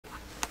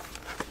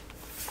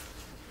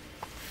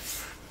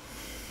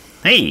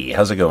Hey,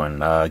 how's it going?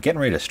 Getting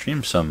ready to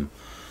stream some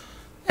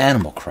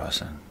Animal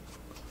Crossing.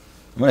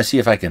 I'm going to see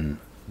if I can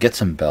get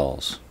some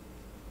bells.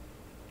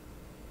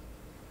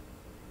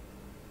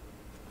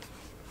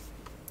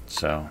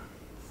 So,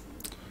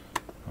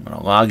 I'm going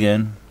to log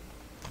in.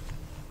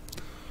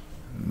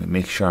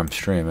 Make sure I'm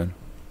streaming.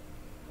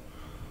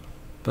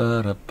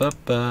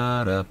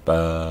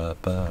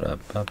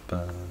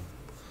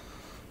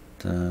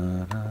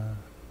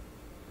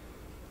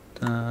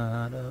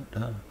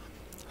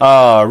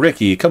 Oh,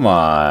 Ricky, come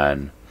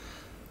on.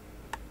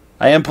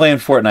 I am playing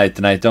Fortnite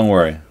tonight, don't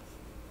worry.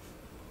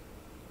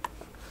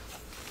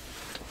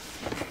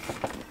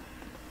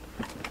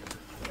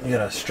 You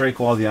gotta strike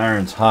while the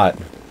iron's hot.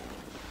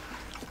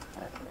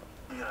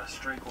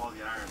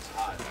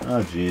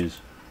 Oh, jeez.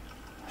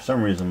 For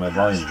some reason, my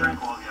volume's down.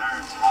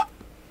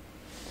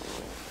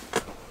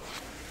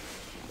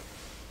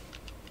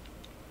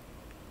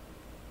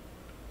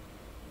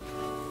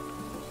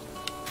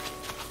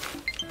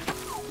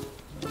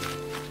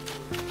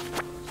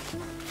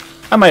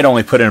 I might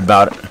only put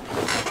about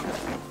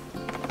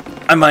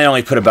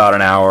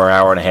an hour,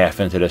 hour and a half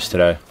into this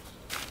today.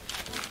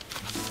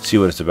 See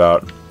what it's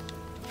about.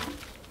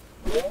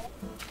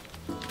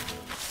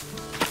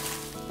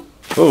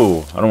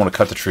 Ooh, I don't want to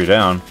cut the tree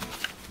down.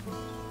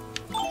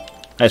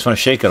 I just want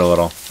to shake it a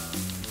little.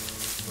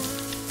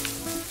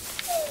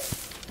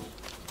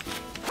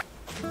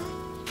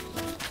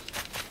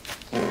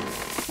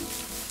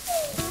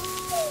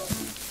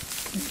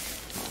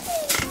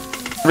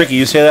 Ricky,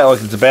 you say that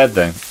like it's a bad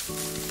thing.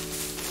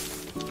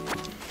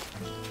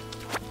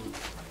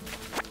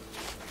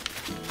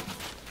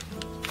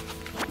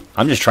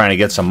 I'm just trying to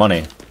get some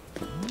money.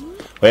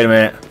 Wait a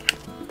minute.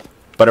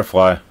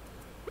 Butterfly.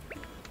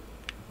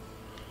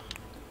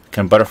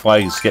 Can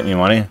butterflies get me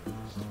money?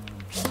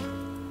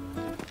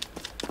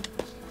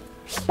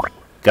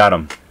 Got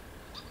him.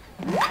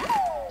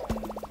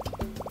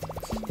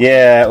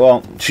 Yeah,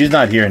 well, she's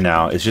not here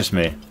now. It's just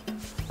me.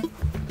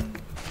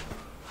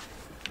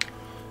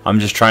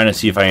 I'm just trying to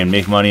see if I can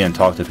make money and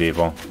talk to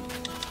people.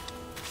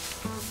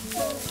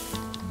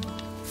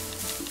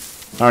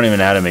 I don't even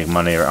know how to make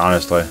money,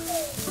 honestly.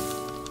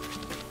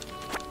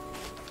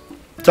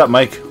 What's up,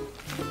 Mike?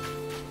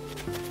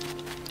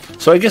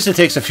 So I guess it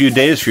takes a few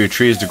days for your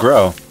trees to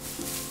grow.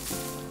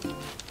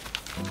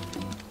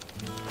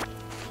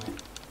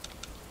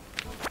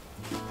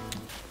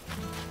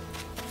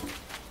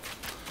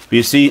 But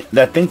you see,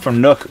 that thing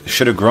from Nook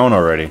should have grown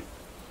already.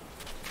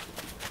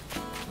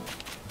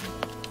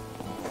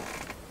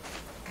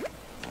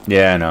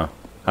 Yeah, I know.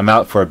 I'm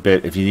out for a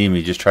bit. If you need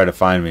me, just try to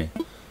find me.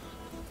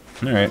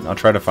 Alright, I'll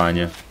try to find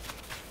you.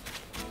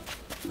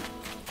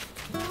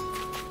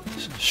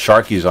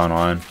 Sharky's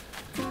online.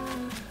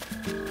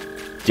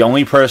 The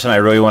only person I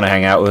really want to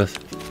hang out with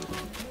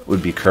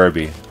would be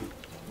Kirby.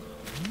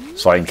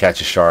 So I can catch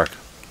a shark.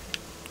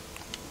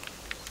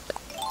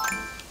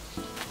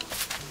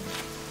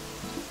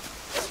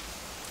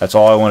 That's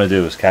all I want to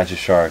do is catch a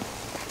shark.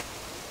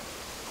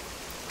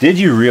 Did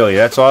you really?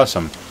 That's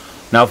awesome.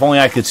 Now if only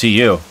I could see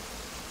you.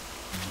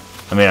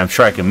 I mean, I'm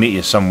sure I can meet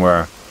you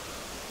somewhere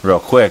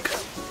real quick.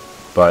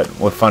 But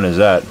what fun is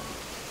that?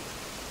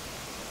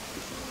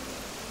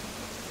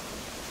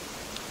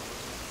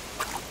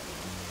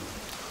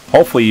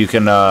 Hopefully you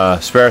can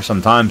spare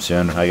some time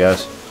soon, I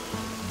guess.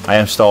 I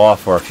am still off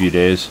for a few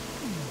days.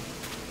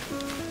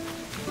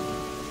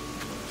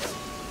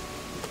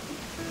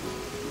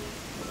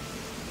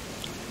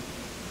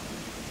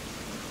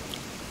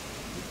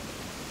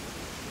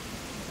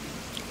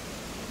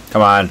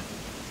 Come on.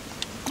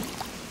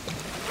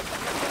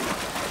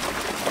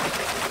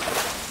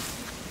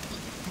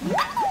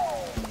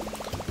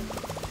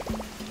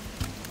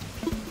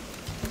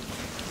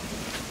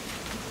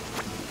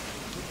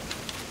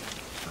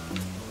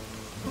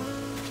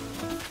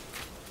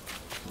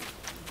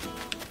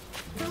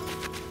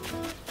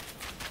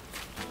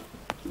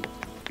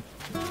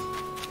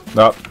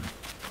 Nope.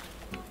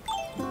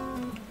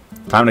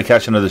 Time to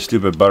catch another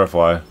stupid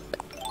butterfly.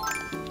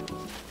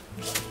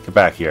 Get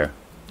back here.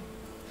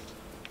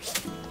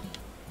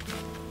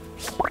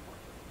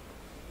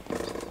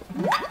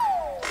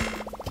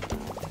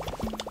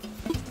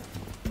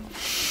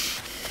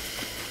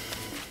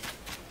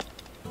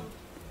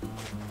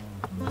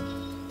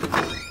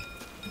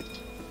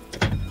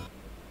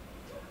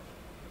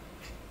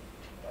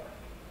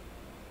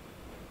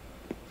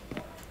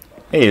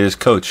 Hey, there's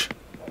Coach.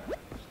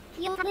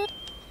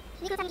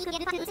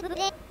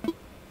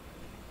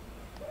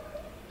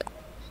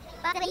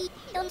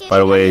 By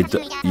the way,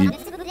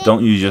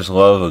 don't you just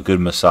love a good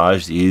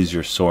massage to ease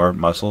your sore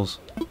muscles?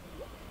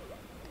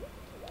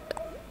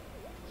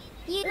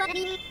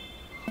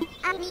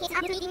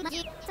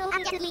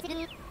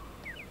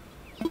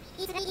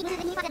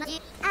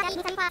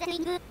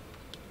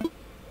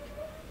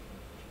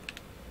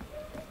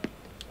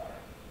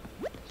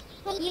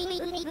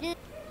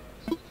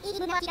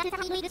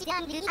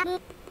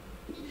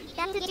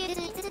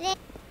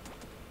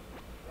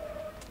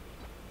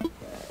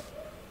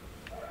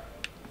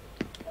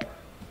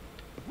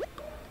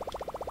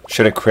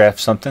 Should I craft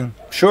something?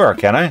 Sure,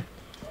 can I?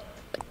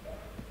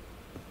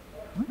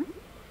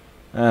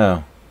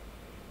 Oh.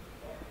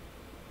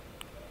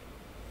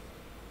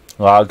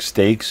 Log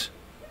steaks.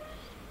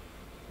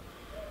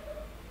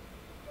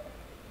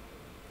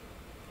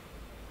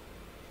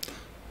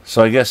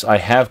 So I guess I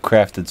have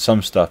crafted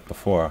some stuff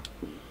before.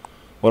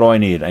 What do I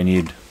need? I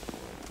need...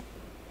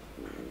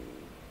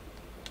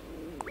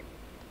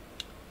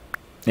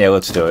 Yeah,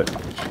 let's do it.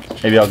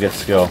 Maybe I'll get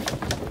skill.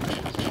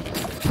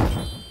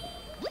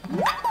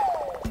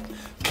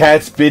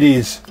 Cat's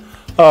biddies.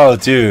 Oh,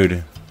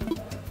 dude.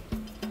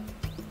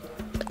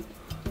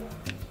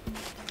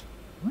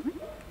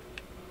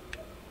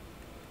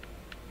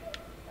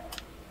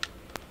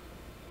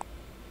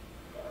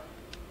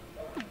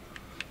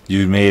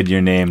 You made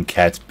your name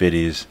Cat's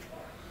Biddies.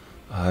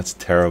 Oh, that's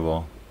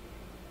terrible.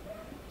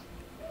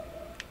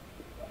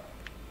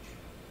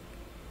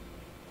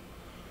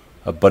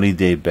 A bunny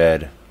day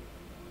bed.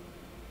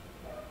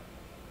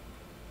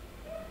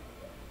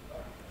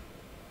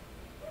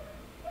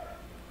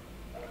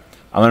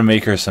 I'm gonna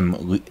make her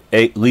some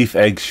leaf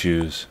egg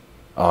shoes.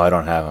 Oh, I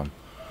don't have them.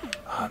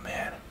 Oh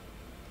man.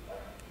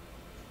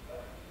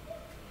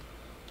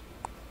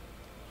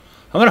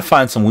 I'm gonna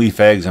find some leaf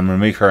eggs. I'm gonna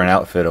make her an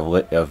outfit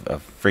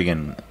of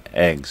friggin'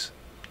 eggs.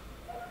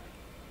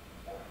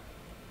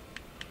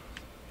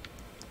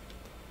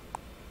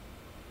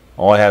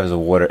 All I have is a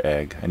water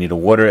egg. I need a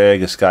water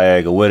egg, a sky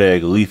egg, a wood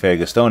egg, a leaf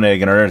egg, a stone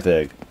egg, and an earth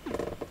egg.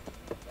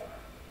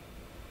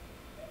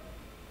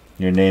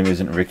 Your name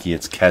isn't Ricky,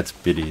 it's Cat's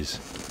Biddies.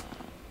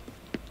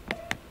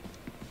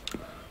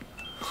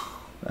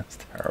 That's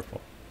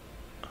terrible.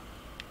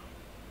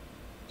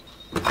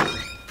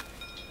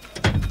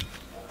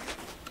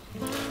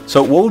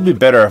 So what would be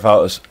better if I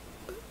was...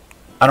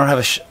 I don't have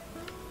a...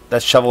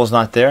 that shovel is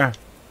not there?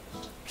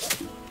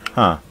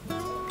 Huh.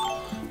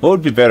 What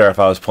would be better if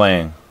I was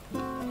playing...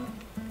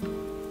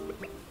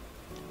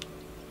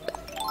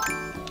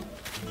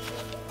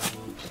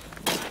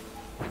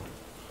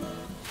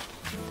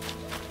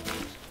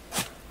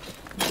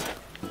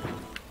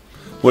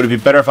 Would it be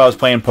better if I was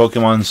playing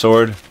Pokemon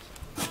Sword?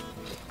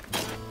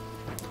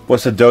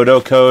 What's the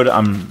dodo code?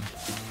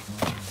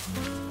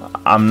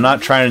 I'm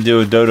not trying to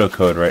do a dodo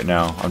code right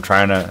now. I'm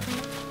trying to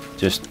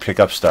just pick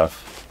up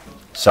stuff.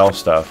 Sell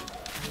stuff.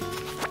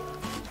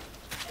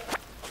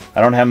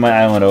 I don't have my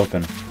island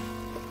open.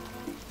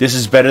 This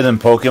is better than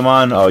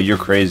Pokemon? Oh, you're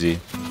crazy.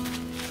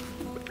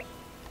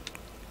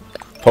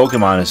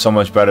 Pokemon is so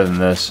much better than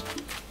this.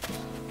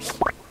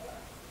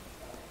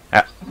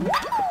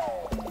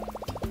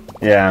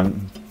 Yeah,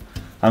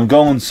 I'm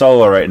going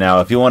solo right now.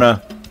 If you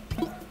wanna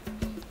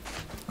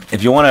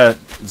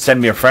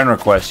send me a friend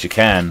request, you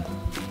can.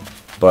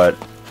 But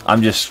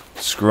I'm just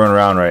screwing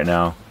around right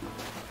now.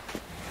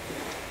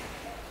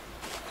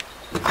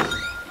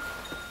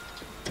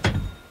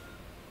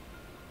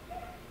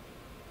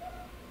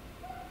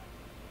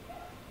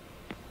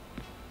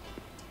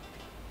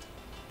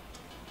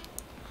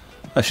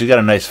 Oh, she's got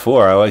a nice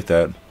 4. I like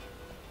that.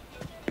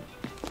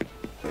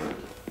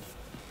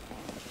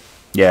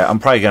 Yeah, I'm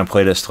probably gonna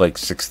play this till like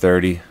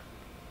 6:30.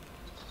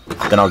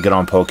 Then I'll get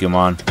on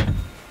Pokemon.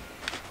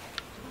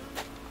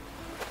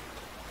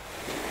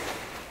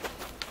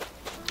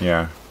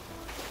 Yeah.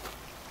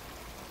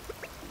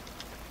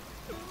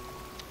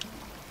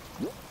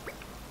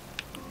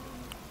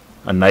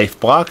 A knife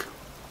block?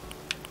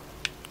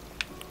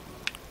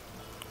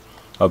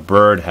 A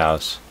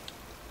birdhouse.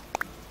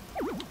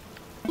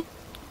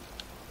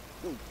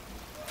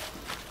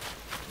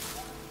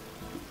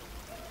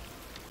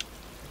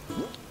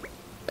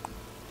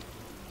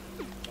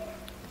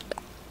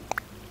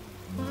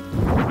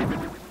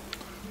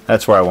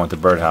 That's where I want the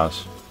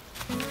birdhouse.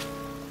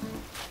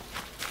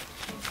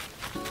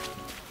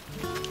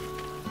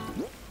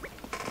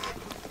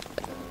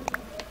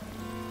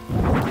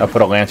 I'll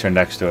put a lantern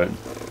next to it.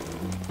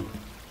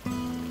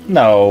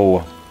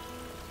 No.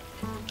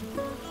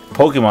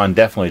 Pokemon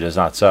definitely does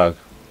not suck.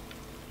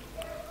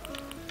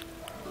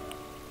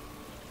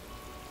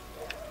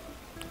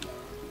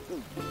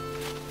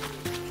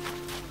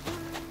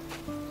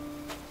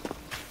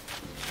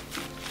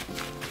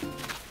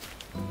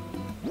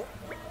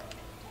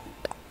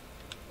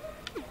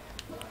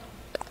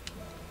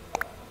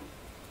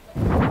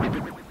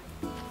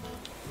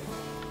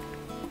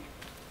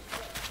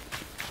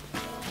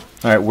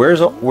 Alright,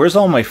 where's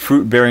all my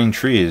fruit-bearing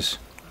trees?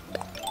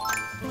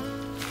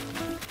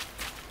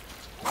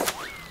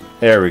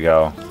 There we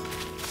go.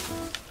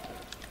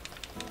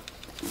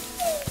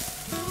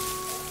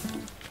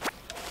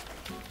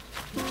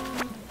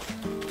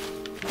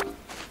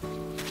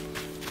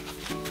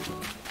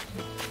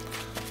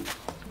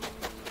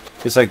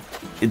 It's like,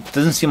 it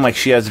doesn't seem like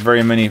she has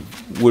very many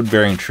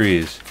wood-bearing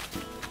trees.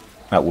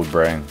 Not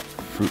wood-bearing,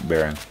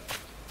 fruit-bearing.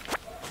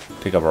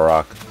 Pick up a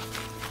rock.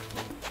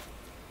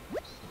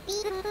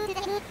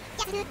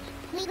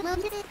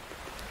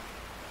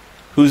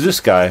 Who's this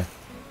guy?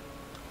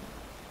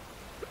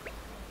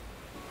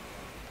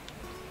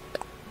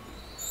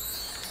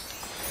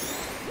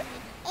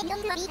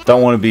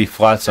 Don't want to be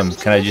flotsam.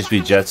 Can I just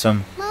be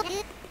jetsam?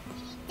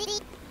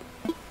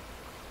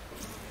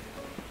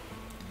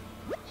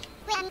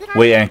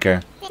 Wait,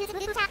 anchor.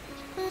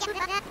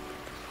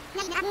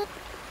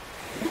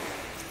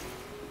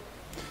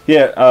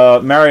 Yeah,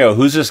 Mario,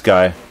 who's this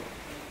guy?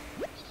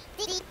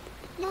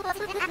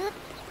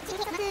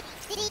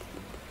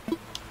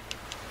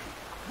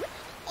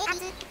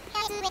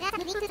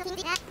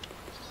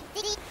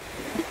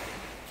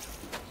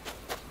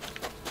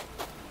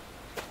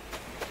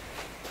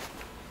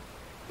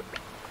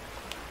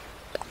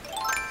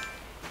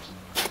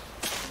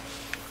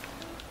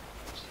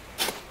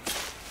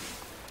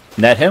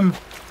 Net him?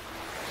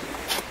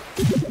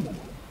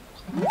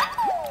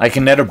 I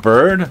can net a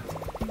bird?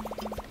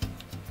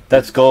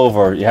 That's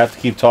Gulliver. You have to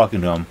keep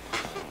talking to him.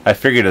 I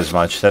figured as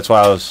much. That's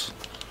why I was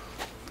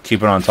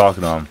keeping on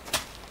talking to him.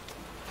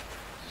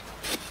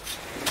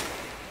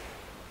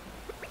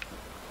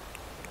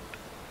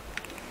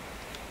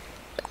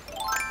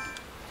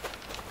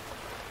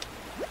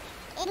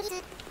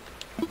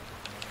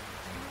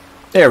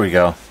 There we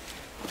go.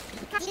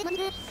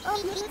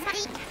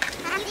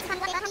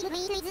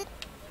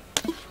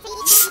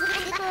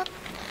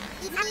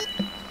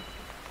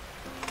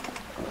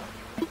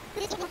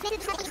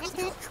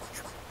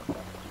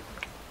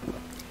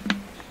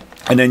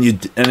 And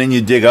then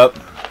you dig up.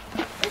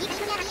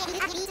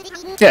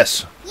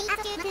 Yes.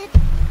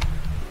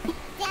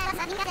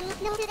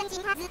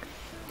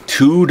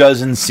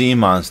 24 sea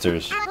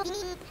monsters.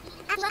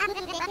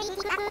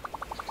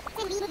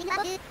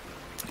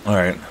 All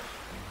right.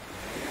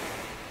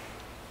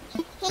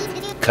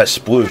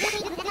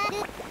 Kasploosh.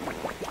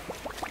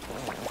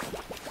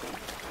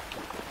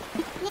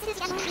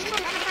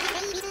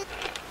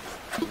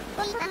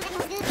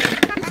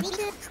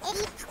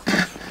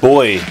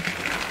 Boy,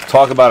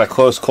 talk about a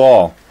close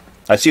call.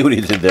 I see what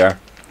he did there.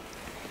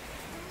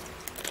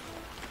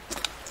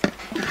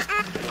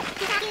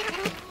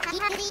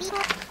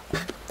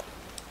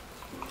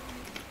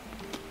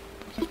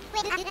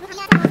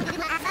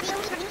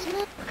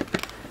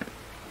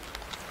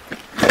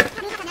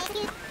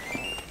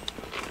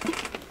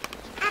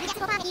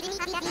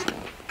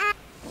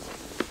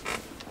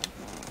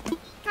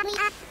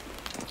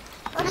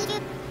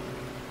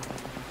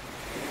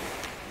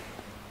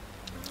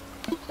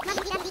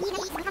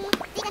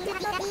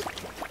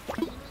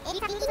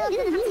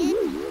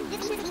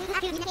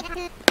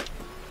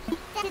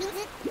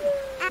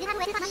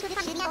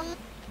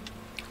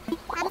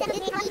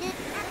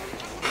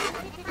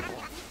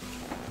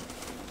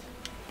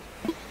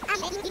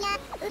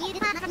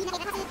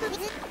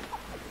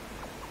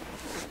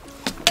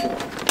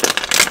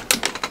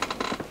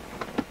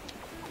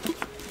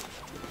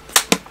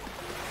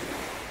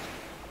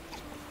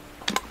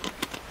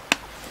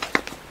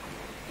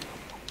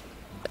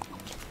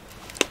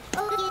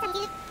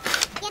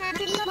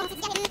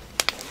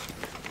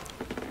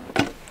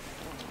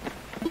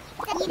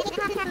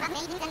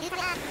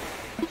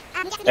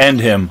 End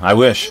him, I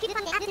wish.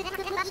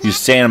 He's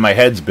saying my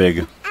head's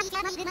big.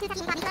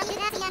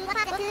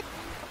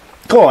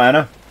 Cool,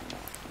 Anna.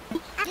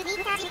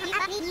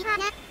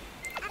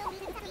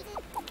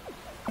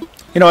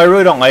 You know, I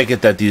really don't like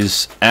it that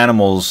these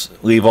animals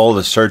leave all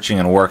the searching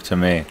and work to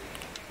me.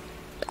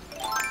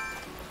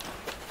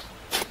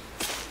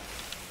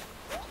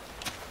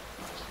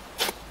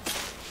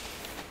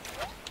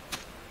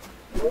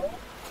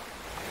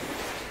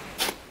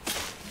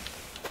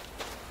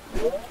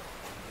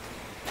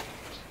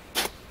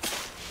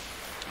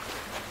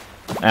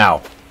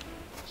 Ow.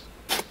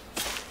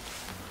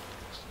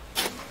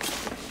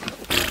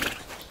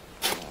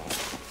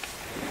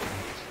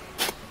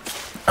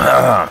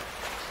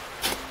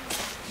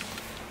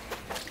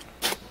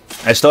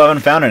 I still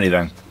haven't found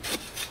anything.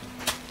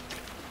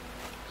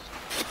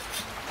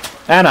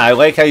 Anna, I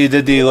like how you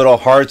did the little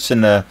hearts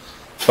and the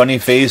funny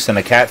face and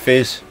the cat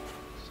face.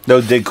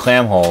 They'll dig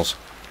clam holes.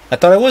 I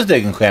thought I was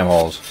digging clam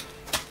holes.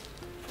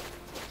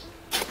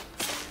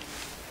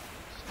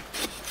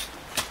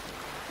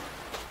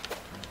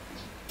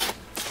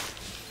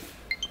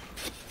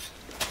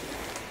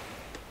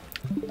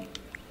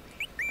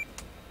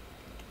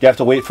 You have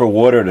to wait for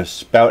water to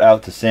spout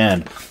out the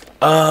sand.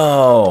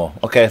 Oh,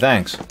 okay,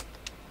 thanks.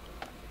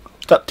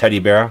 What's up, teddy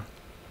bear?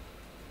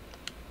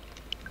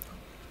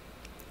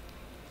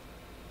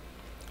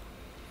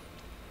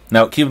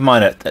 Now, keep in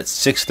mind at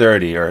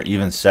 6:30 or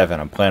even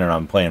 7, I'm planning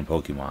on playing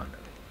Pokemon.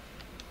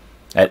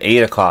 At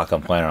 8 o'clock,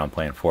 I'm planning on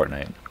playing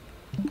Fortnite.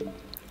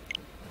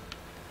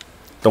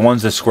 The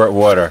ones that squirt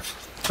water.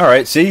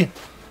 Alright, see?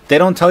 They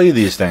don't tell you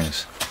these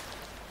things.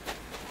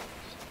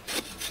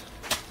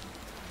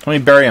 Let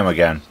me bury him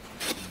again.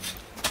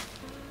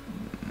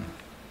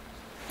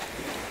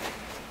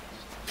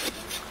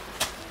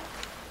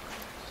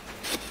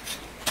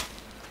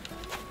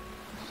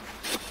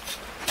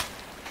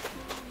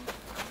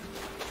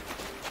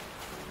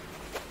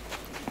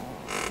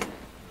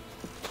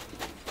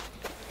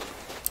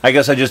 I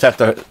guess I just have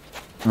to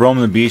roam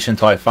the beach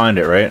until I find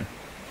it, right?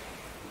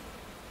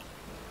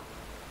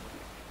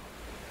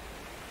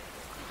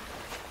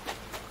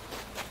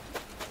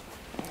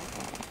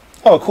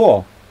 Oh,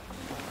 cool.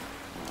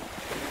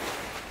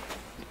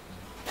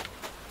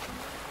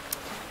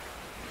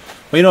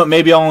 Well, you know what?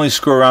 Maybe I'll only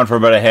screw around for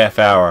about a half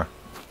hour.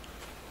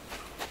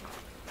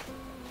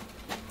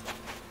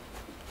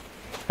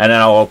 And then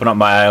I'll open up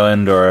my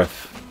island, or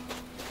if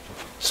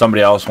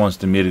somebody else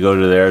wants me to go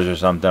to theirs or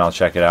something, I'll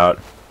check it out.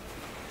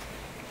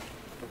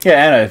 Yeah,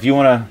 Anna, if you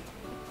wanna,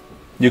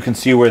 you can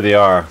see where they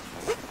are.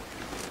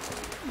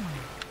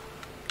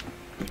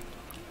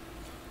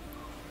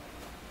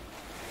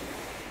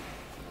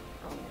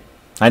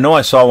 I know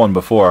I saw one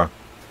before.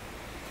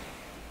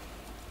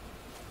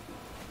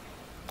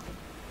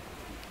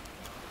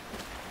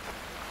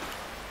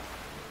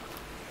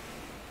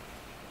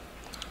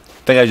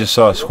 I think I just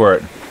saw a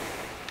squirt.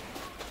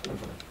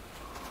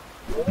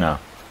 No.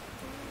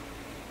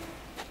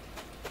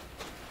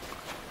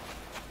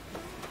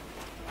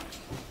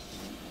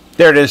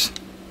 There it is.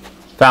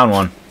 Found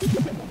one.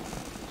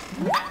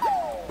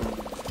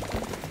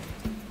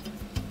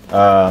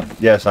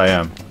 Yes, I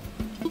am.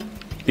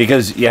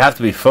 Because you have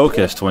to be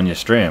focused when you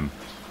stream.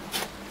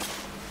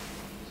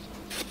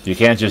 You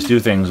can't just do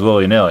things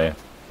willy-nilly.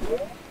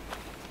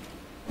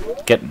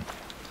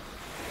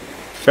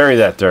 Bury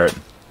that dirt.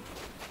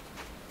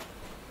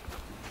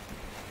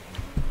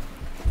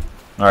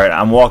 Alright,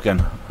 I'm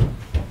walking.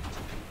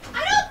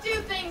 I don't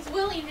do things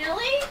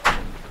willy-nilly.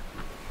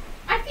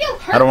 I feel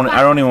hurt. I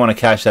don't even want to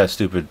catch that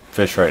stupid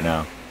fish right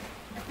now.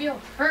 I feel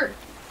hurt.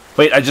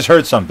 Wait, I just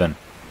heard something.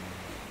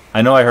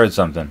 I know I heard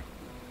something.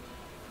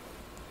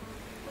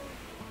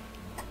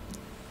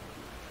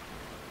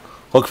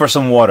 Look for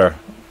some water.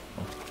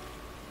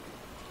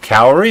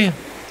 Cowrie?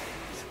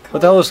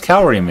 What the hell does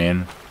cowrie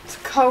mean? It's a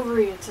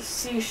cowrie. It's a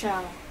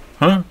seashell.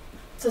 Huh?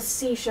 It's a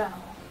seashell.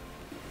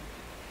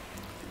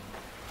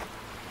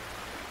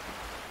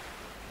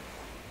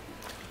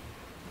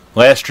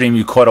 Last stream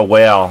you caught a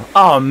whale.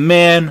 Oh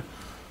man.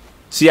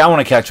 See, I want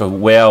to catch a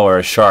whale or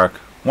a shark.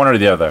 One or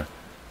the other.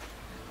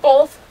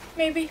 Both,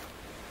 maybe.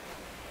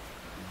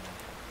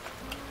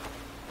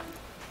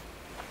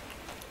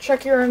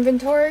 Check your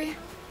inventory.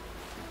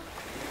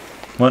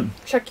 What?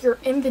 Check your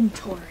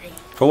inventory.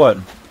 For what?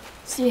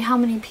 See how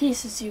many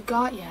pieces you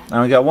got yet. I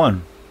only got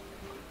one.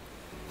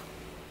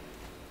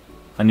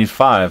 I need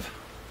 5.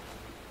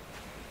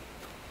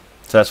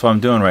 So that's what I'm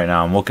doing right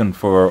now. I'm looking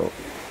for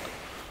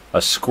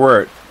a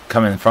squirt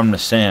coming from the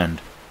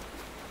sand.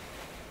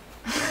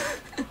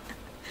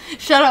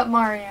 Shut up,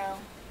 Mario.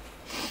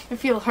 I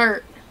feel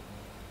hurt.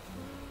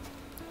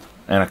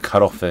 And a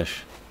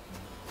cuttlefish.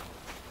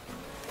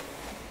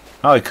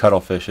 I like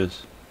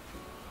cuttlefishes.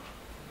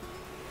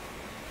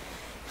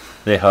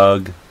 They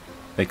hug.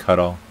 They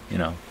cuddle, you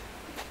know.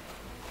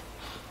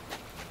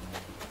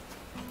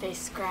 They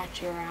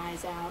scratch your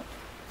eyes out.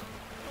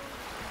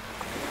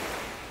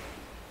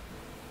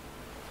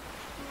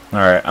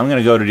 Alright, I'm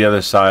gonna go to the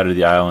other side of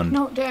the island.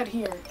 No, Dad,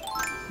 here.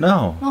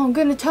 No. No, I'm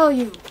gonna tell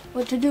you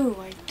what to do.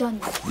 I've done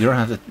this. You don't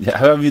have to.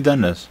 How have you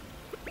done this?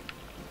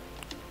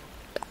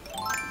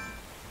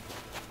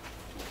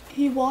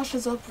 He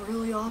washes up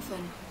really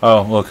often.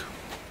 Oh, look.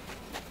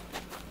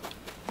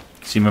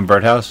 See my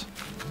birdhouse?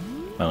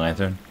 My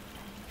lantern.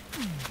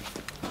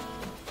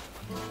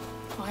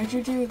 Why'd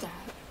you do that?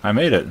 I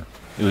made it.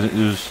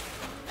 It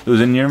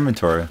was in your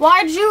inventory.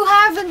 Why'd you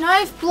have a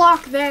knife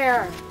block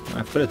there?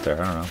 I put it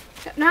there. I don't know.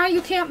 Now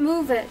you can't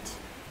move it.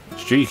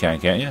 Sure you can,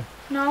 can't you?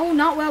 No,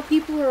 not while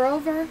people are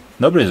over.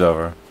 Nobody's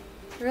over.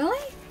 Really?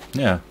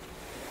 Yeah.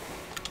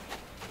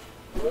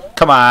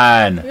 Come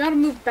on. You gotta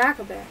move back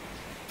a bit.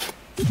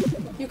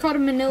 You caught a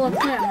manila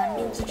clam. That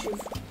means that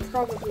you've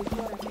probably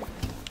caught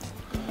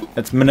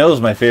it.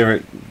 Manila's my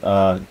favorite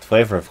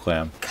flavor of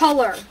clam.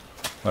 Color.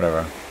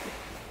 Whatever.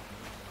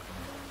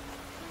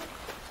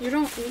 You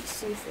don't eat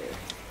seafood.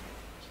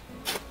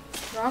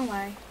 Wrong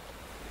way.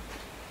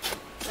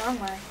 Wrong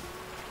way.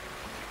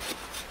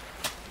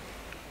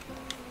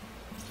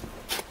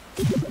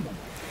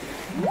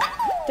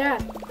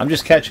 Dad. I'm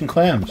just catching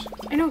clams.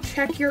 I know,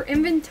 check your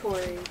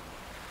inventory.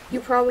 You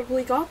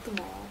probably got them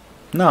all.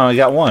 No, I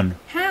got one.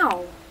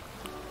 How?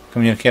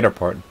 Communicator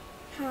port.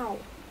 How?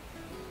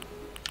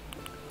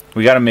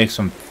 We gotta make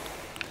some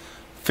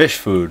fish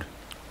food.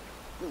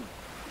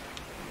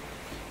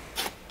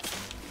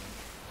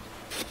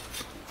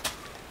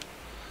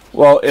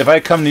 Well, if I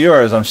come to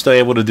yours, I'm still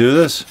able to do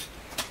this?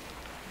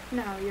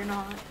 No, you're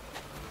not.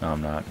 No,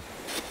 I'm not.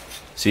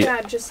 See,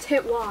 Dad, just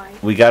hit Y.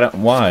 we got it.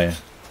 Why?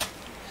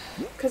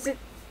 Because it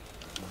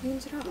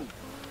cleans it up.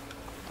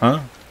 Huh?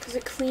 Because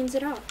it cleans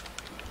it up.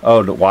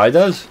 Oh, the Y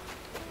does?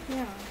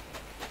 Yeah.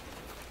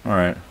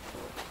 Alright.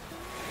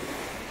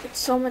 It's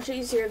so much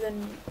easier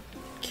than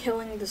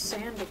killing the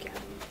sand again.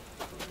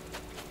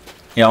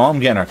 Yeah, all I'm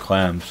getting are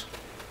clams.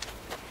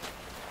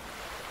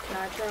 Can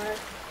I try?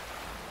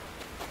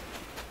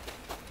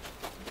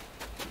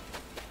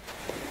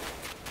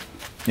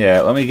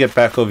 Yeah, let me get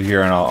back over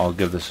here and I'll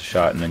give this a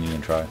shot and then you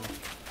can try.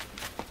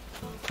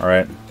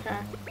 Alright. Okay.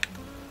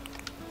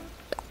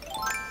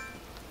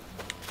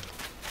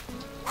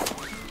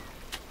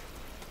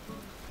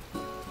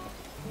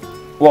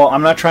 Well,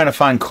 I'm not trying to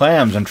find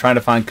clams, I'm trying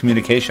to find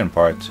communication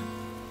parts.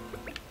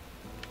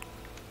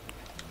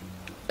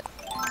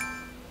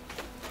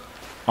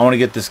 I want to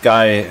get this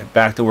guy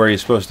back to where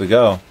he's supposed to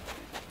go.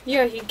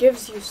 Yeah, he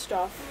gives you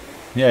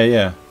stuff. Yeah,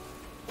 yeah.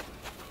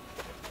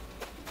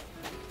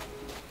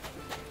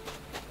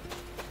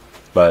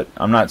 but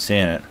I'm not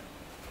seeing it.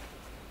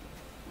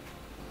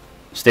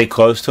 Stay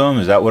close to him?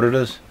 Is that what it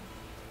is?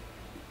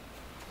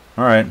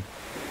 Alright.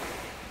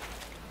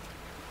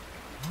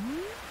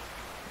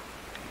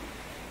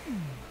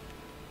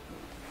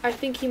 I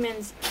think he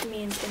means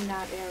in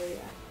that area.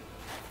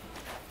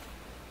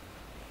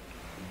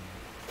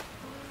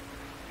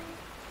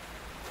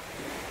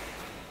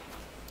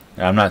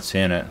 I'm not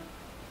seeing it.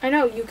 I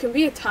know, you can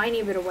be a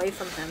tiny bit away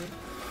from him.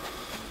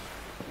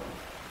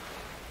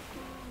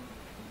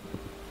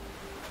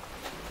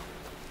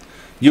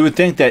 You would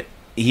think that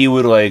he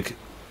would, like...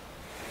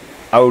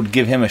 I would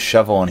give him a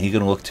shovel and he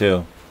could look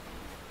too.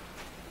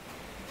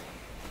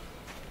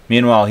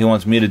 Meanwhile, he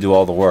wants me to do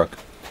all the work.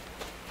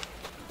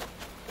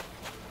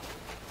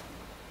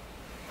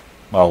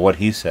 Well, what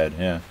he said,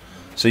 yeah.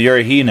 So you're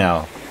a he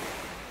now.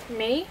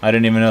 Me? I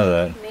didn't even know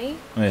that. Me?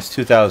 I mean, it's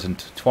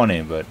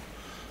 2020, but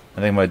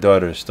I think my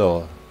daughter is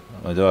still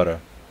my daughter.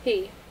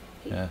 He.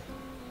 Yeah.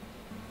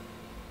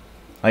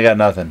 I got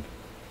nothing.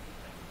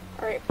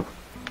 Alright.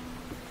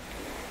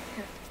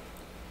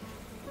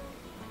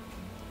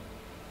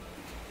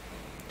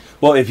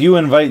 Well, if you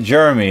invite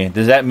Jeremy,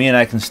 does that mean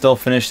I can still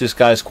finish this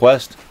guy's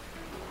quest?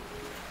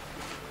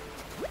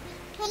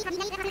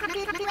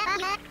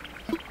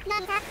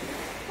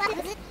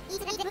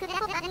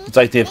 It's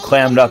like they've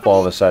clammed up all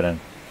of a sudden.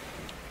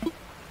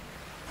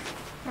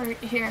 Alright,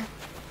 here.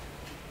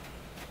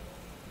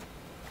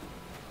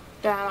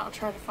 Dad, I'll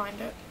try to find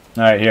it.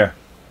 Alright, here.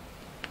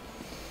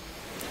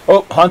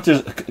 Oh,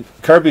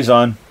 Kirby's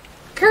on.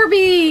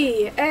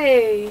 Kirby!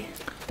 Hey!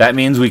 That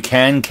means we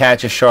can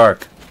catch a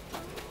shark.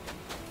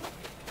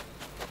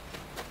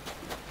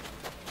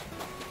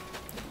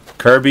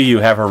 Kirby, you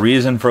have a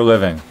reason for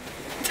living.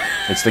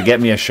 It's to get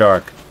me a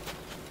shark.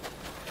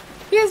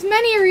 He has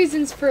many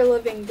reasons for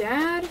living,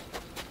 Dad.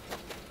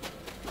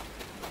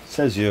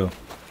 Says you.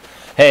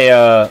 Hey,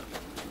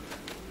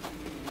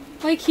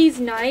 Like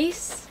he's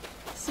nice.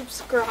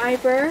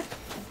 Subscriber.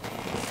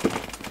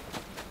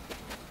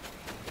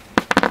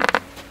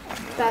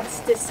 That's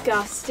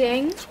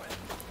disgusting.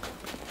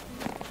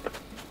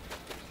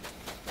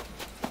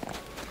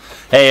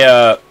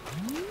 Hey,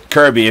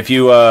 Kirby, if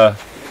you want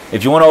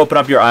to open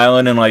up your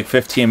island in like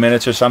 15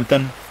 minutes or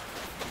something,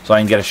 so I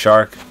can get a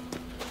shark,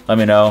 let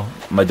me know.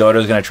 My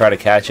daughter's gonna try to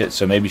catch it,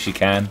 so maybe she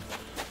can.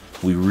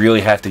 We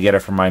really have to get it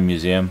from my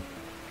museum.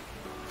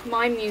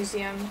 My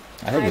museum.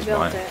 I think it's built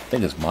mine. it. I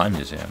think it's my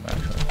museum,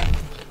 actually.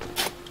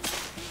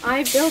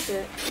 I built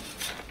it.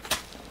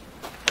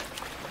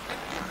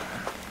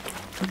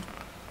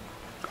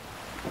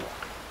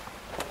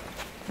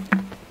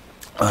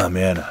 Oh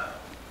man.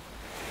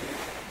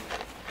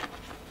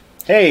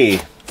 Hey,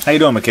 how you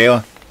doing,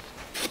 Michaela?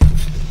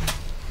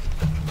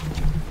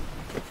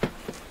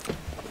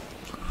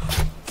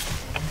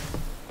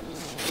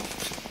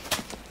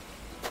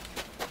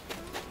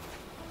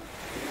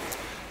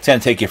 It's gonna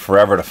take you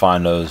forever to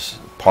find those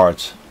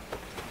parts.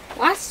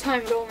 Last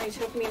time it only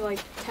took me like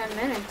 10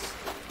 minutes.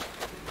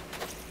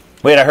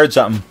 Wait, I heard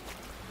something.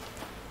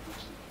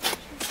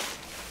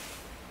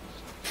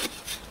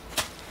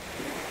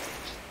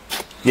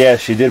 Yeah,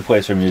 she did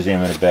place her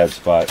museum in a bad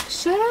spot.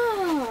 Shut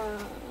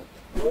up.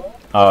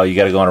 Oh, you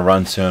gotta go on a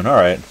run soon.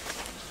 Alright.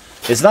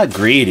 It's not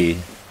greedy.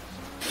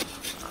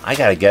 I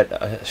gotta get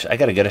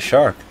a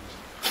shark.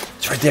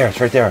 It's right there, it's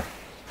right there.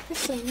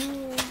 Yes, I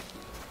know.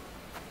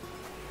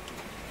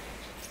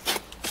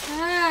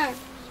 Ah.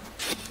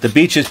 The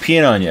beach is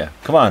peeing on you.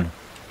 Come on.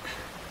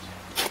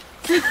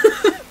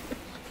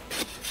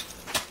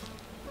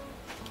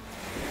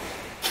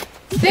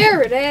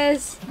 There it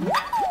is.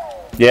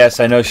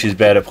 Yes, I know she's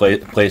bad at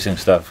placing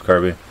stuff,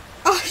 Kirby.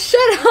 Oh,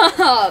 shut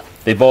up.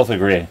 They both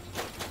agree.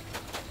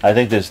 I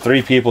think there's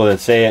 3 people that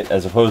say it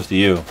as opposed to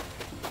you.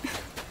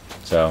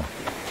 So.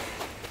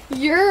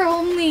 You're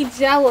only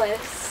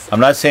jealous. I'm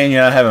not saying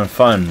you're not having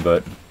fun,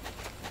 but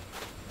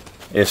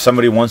if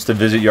somebody wants to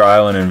visit your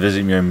island and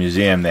visit your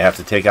museum, they have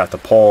to take out the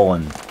pole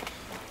and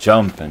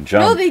jump and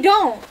jump. No, they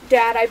don't,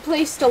 Dad. I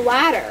placed a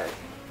ladder.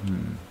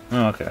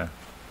 Oh, okay.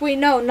 Wait,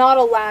 no, not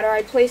a ladder.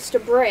 I placed a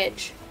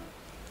bridge.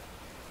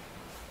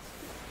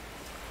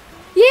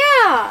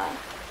 Yeah!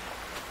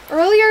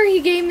 Earlier he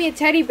gave me a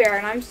teddy bear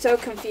and I'm so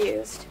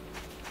confused.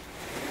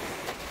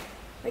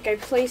 Like I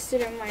placed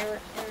it in the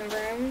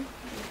room.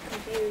 I'm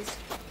confused.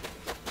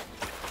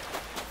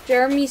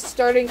 Jeremy's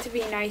starting to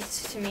be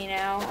nice to me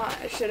now.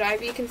 Should I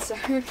be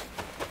concerned?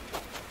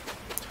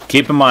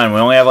 Keep in mind, we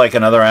only have like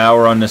another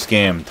hour on this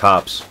game,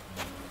 tops.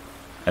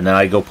 And then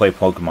I go play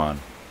Pokemon.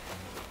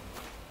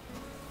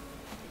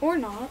 Or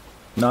not.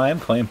 No, I am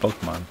playing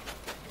Pokemon.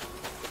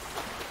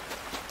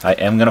 I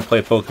am going to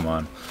play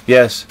Pokemon.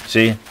 Yes,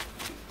 see?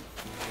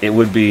 It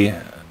would be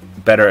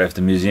better if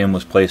the museum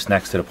was placed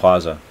next to the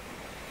plaza.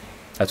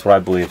 That's what I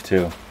believe,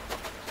 too.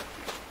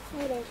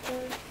 Whatever.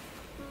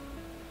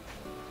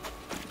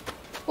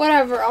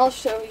 Whatever, I'll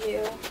show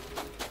you.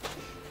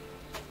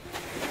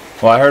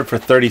 Well, I heard for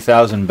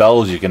 30,000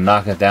 bells you can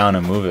knock it down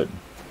and move it.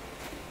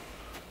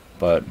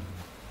 But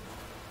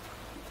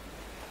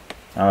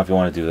I don't know if you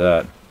want to do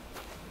that.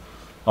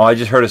 Oh, I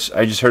just heard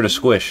a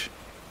squish.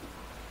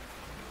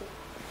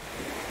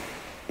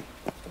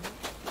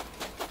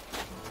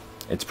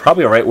 It's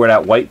probably right where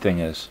that white thing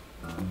is.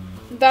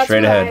 That's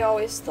Straight what ahead. I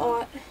always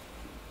thought.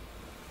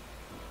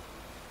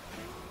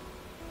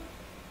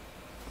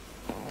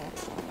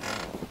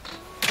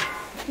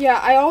 Yeah,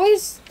 I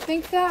always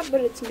think that,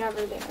 but it's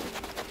never there.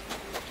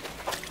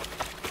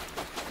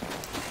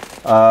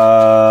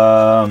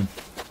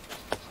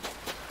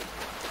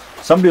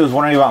 Somebody was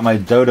wondering about my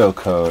dodo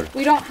code.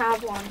 We don't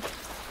have one.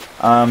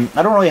 I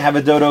don't really have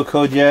a dodo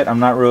code yet. I'm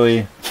not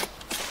really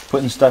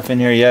putting stuff in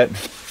here yet.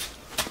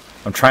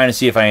 I'm trying to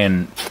see if I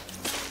can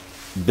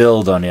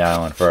build on the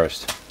island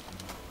first.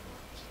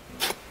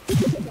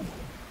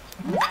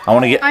 I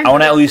want to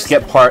at least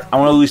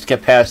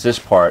get past this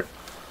part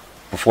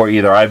before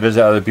either I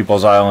visit other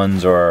people's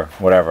islands or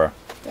whatever.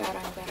 God, I'm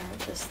better at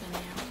this than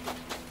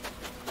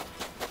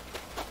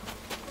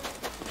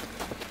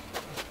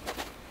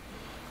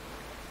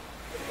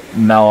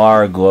you.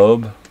 Malar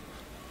Globe.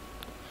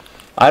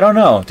 I don't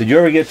know. Did you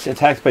ever get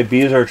attacked by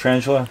bees or a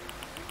tarantula?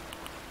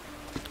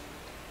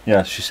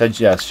 Yes, she said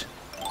yes.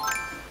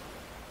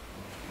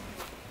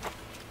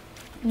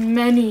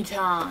 Many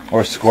times.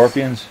 Or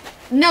scorpions?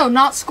 No,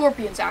 not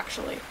scorpions,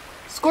 actually.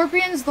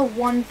 Scorpion's the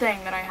one thing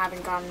that I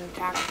haven't gotten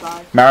attacked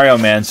by. Mario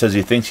Man says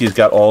he thinks he's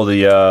got all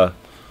the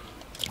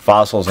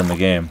fossils in the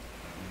game.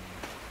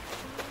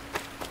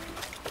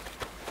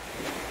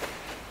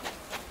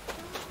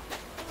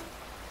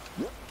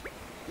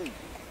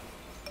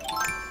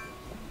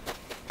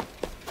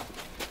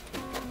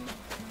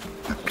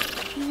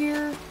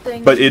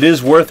 But it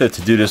is worth it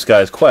to do this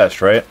guy's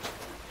quest, right?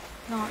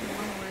 Not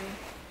normally.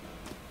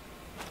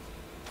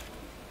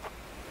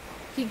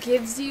 He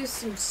gives you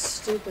some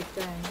stupid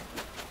thing.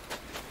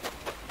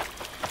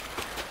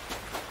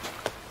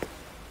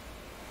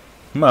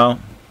 Well.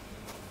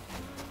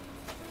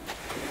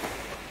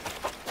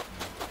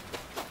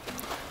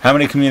 How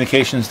many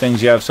communications things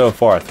do you have so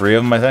far? 3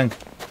 of them, I think?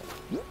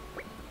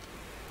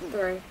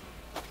 3.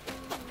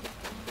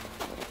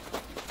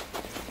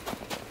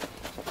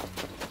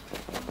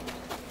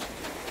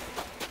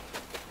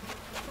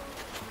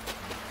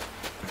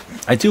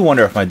 I do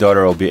wonder if my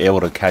daughter will be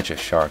able to catch a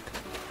shark.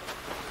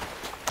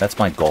 That's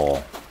my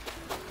goal.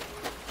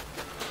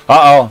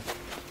 Uh-oh.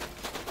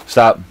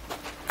 Stop.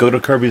 Go to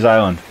Kirby's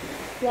Island.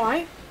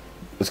 Why?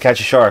 Let's catch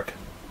a shark.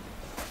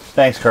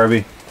 Thanks,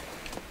 Kirby.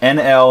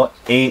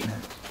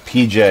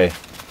 NL8PJ.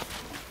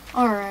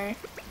 Alright.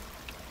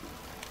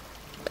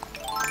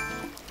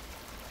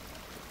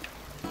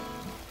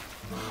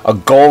 A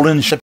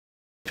golden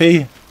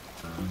P.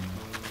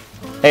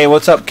 Hey,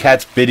 what's up,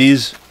 Cat's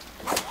Biddies?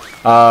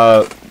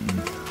 I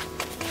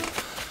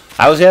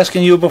was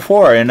asking you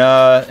before in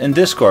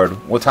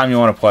Discord what time you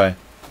want to play.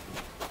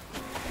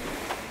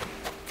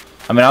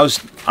 I mean,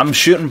 I'm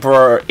shooting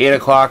for 8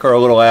 o'clock or a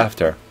little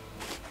after.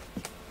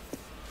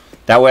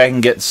 That way I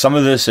can get some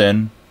of this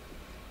in.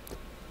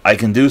 I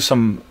can do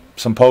some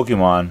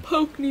Pokemon.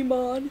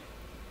 Pokemon.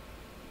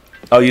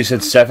 Oh, you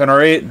said 7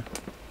 or 8?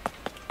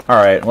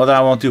 Alright, well then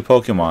I won't do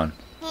Pokemon.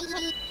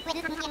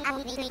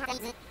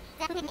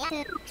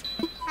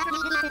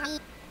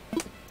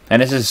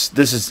 And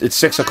it's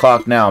 6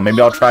 o'clock now. Maybe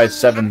I'll try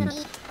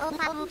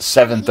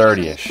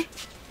 7:30ish.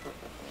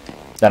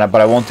 But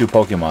I won't do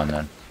Pokemon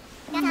then.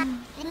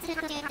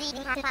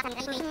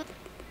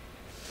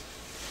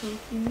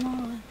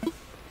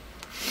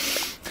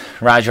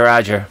 Roger,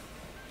 Roger.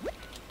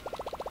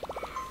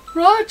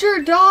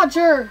 Roger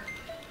Dodger.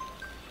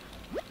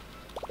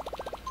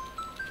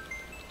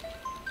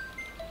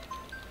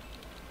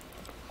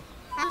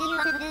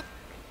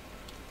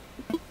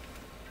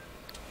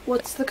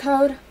 What's the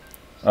code?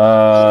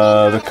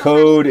 The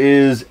code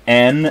is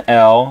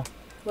NL.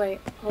 Wait,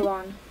 hold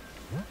on.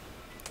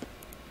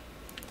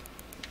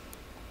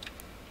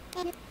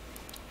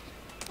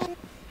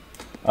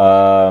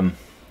 Um,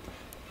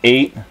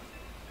 8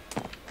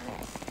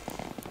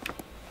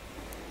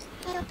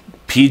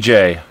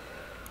 PJ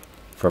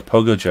for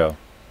Pogo Joe.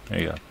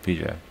 There you go,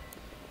 PJ.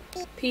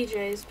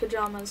 PJs,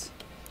 pajamas.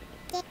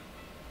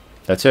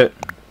 That's it.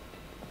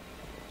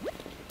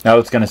 Now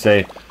it's gonna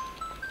say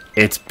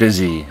it's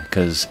busy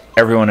because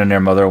everyone and their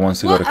mother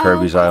wants to go to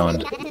Kirby's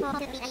Island.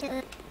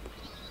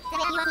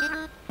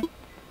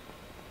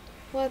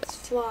 Let's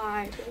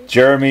fly.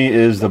 Jeremy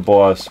is the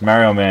boss.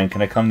 Mario Man,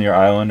 can I come to your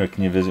island or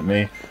can you visit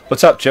me?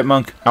 What's up,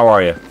 Chipmunk? How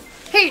are you?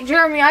 Hey,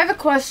 Jeremy, I have a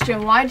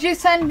question. Why'd you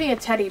send me a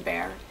teddy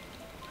bear?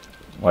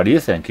 Why do you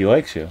think he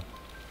likes you?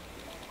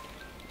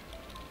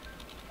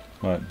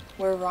 What?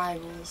 We're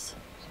rivals.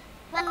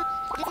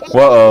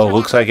 Whoa,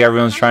 looks like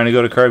everyone's trying to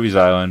go to Kirby's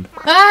Island.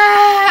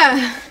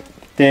 Ah!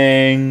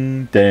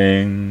 Ding,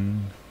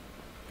 ding.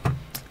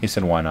 He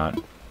said, why not?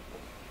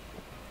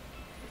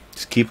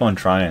 Just keep on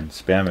trying.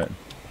 Spam it.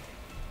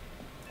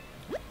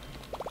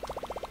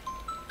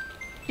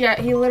 Yeah,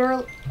 he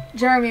literally...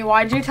 Jeremy,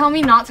 why'd you tell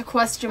me not to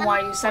question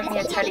why you sent me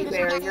a teddy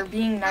bear? You're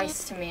being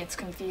nice to me. It's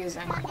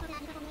confusing.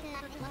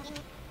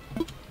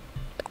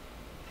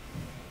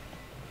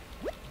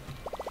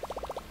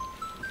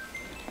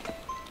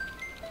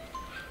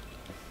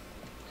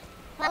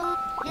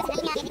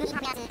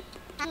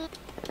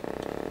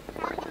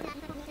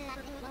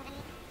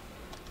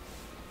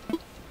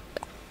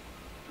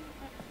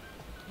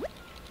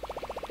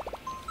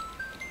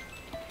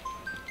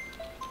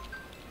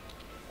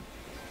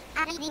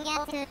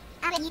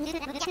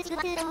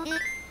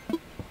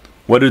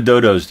 What do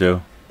dodos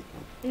do?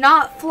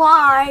 Not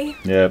fly.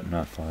 Yep,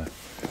 not fly.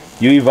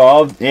 You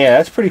evolved? Yeah,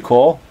 that's pretty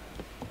cool.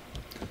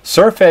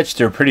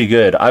 Surfetched are pretty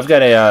good. I've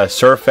got a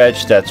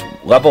Surfetched that's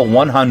level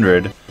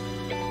 100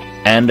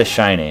 and a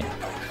shiny.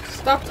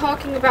 Stop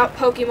talking about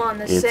Pokemon.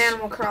 This is It's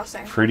Animal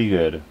Crossing. Pretty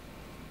good.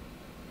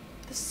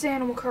 This is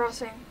Animal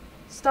Crossing.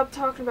 Stop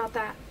talking about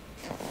that.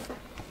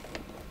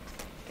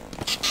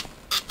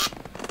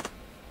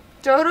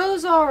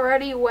 Dodos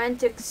already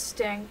went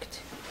extinct.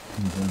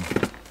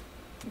 Mm-hmm.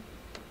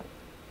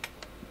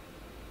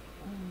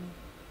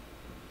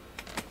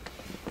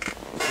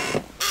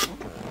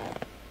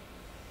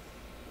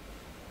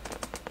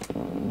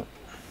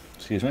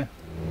 Excuse me.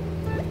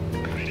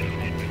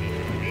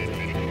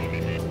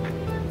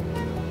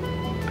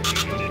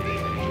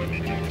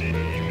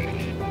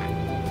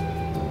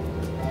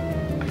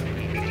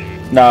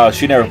 No,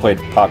 she never played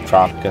Pop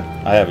Tropica.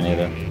 I haven't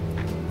either.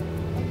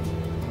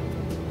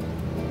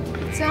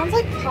 It sounds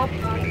like Pop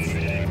Tarts.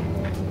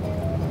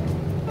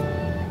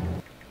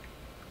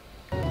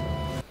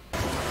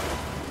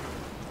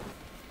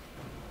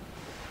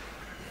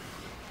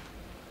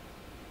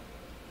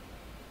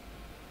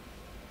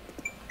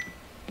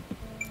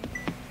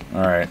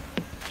 Alright.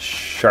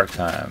 Shark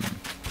time.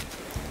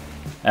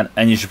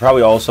 And you should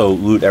probably also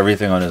loot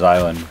everything on his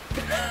island.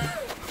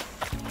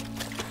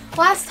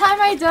 Last time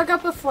I dug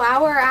up a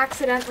flower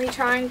accidentally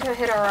trying to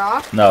hit a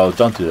rock. No,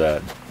 don't do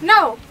that.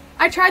 No!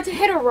 I tried to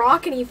hit a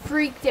rock and he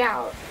freaked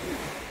out.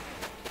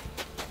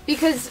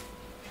 Because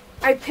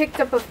I picked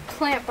up a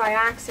plant by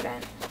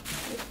accident.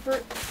 He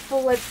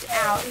flipped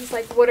out. He's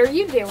like, what are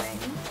you doing?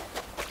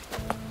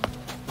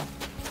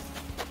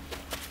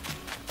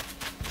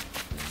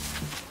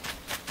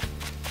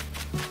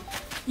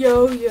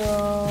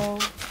 Yo-yo.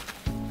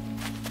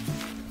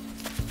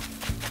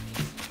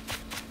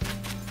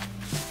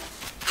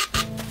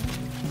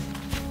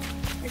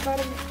 I got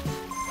him.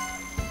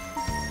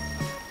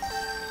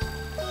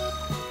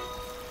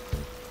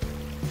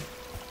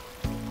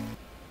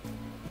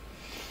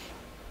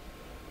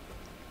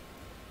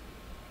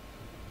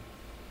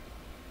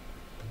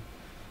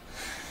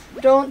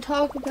 Don't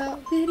talk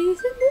about biddies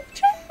in the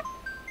chat.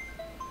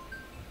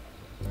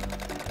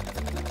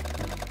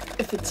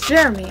 If it's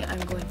Jeremy, I'm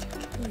going to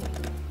kill you.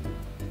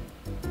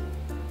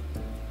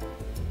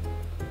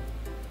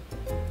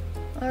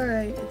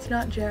 Alright, it's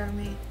not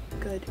Jeremy.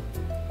 Good.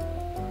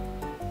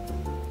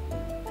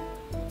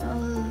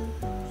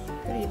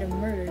 Ready to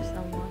murder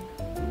someone.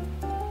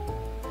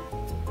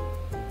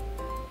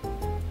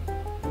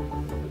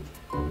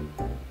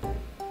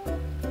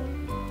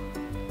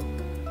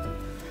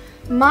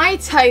 My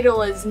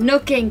title is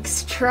Nook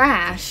Inc.'s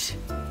Trash.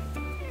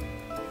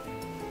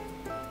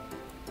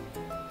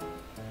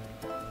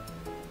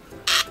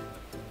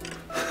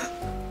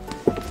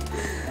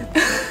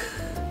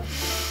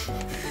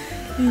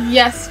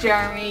 Yes,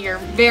 Jeremy, you're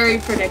very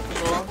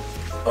predictable.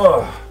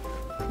 Ugh.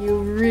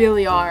 You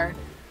really are.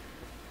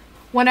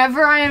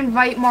 Whenever I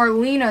invite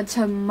Marlena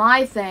to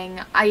my thing,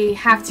 I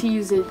have to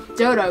use a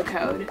dodo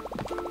code.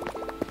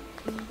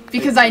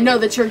 Because I know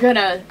that you're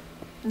gonna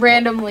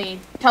randomly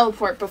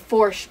teleport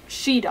before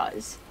she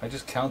does. I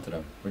just counted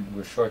them.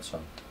 We're short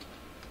some.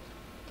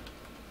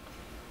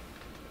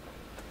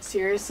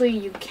 Seriously,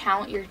 you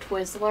count your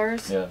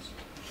Twizzlers? Yes.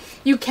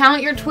 You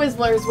count your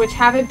Twizzlers which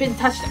haven't been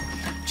touched.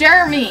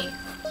 Jeremy!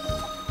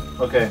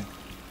 Okay.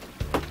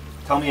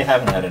 Tell me you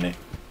haven't had any.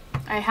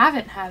 I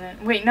haven't.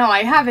 Wait, no,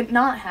 I haven't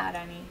not had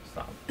any.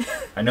 Stop.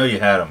 I know you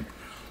had them.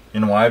 You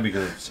know why?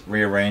 Because it's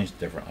rearranged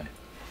differently.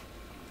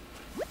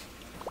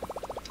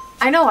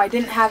 I know I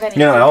didn't have any You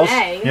know what else?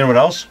 today. You know what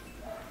else?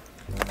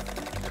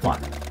 Come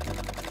on.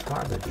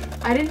 Garbage.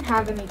 I didn't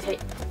have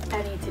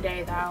any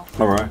today though.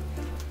 Alright.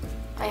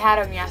 I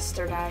had them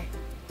yesterday.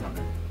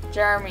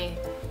 Jeremy,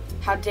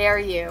 how dare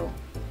you?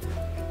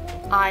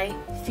 I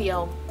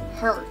feel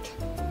hurt.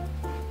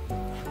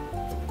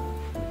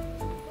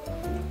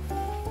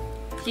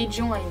 He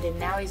joined and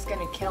now he's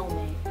gonna kill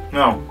me.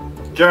 No.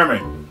 Jeremy.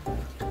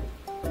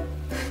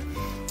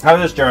 How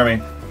is this,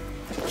 Jeremy?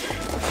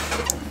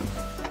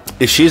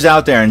 If she's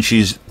out there and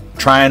she's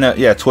trying to...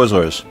 Yeah,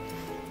 Twizzlers.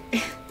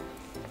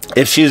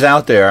 If she's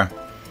out there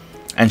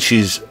and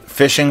she's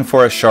fishing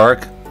for a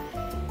shark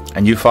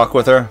and you fuck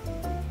with her,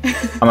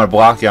 I'm gonna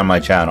block you on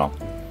my channel.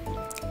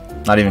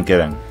 Not even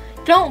kidding.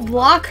 Don't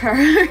block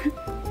her.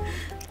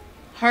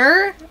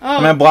 Her? Oh.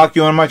 I'm gonna block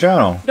you on my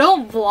channel.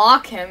 Don't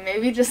block him.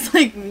 Maybe just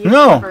like mute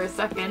No. him for a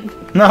second.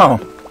 No.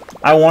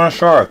 I want a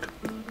shark.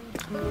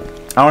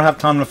 I don't have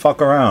time to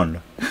fuck around.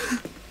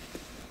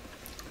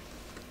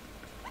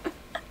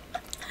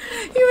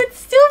 You would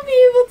still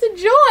be able to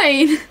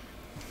join.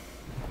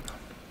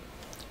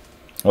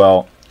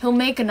 Well, He'll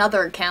make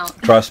another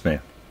account. trust me.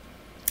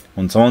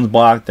 When someone's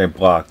blocked, they're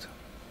blocked.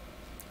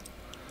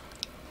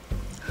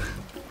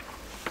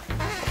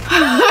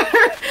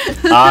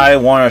 I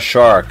want a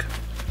shark.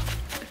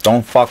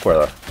 Don't fuck with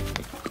her.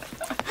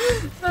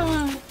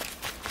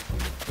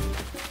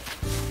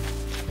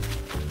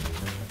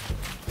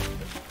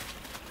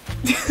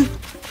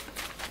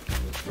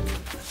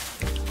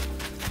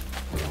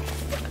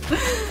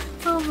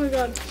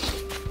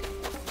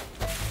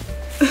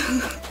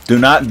 Do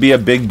not be a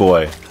big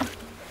boy.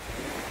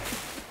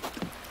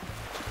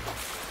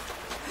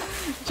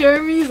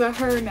 Jeremy's a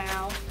her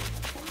now.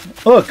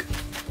 Look.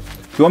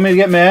 Do you want me to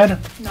get mad?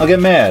 No. I'll get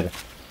mad.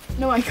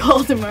 No, I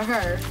called him a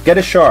her. Get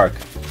a shark.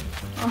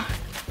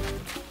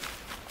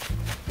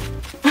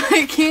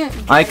 I can't.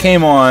 I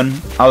came on.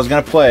 I was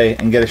going to play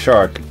and get a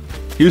shark.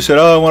 You said,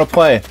 oh, I want to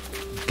play.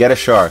 Get a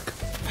shark.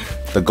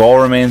 The goal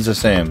remains the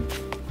same.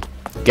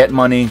 Get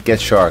money, get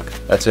shark.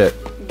 That's it.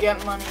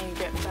 Get money,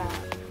 get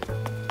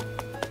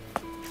fat.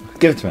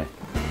 Give it to me.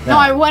 No,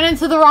 I went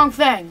into the wrong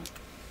thing.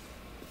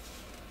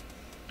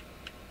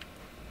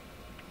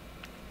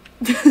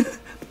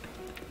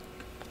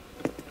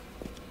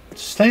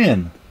 Stay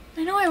in.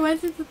 I know I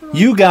went into the wrong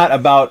You got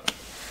about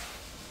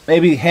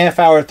maybe half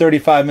hour,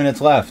 35 minutes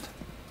left.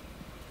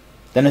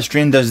 Then the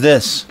stream does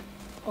this.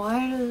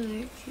 Why does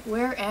it...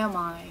 Where am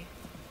I?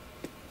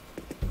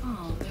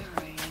 Oh, there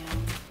I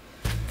am.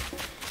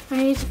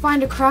 I need to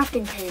find a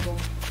crafting table.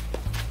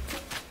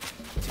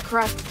 To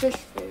craft fish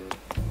food.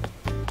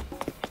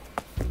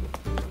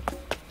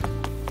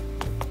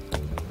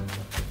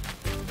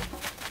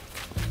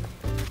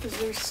 Is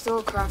there still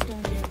a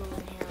crafting table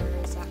in here,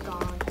 or is that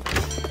gone?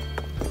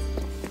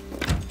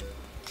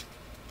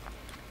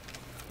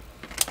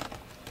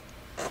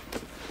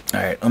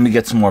 Alright, let me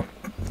get some more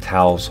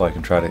towels so I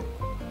can try to...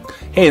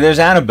 Hey, there's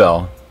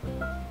Annabelle.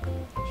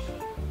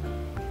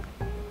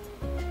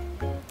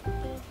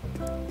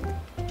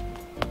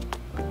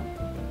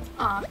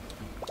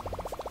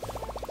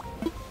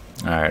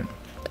 Alright.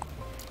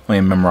 Let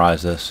me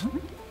memorize this.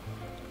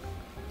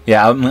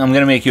 Yeah, I'm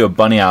gonna make you a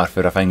bunny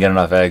outfit if I can get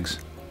enough eggs.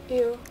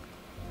 Ew.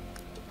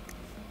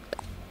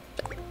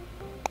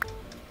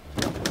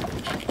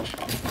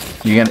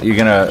 You're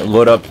gonna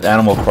load up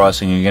Animal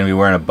Crossing and you're gonna be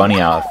wearing a bunny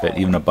outfit,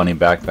 even a bunny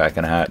backpack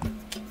and a hat.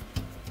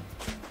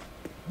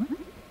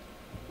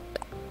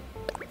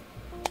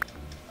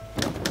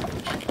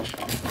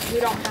 We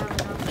don't have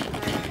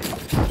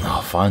enough for that.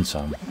 I'll find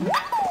some.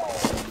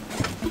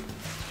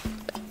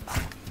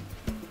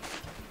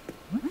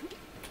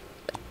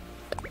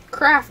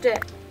 Craft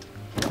it.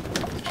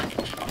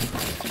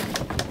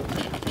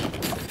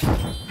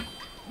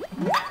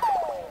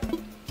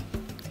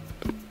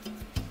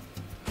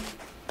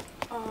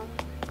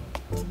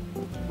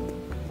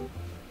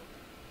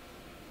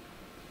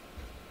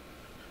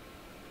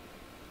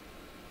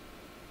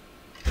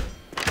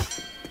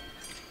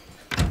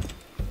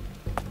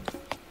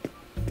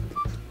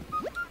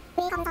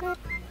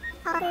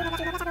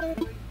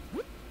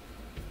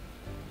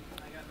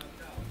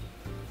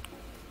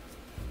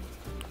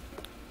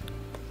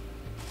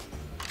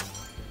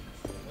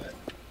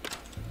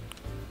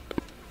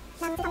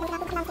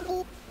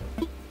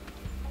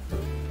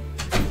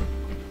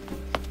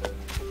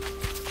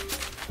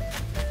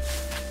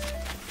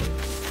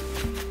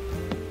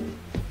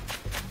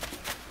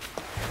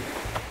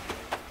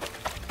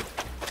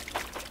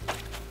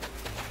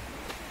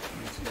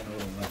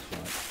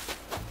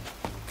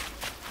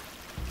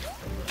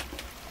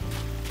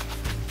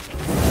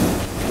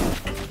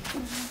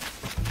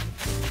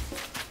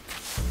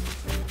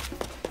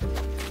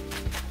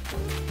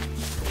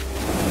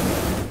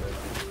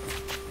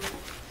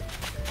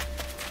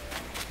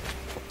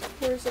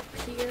 Where's a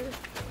pier?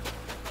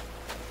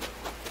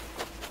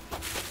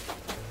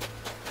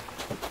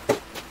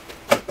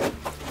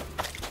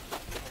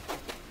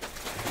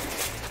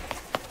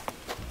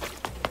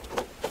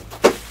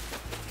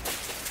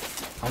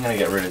 I'm gonna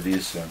get rid of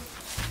these soon.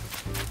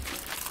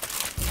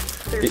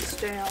 They're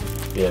stale.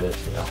 Yeah, it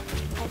is. Yeah.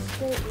 I'll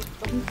still eat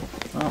them.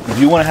 Well, if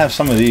you want to have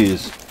some of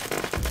these,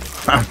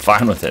 I'm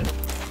fine with it.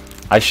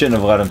 I shouldn't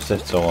have let them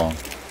sit so long.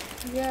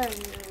 Yeah,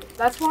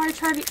 that's why I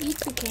try to eat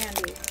the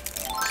candy.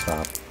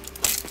 Stop.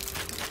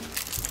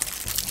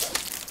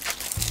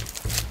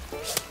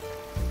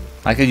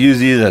 I could use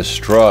these as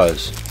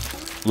straws.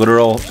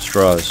 Literal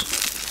straws.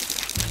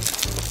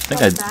 I think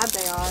That's how bad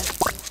they are.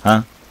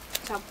 Huh?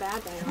 That's how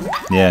bad they are.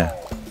 Yeah.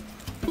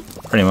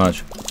 Pretty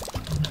much.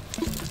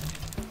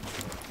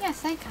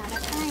 Yes, I caught a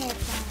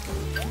firefly.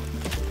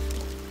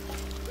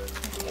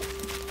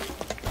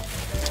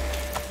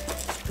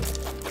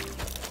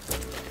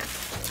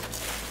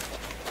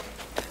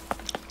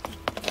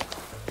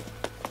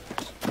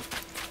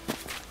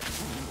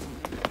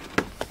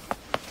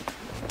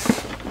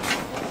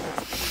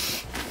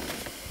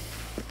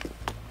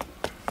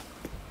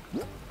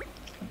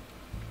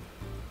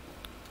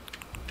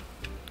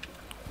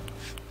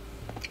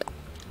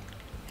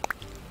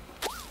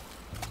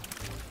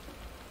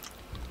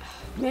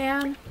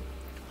 Man,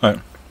 Alright.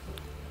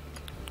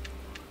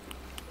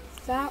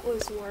 that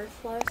was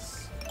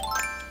worthless.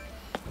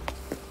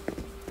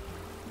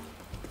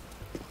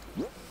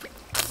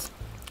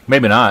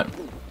 Maybe not.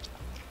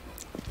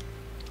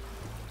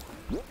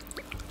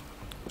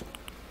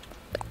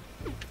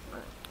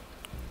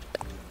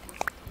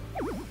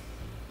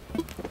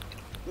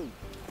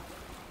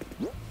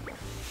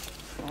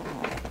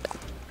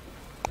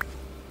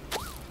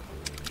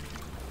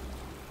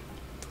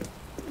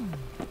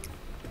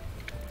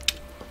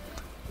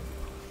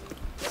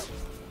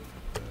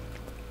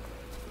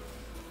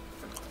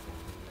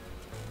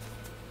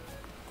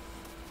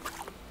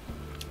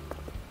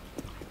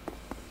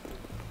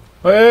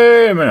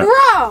 Wait a minute.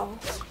 Bro!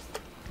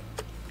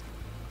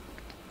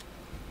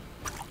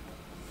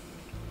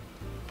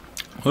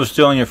 Who's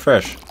stealing your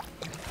fish?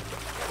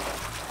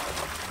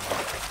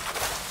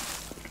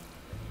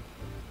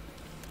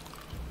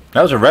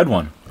 That was a red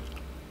one.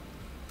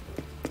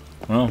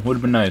 Well, would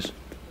have been nice.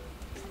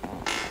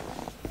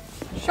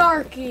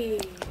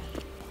 Sharky!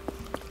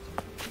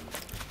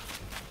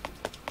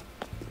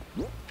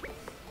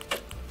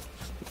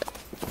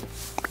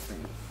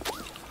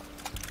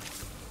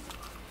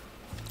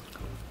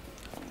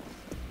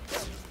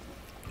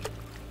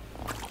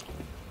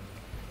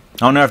 I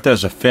don't know if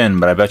there's a fin,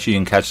 but I bet you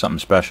can catch something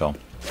special.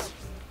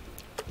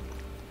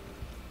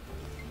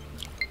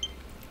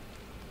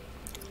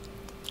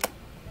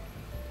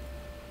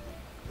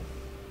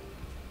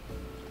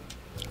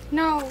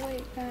 No,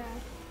 wait,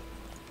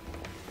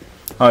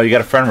 Oh, you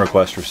got a friend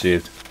request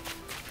received.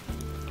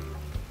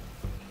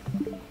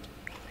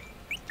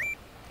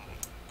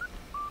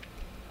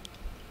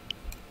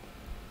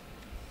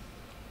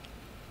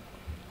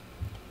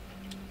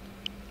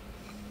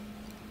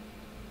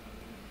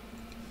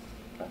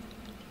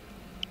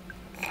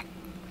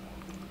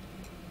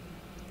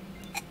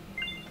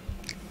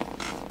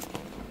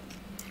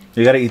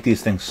 You gotta eat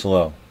these things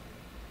slow.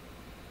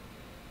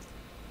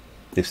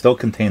 They still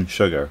contain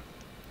sugar.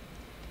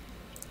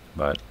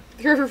 But...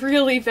 They're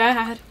really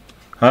bad.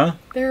 Huh?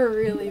 They're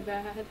really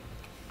bad.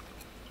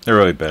 They're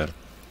really bad.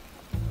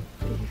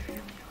 They really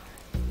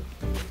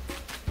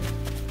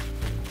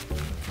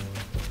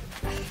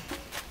are.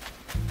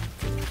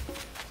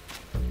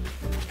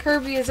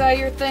 Kirby, is that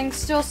your thing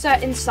still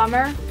set in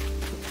summer?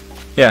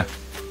 Yeah.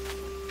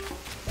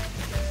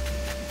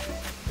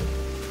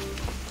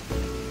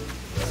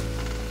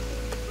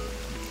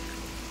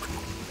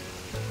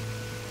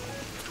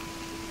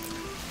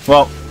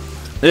 Well,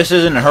 this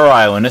isn't her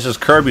island, this is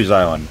Kirby's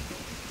island.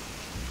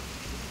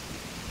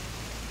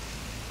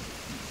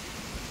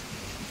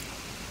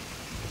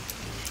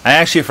 I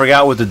actually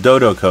forgot what the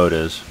dodo code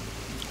is.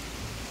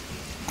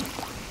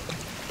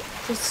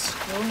 Just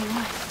scroll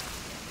away.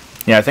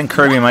 Yeah, I think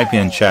Kirby might be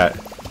in chat.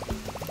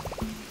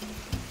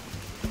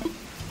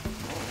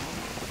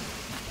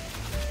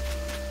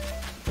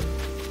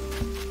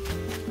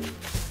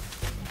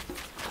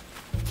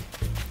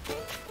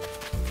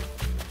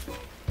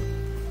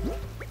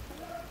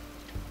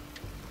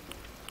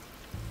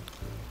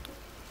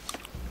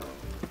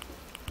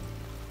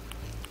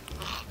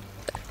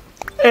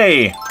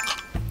 Hey!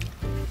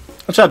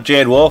 What's up,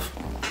 Jade Wolf?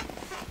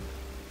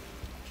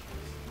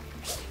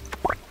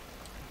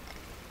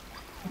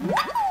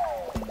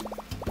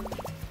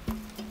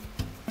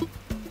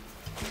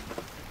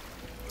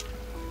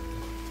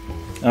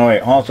 Oh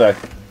wait, hold on a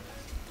sec.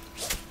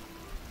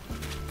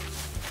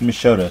 Let me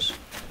show this.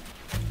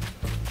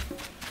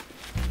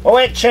 Oh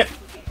wait, shit!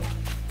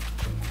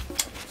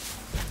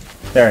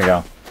 There we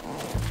go.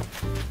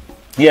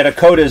 Yeah, the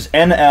code is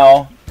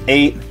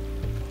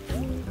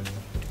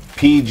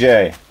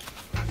NL8PJ.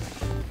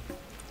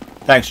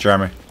 Thanks,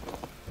 Jeremy.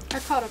 I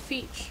caught a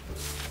peach.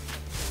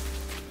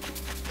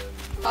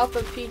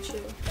 Papa Pichu.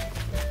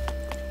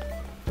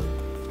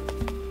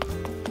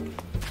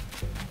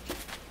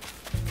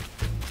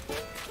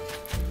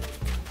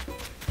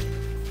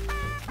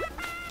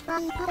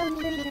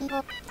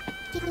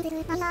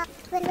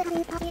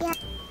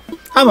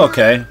 I'm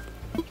okay.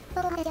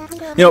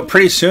 You know,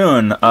 pretty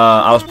soon,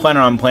 I was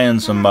planning on playing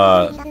some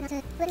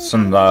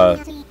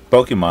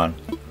Pokemon.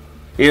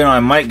 Even though I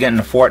might get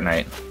into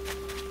Fortnite.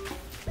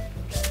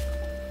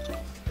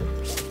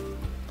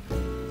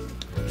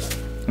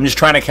 I'm just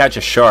trying to catch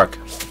a shark.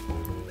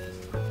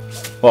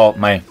 Well,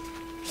 my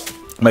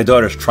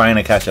daughter's trying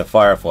to catch a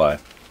firefly.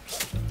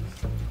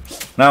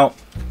 Now,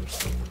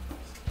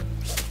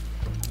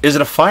 is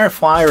it a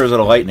firefly or is it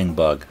a lightning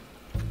bug?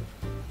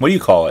 What do you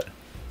call it?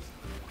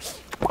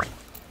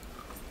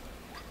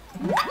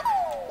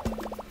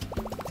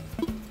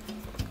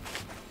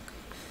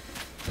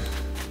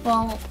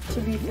 Well,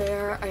 to be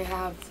fair, I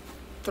have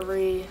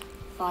 3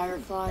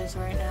 fireflies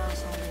right now,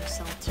 so I'm gonna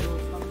sell 2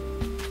 of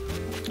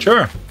them.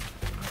 Sure.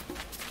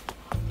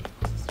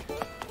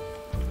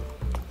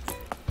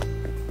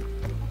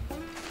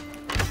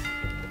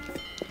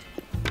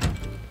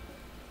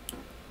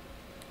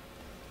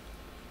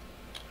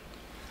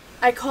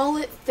 I call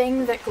it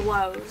thing that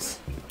glows.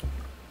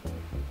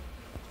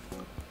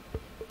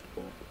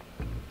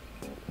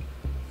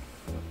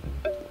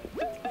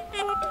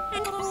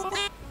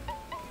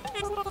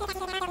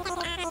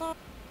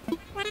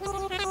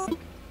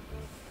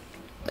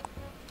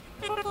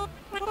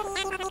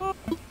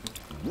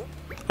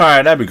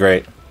 Alright, that'd be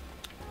great.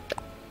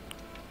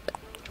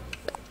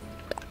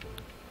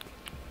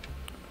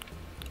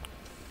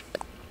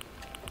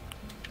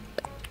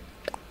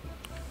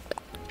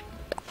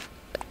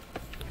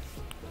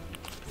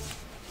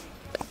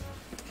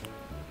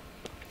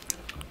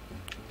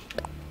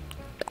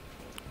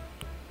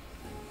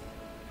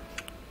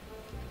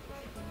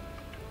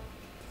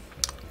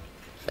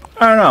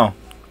 I don't know.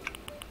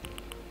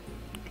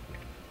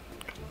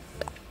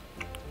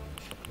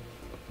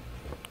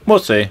 We'll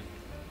see.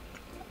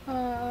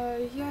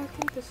 Yeah, I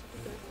think this will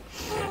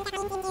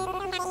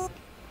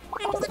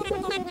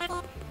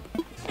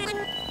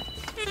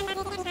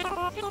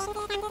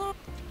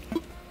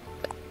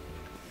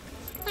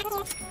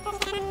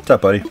What's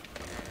up, buddy?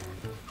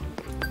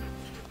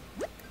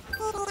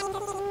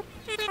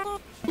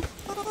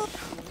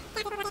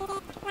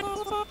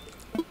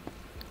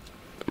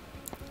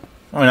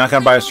 Oh, you're not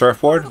gonna buy a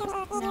surfboard? No.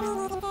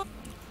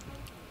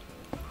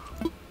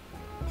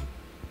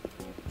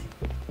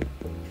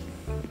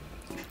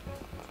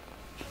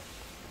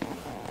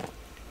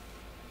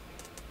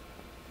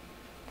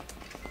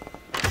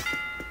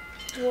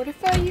 What if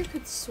you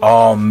could swim?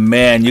 Oh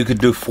man, you could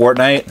do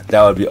Fortnite?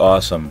 That would be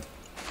awesome.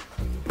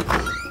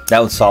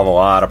 That would solve a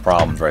lot of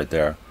problems right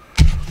there.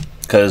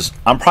 Because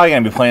I'm probably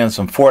going to be playing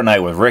some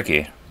Fortnite with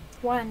Ricky.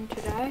 When?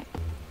 Today?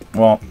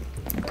 Well,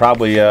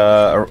 probably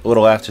a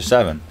little after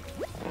 7.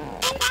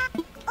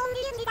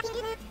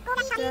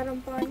 Dad, I'm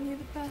buying you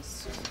the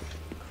best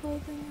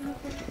clothing ever.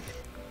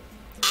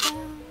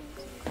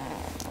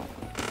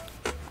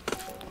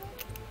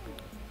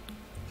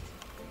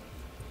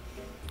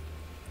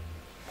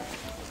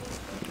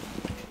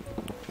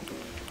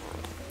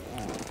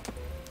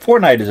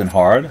 Fortnite isn't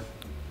hard.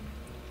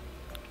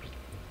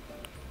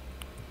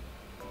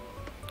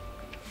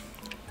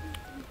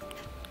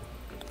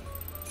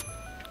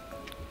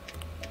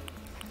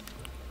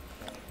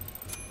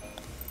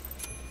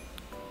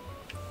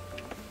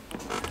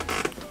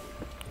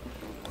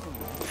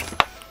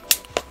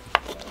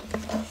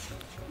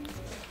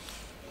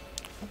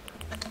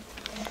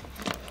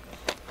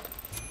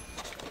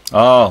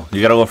 Oh,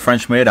 you got a little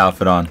French maid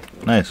outfit on.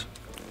 Nice.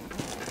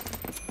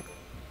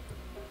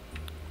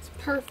 It's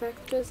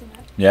perfect, isn't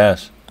it?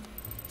 Yes.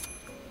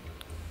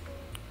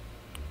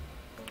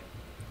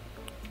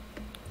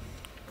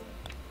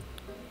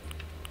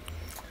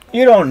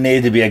 You don't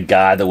need to be a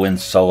guy to win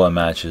solo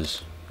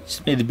matches. You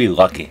just need to be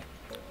lucky.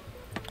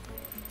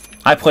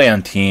 I play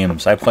on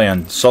teams. I play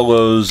on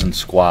solos and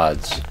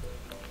squads.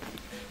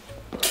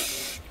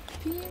 Piece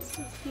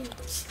of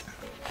peace.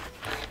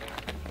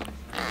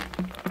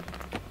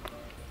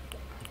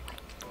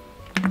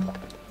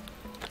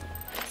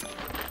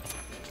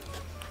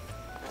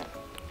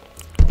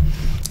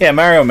 Yeah,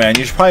 Mario Man,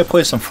 you should probably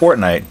play some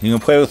Fortnite. You can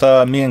play with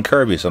me and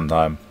Kirby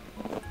sometime.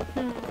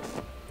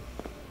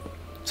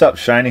 What's up,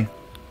 Shiny?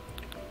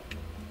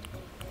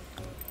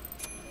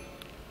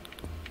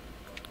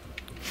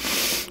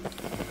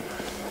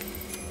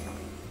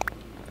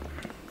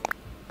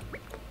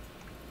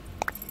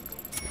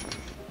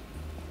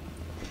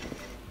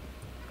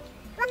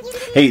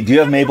 Hey, do you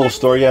have Mabel's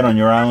store yet on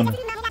your island?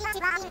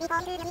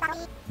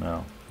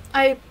 No.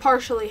 I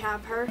partially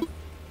have her.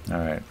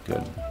 Alright,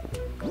 good.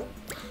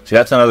 See,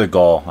 that's another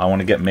goal. I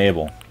want to get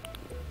Mabel.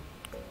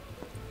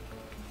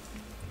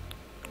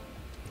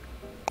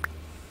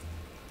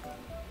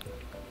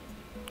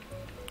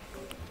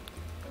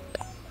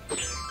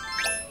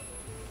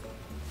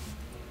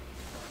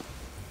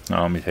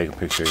 Oh, let me take a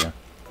picture of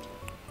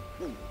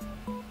you.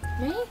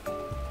 Me?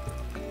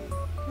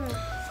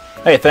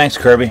 Hey, thanks,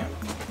 Kirby. Take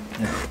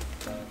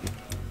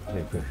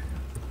a picture.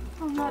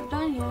 I'm not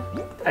done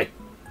yet. Hey.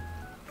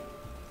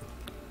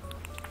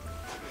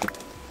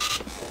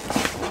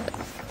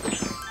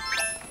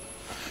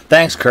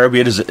 Thanks,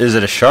 Kirby. Is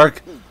it a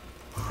shark?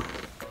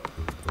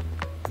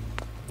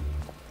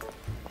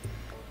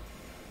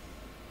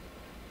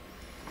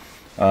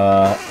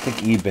 I think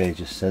eBay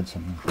just said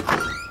something.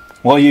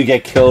 Well, you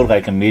get killed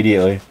like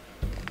immediately.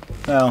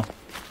 Well,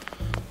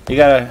 you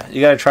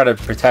gotta try to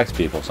protect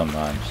people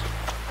sometimes.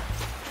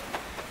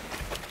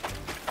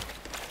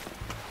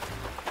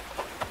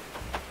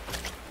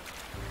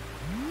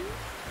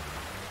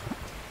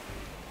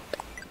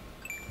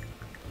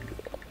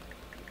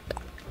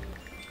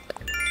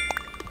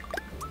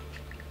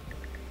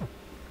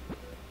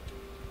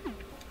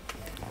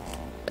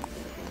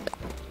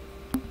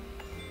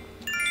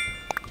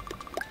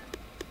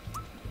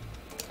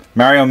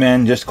 Mario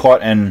Man just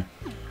caught an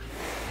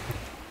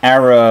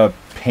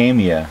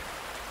arapamia.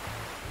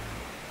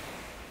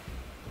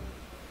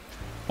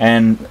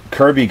 And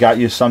Kirby got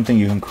you something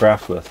you can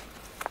craft with.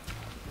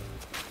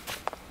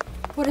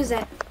 What is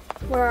it?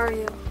 Where are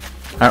you?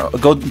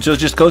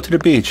 Just go to the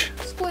beach.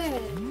 Squid.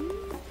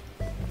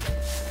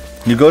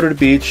 You go to the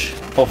beach,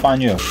 he'll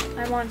find you.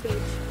 I'm on beach.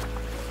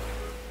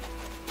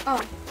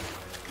 Oh.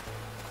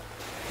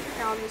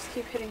 I'll just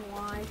keep hitting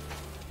Y.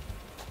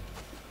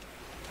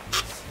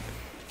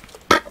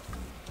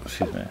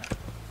 Excuse me.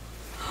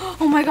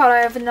 Oh my god, I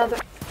have another.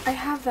 I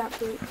have that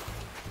boot.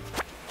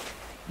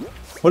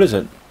 What is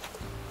it?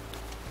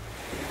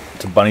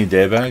 It's a bunny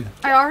day bag?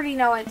 I already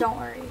know it, don't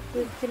worry.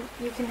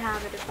 You can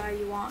have it if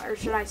you want, or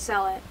should I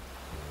sell it?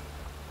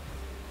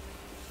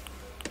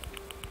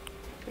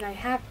 But I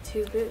have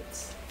 2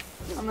 boots.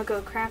 I'm gonna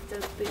go craft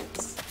those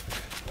boots.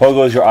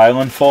 Pogo's your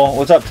island full?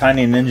 What's up,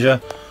 Tiny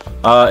Ninja?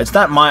 It's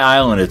not my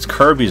island, it's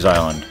Kirby's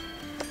island.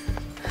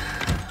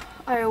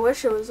 I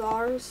wish it was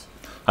ours.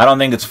 I don't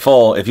think it's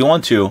full. If you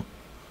want to,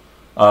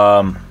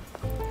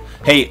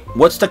 hey,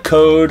 what's the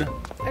code?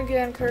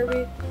 Again,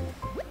 Kirby.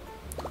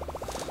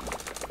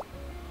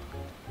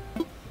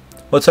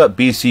 What's up,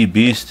 BC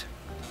Beast?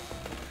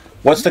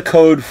 What's the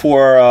code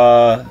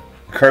for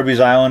Kirby's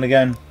Island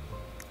again?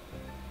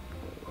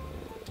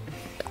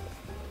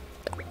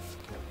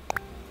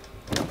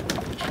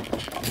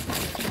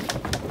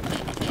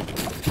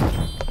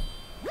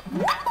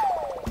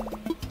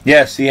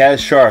 Yes, he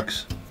has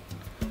sharks.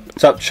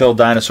 What's up, chill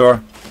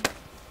dinosaur?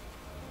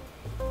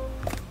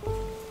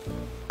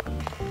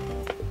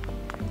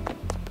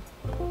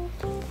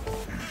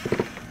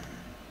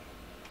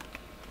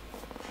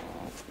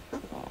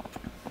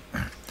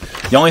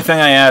 The only thing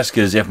I ask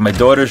is if my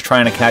daughter's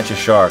trying to catch a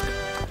shark,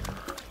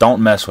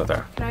 don't mess with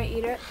her. Can I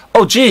eat it?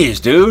 Oh,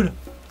 jeez, dude.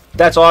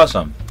 That's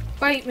awesome.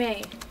 Bite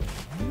me.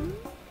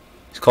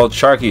 It's called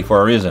Sharky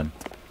for a reason.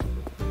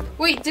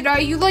 Wait, did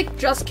you like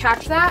just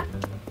catch that?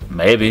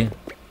 Maybe.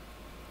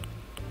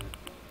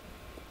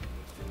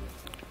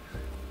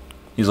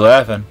 He's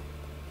laughing.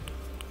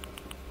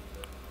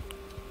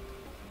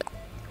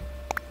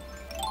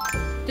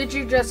 Did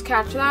you just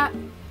catch that?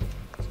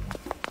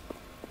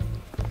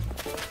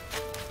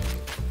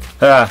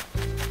 Ah.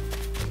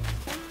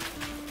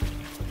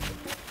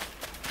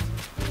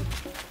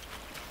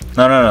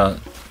 No.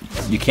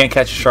 You can't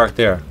catch a shark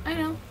there. I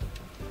know.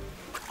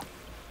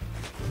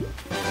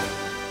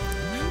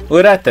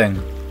 Look at that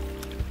thing.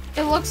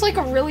 It looks like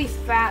a really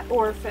fat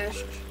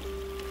oarfish.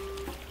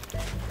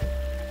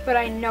 But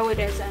I know it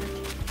isn't.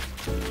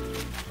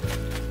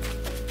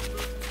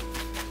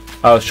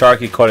 Oh,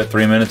 Sharky caught it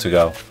 3 minutes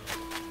ago.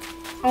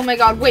 Oh my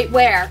god, wait,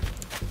 where?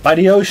 By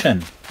the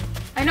ocean.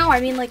 I know,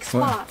 I mean like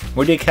spot.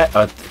 Where do you catch?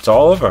 It's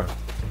all over.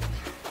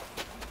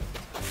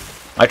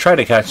 I tried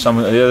to catch some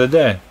the other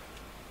day.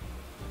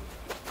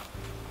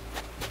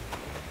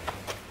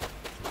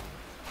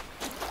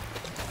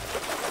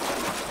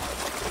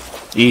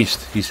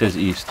 East. He says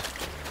east.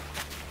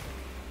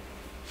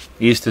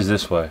 East is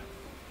this way.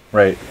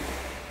 Right.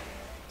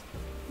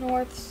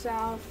 North,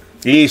 south.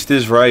 East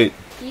is right.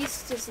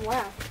 East is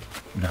left.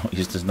 No,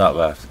 east is not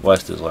left.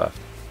 West is left.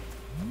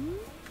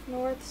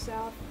 North,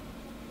 south.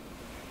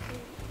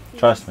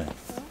 Trust me.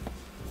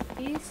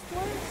 East,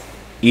 west?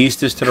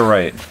 East is to the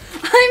right.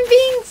 I'm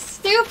being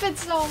stupid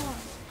so much.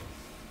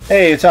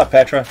 Hey, what's up,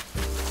 Petra?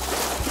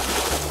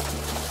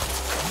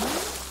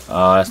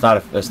 That's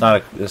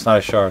not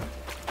a shark.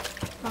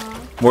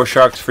 More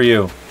sharks for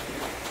you.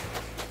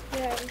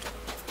 Yeah.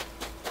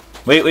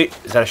 Wait,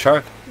 is that a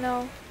shark?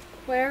 No.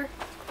 Where?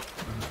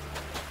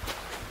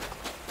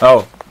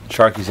 Oh,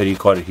 Sharky said he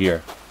caught it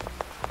here.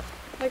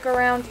 Like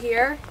around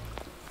here?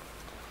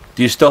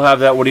 Do you still have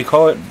that? What do you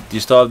call it? Do you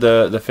still have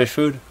the fish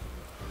food?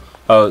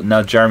 Oh,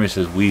 now Jeremy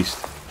says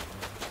Weast.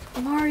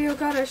 Mario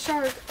got a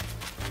shark.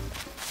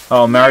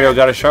 Oh, Mario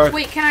got a shark?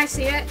 Wait, can I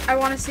see it? I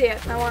want to see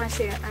it. I want to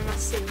see it. I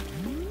must see.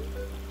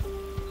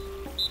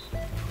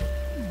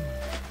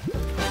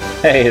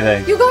 Hey,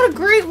 there. You got a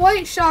great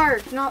white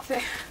shark. Not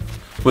fair.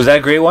 Was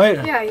that great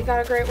white? Yeah, you got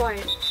a great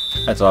white.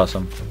 That's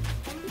awesome.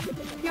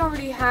 He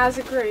already has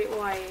a great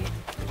white.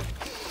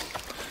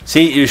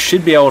 See, you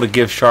should be able to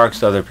give sharks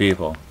to other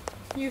people.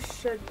 You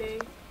should be.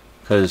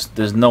 Because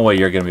there's no way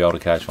you're going to be able to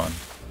catch one.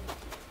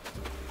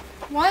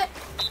 What?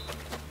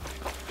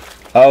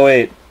 Oh,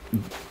 wait.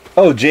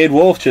 Oh, Jade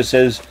Wolf just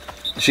says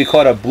she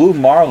caught a blue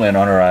marlin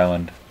on her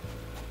island.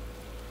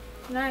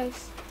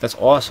 Nice. That's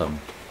awesome.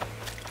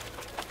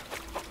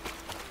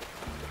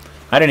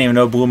 I didn't even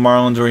know blue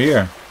marlins were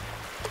here.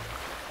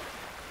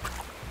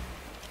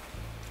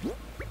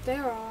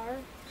 There are.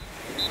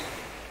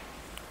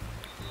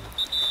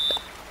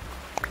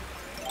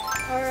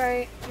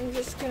 Alright, I'm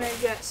just gonna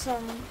get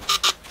some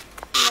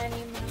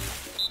mini milk.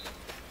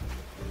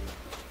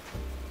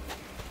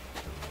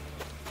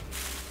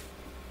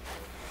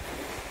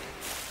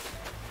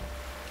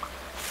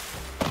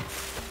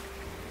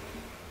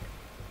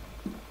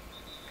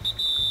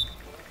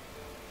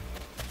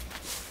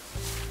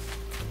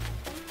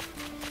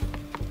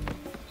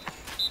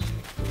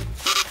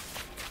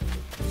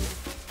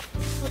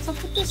 What's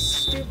up with this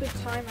stupid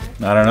timer?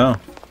 I don't know.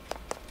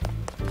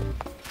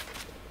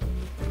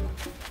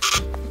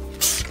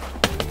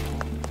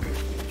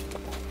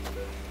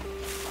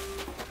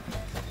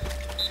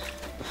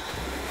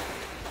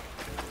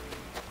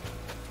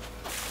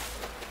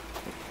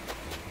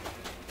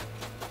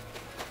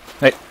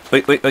 Hey,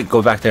 wait,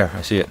 go back there.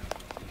 I see it.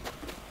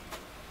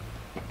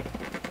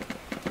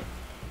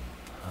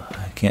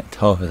 I can't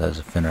tell if it has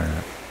a fin or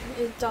not.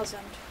 It doesn't.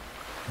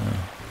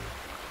 Oh.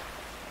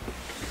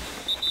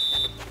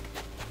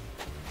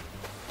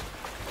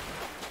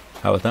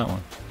 How about that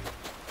one?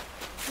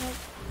 Nope.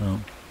 No.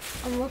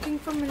 I'm looking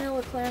for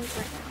manila clams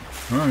right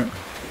now. Alright.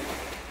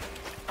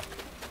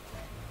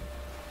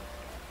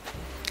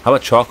 How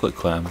about chocolate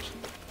clams?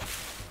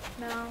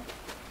 No.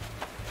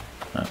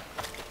 No.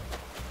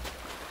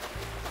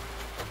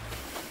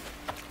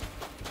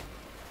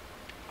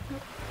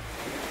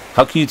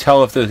 How can you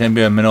tell if there's going to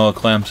be a manila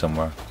clam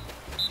somewhere?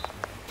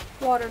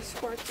 Water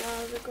squirts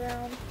out of the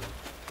ground.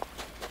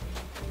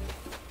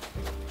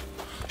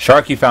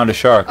 Sharky found a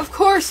shark. Of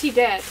course he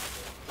did.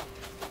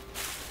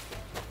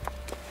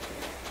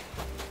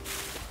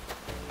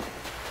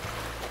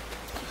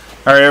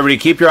 Alright, everybody,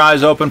 keep your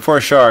eyes open for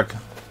a shark.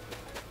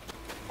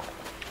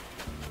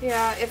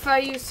 Yeah, if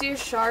you see a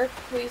shark,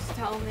 please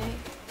tell me.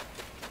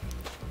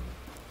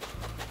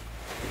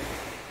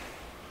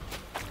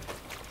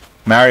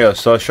 Mario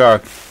saw a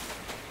shark.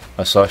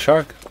 I saw a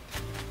shark?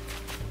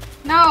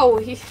 No,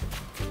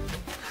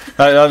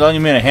 Don't you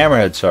mean a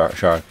hammerhead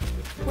shark?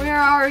 Where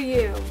are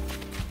you?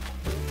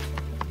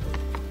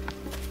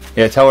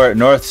 Yeah, tell her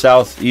north,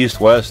 south,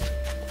 east, west.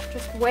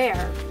 Just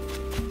where?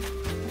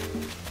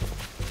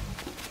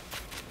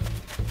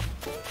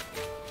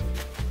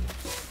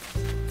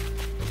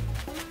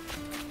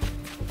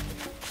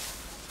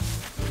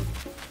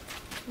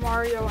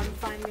 Mario, I'm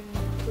finding you.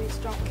 Please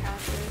don't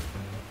catch it.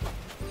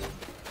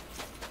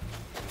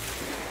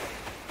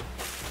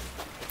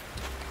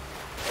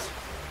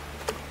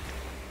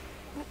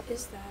 What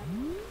is that?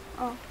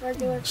 Oh,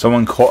 regular.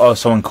 Someone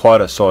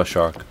caught a saw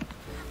shark.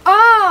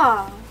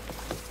 Ah!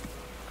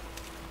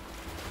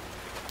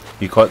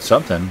 You caught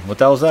something. What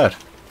the hell is that?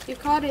 You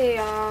caught a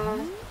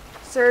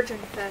surgeon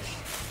fish.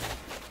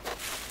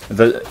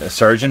 A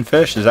surgeon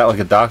fish? Is that like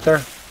a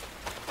doctor?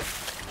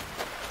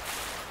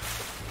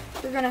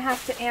 We're gonna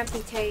have to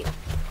amputate.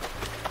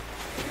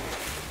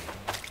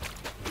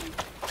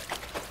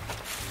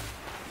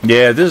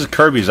 Yeah, this is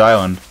Kirby's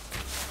Island.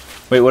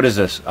 Wait, what is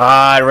this?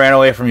 Ah, I ran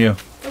away from you.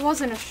 It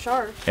wasn't a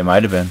shark. It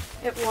might have been.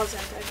 It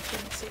wasn't. I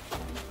couldn't see it.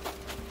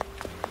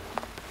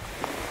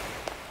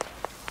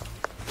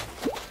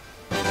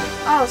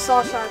 Oh,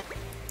 saw shark.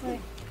 Wait.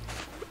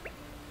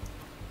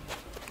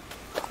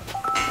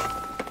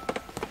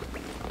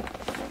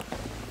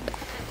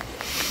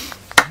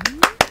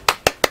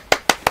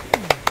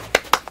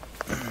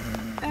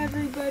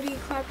 Everybody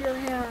clap your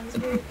hands.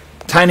 Wait.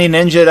 Tiny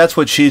Ninja, that's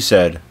what she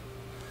said.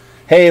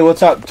 Hey,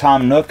 what's up,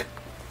 Tom Nook?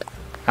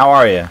 How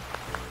are you?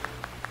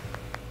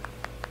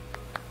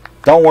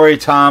 Don't worry,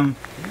 Tom.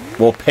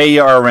 We'll pay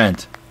you our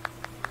rent.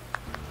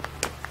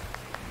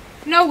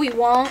 No, we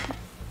won't.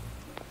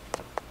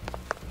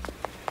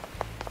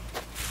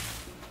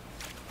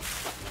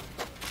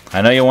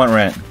 I know you want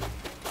rent.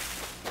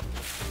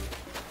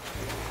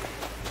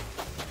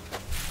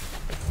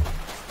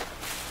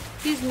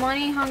 He's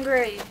money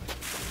hungry.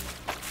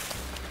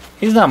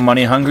 He's not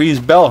money hungry, he's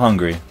bell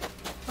hungry.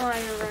 Oh,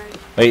 you're right.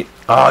 Wait,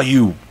 oh,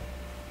 you.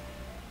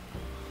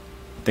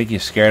 I think you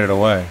scared it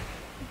away.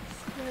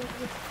 Scared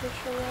the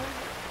fish away.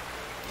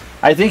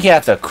 I think you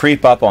have to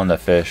creep up on the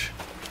fish.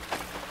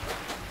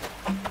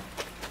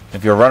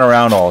 If you run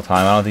around all the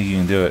time, I don't think you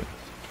can do it.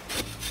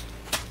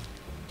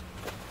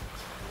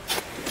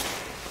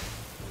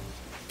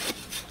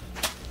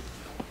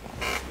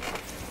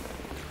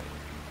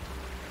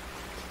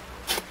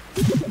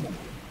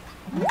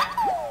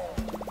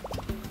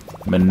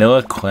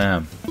 Manila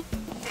clam.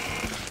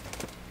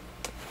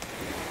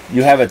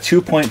 You have a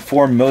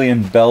 2.4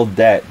 million bell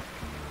debt.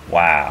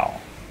 Wow.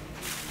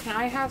 Can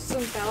I have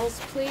some bells,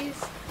 please?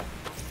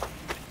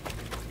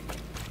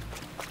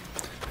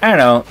 I don't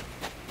know.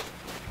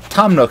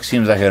 Tom Nook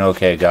seems like an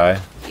okay guy.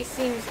 He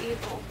seems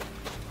evil.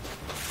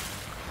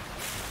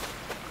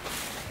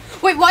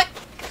 Wait, what?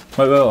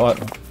 Wait, what?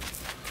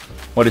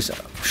 What is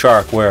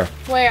shark? Where?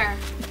 Where?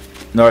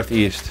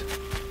 Northeast.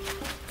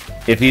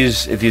 If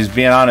he's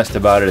being honest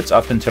about it, it's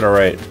up and to the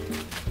right.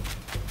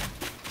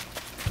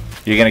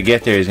 You're gonna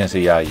get there. He's gonna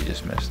say, "Yeah, you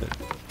just missed it."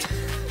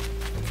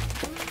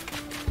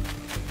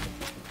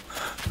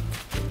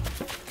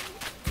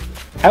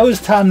 How is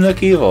Tom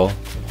Nook evil?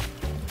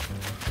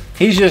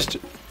 He's just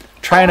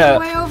trying All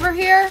the to. way over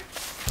here?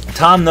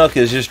 Tom Nook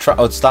is just trying.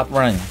 Oh, stop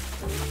running.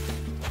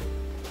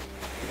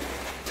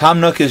 Tom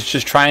Nook is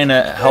just trying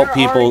to help Where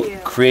people are you?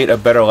 create a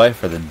better life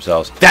for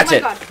themselves. That's my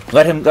it. God.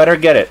 Let her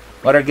get it.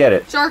 Let her get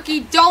it.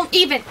 Sharky, don't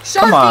even! Sharky!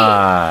 Come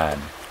on.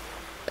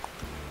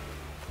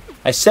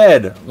 I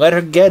said, let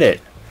her get it.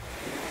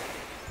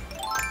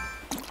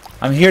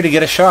 I'm here to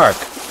get a shark.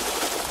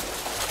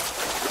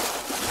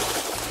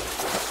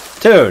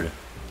 Dude.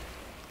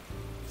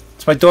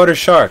 It's my daughter's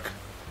shark.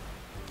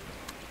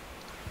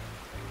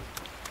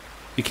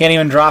 You can't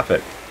even drop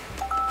it.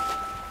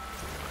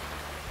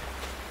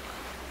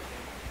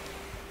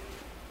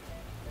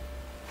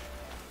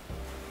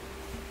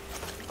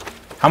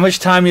 How much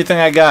time do you think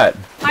I got?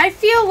 I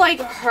feel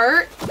like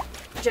hurt.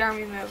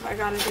 Jeremy, move. I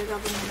gotta dig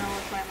up a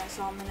manila clam. I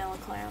saw a manila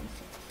clam.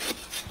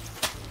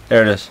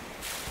 There it is.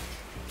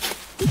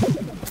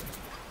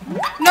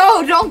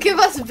 No, don't give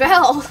us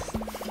bells.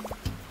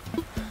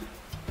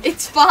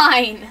 It's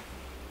fine.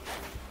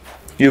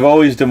 You've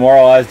always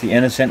demoralized the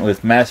innocent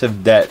with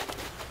massive debt.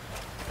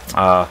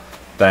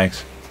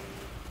 Thanks.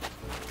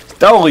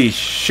 Holy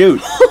shoot.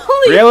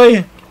 Holy.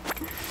 Really?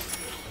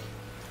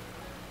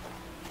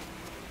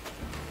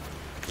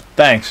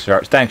 Thanks,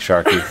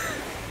 Sharky.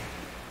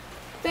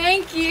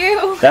 Thank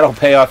you. That'll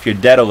pay off your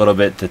debt a little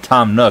bit to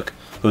Tom Nook,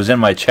 who's in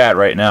my chat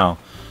right now.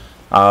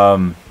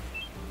 What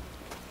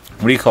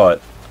do you call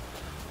it?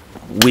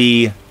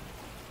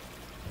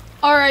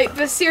 Alright,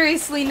 but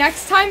seriously,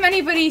 next time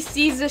anybody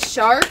sees a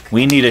shark...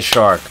 We need a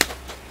shark.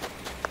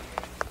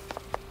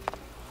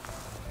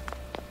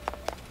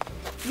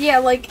 Yeah,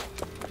 like...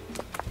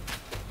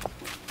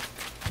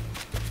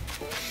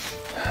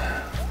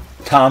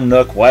 Tom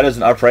Nook, why does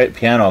an upright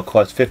piano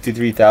cost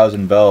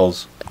 53,000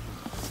 bells?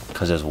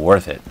 Because it's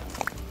worth it.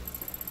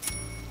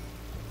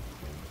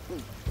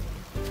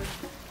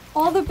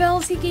 All the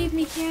bells he gave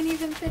me can't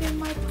even fit in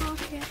my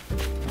pocket.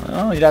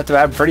 Oh, you'd have to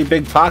have pretty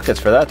big pockets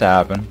for that to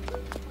happen.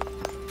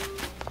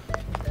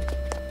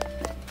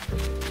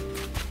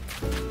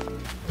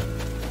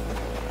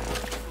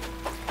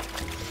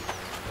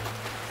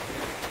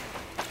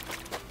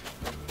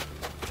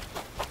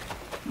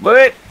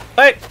 Wait!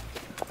 That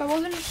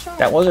wasn't a shark.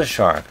 That was a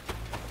shark.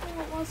 No,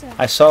 it wasn't.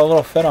 I saw a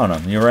little fin on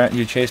him.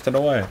 You chased it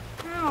away.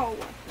 How?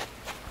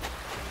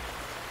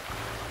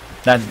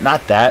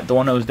 Not that. The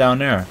one that was down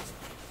there.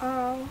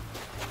 Oh.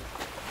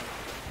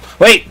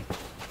 Wait!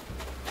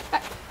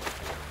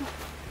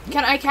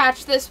 Can I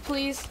catch this,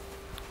 please?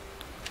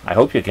 I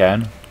hope you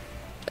can.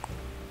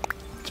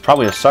 It's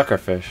probably a sucker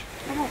fish.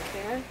 I don't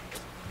care.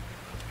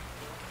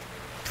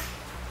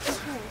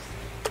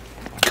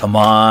 Come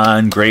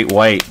on, great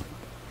white.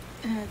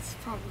 It's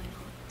probably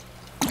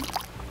not.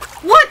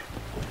 What?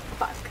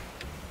 Fuck.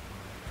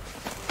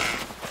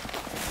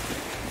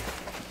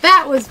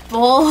 That was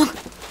bull.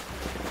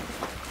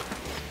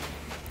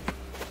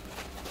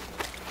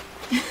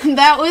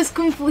 That was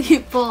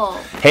complete bull.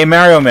 Hey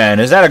Mario Man,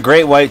 is that a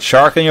great white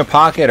shark in your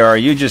pocket, or are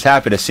you just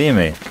happy to see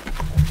me?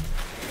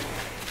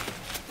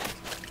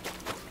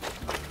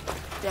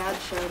 Dad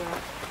showed up.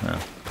 No.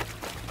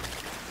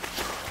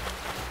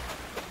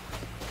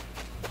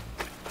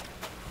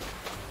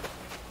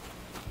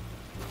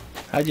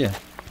 How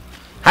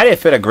do you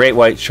fit a great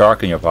white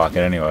shark in your pocket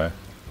anyway?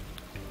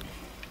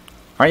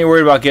 Aren't you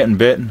worried about getting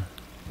bitten?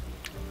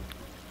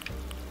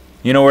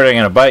 You know where they're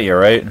gonna bite you,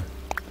 right?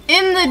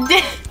 In the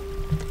dick.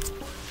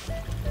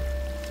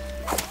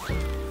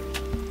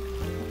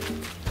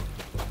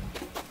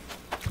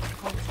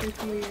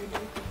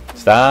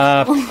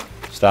 Stop.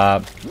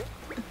 Stop.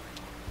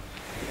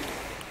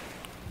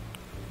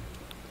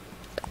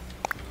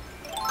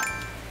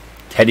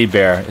 Teddy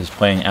Bear is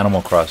playing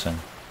Animal Crossing.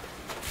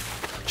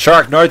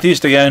 Shark,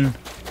 northeast again.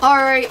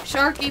 Alright,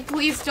 Sharky,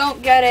 please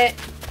don't get it.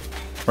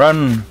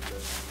 Run.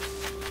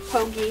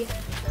 Pogie.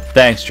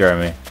 Thanks,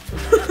 Jeremy.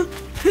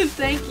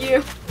 Thank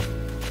you.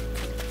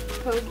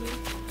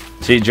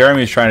 Pogie. See,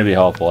 Jeremy's trying to be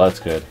helpful. That's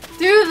good.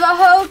 Do the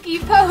hokey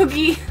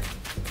pokey.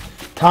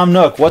 Tom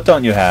Nook, what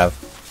don't you have?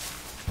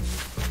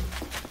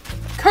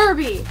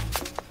 Kirby.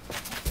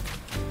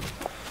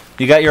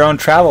 You got your own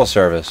travel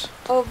service.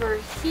 Over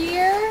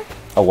here.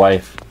 A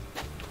wife.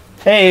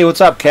 Hey,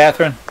 what's up,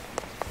 Catherine?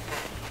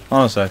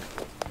 Hold on a sec.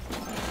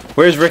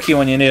 Where's Ricky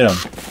when you need him?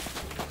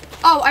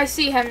 Oh, I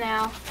see him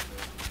now.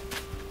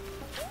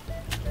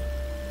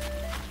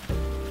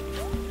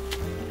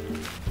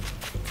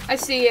 I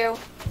see you.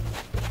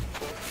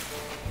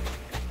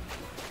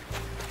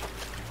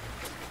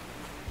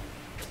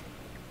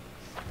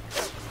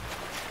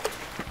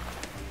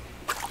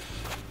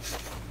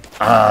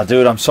 Ah,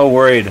 dude, I'm so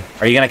worried.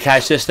 Are you gonna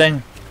catch this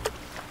thing?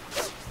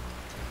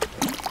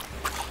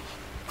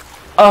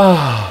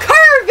 Oh.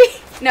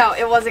 Kirby! No,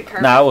 it wasn't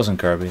Kirby. No, it wasn't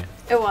Kirby.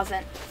 It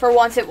wasn't. For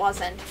once, it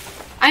wasn't.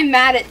 I'm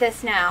mad at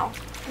this now.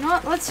 You know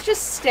what? Let's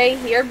just stay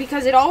here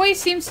because it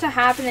always seems to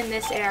happen in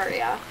this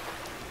area.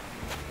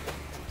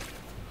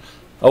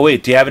 Oh,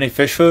 wait, do you have any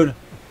fish food?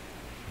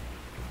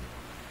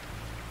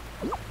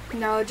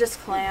 No, just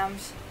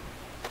clams.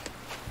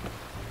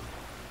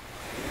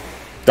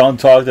 Don't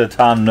talk to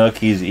Tom Nook,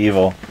 he's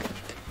evil.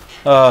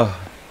 Oh.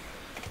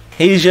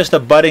 He's just a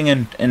budding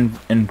entrepreneur.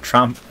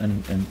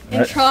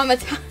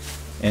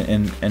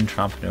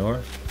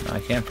 I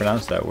can't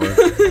pronounce that word.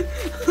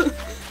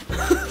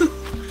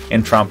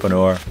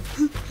 Entrepreneur.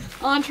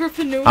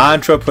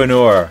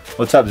 Entrepreneur.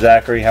 What's up,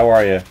 Zachary? How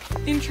are you?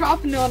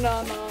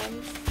 Entrepreneur.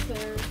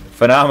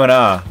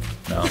 Phenomena.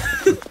 No.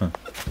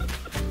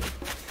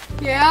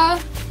 Yeah.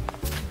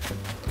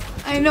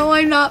 I know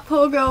I'm not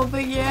Pogo,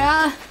 but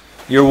yeah.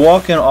 You're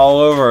walking all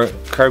over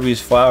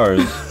Kirby's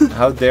flowers.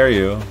 How dare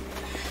you?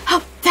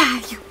 How dare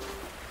you?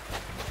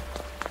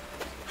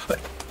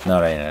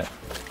 No, that ain't it.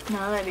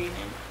 No, that ain't it.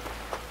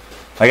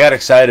 I got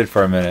excited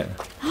for a minute.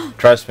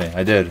 Trust me,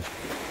 I did.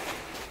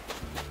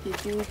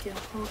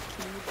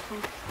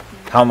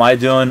 How am I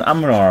doing?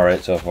 I'm doing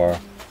alright so far.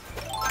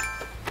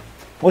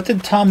 What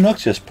did Tom Nook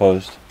just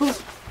post?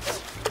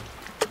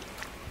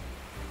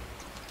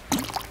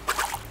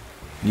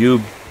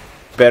 You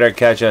better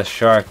catch a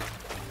shark.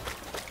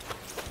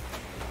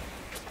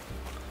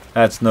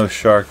 That's no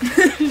shark.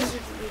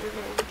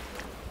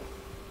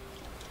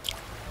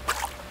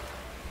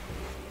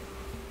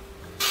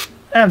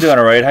 I'm doing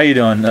alright. How you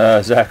doing,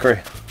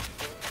 Zachary?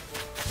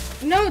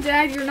 No,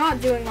 Dad, you're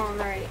not doing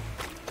alright.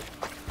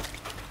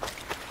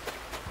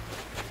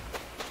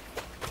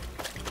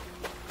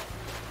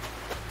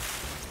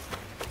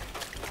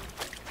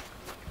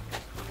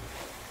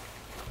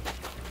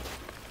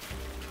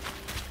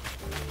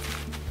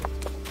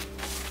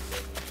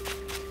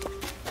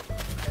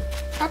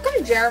 How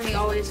come Jeremy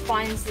always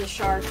finds the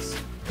sharks?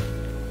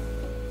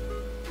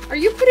 Are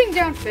you putting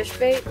down fish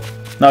bait?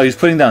 No, he's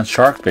putting down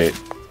shark bait.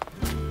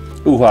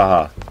 Ooh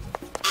ha ha.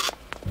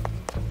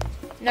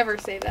 Never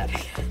say that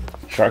again.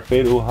 Shark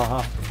bait, ooh ha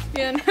ha.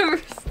 Yeah,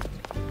 never.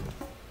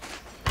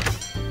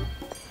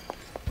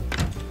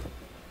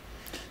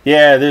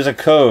 Yeah, there's a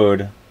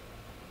code.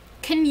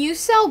 Can you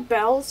sell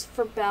bells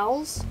for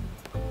bells?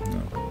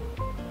 No.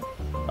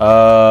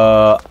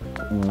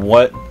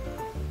 What?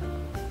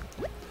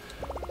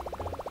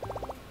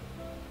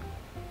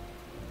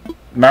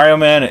 Mario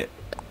Man,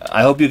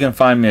 I hope you can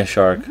find me a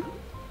shark.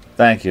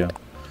 Thank you.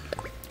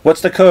 What's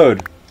the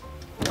code?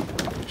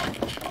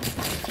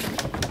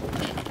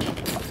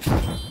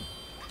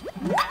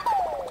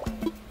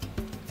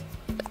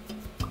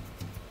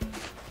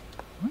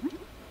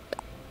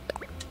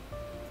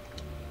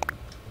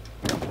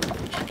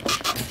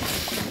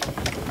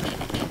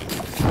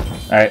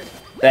 Alright,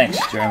 thanks,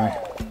 Jeremy.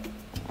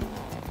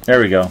 There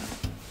we go.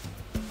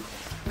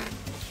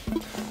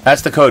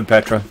 That's the code,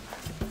 Petra.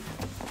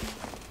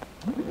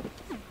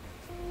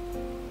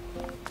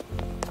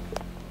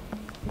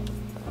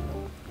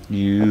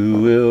 You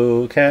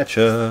will catch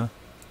a...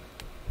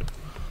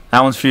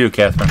 That one's for you,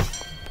 Catherine.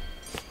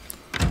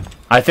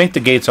 I think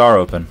the gates are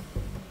open.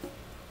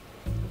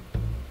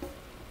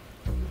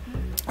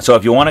 So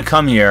if you want to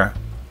come here...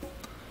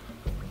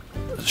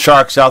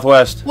 Shark,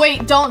 southwest.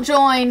 Wait, don't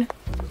join.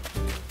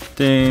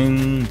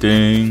 Ding,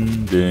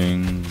 ding,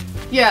 ding.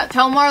 Yeah,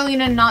 tell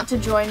Marlena not to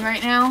join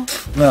right now.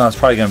 No, it's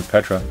probably going to be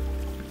Petra.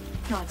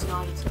 No, it's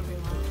not. It's going to be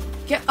mine.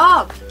 Get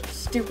up,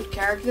 stupid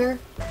character.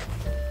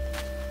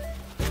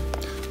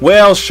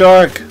 Whale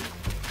shark.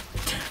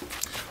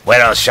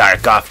 Whale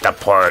shark off the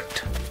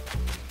port.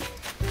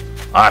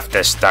 Off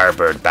the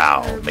starboard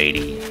bow, Kirby,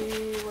 matey.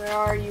 Where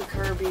are you,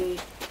 Kirby?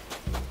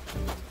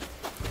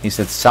 He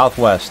said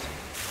southwest.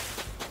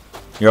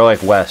 You're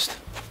like west.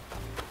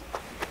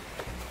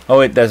 Oh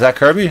wait, is that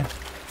Kirby?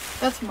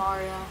 That's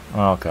Mario.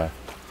 Oh, okay.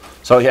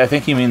 So yeah, I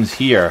think he means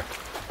here.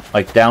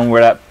 Like down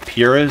where that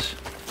pier is.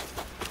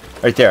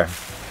 Right there.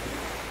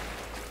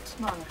 It's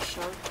not a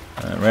shark.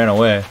 It ran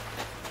away.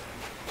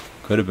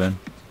 Could have been.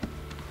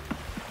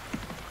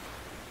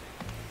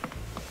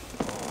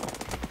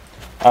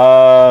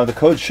 The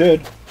code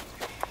should.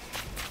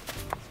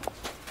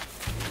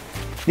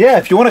 Yeah,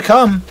 if you want to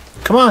come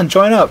on,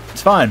 join up.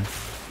 It's fine.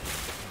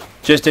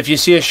 Just if you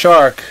see a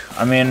shark,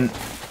 I mean,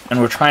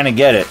 and we're trying to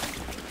get it.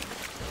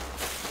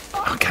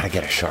 Oh, gotta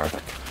get a shark.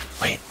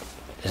 Wait,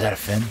 is that a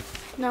fin?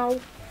 No.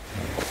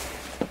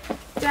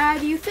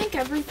 Dad, you think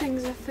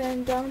everything's a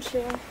fin, don't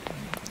you?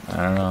 I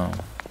don't know.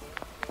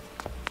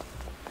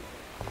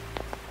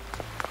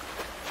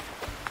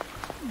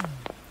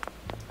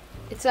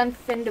 It's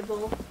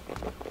unfindable.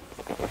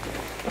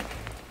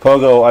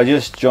 Pogo, I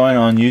just joined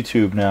on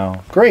YouTube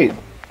now. Great.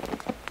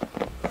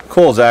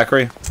 Cool,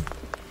 Zachary.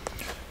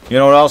 You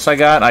know what else I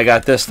got? I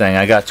got this thing.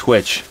 I got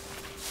Twitch.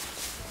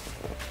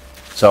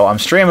 So I'm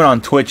streaming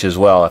on Twitch as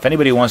well. If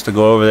anybody wants to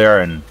go over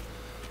there and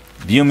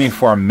view me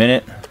for a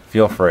minute,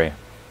 feel free.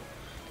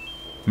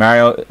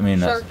 Mario, I mean...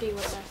 Sharky,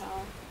 what the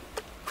hell?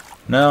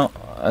 No,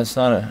 that's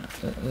not a...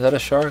 Is that a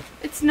shark?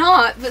 It's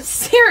not, but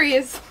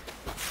serious.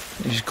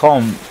 You should call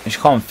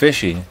him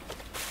Fishy.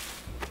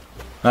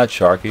 Not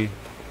Sharky.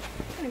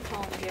 I'm gonna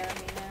call him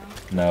Jeremy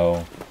now.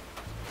 No.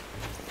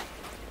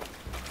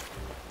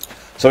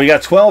 So we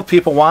got 12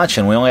 people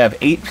watching. We only have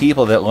 8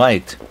 people that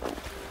liked.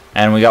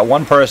 And we got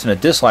one person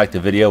that disliked the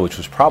video, which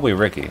was probably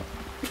Ricky.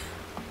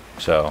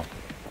 So,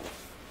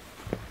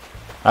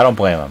 I don't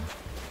blame him.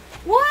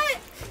 What?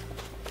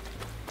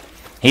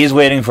 He's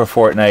waiting for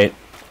Fortnite.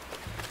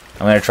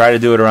 I'm going to try to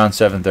do it around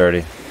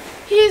 7:30.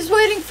 He's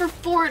waiting for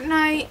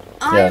Fortnite.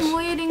 Yes. I'm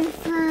waiting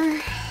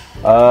for...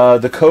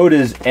 The code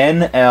is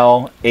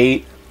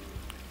NL8PJ.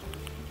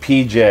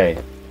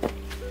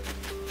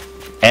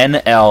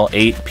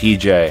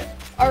 NL8PJ.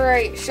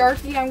 Alright,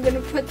 Sharky, I'm gonna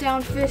put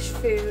down fish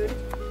food.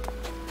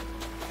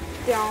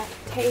 Don't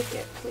take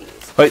it,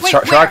 please. Wait,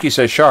 Sharky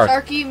says shark.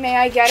 Sharky, may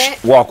I get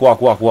it? Walk,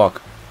 walk, walk,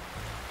 walk.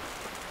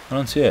 I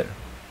don't see it.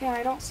 Yeah,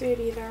 I don't see it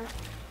either.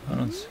 I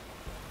don't see.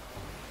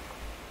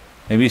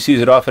 Maybe he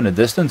sees it off in the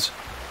distance?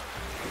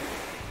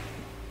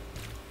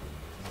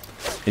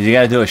 Is he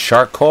gonna do a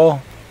shark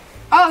call?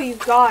 Oh, you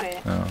got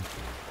it. Oh.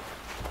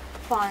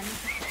 Fun.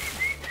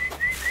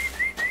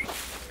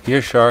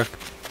 Here, shark.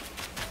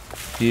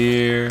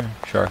 Here.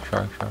 Shark,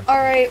 shark, shark.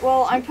 Alright,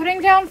 well, I'm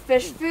putting down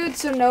fish food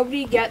so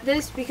nobody get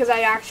this because I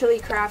actually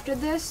crafted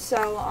this,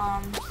 so,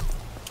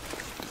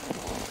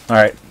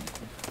 Alright.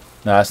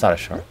 No, that's not a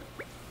shark.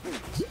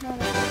 No.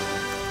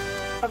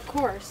 Of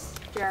course,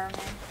 Jeremy.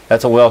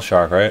 That's a whale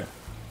shark, right?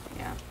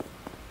 Yeah.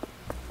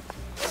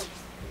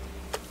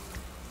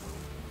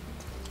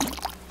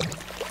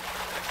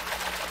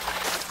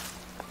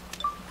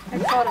 I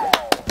caught it.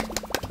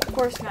 Of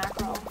course,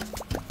 mackerel.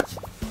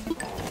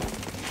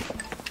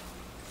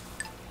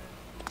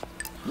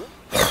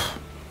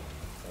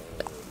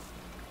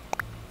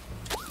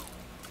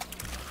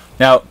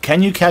 Now,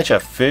 can you catch a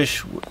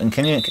fish? And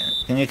can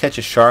you catch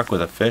a shark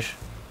with a fish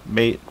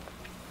bait?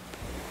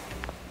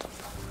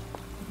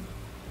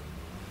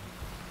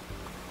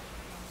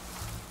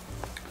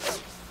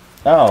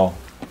 Oh.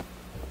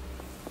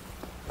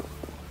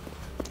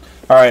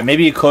 Alright,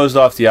 maybe you closed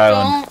off the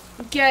island.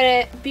 Don't get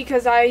it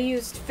because I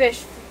used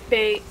fish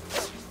bait.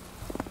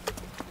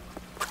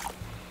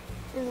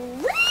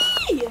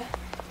 Whee!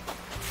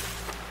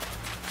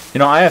 You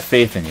know, I have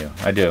faith in you.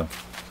 I do.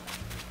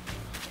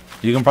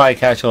 You can probably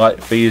catch a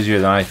lot easier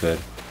than I could.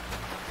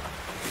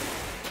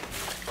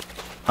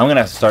 I'm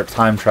gonna have to start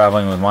time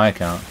traveling with my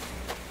account.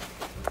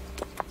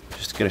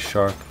 Just to get a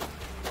shark.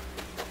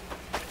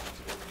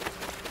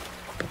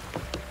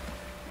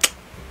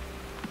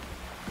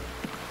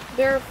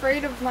 They're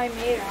afraid of my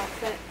maid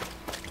outfit.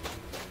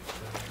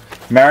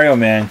 Mario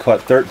Man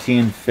caught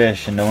 13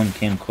 fish and no one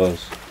came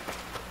close.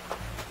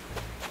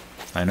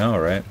 I know,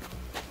 right?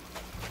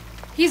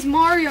 He's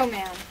Mario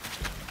Man.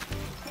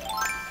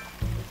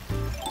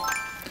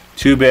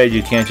 Too bad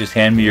you can't just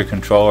hand me your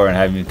controller and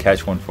have me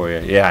catch one for you.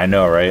 Yeah, I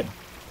know, right?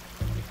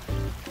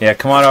 Yeah,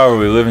 come on over.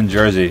 We live in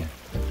Jersey.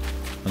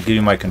 I'll give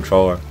you my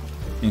controller.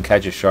 You can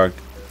catch a shark.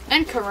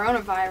 And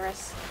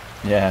coronavirus.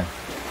 Yeah.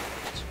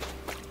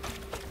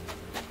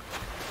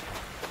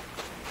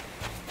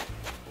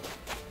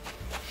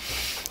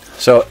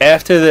 So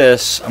after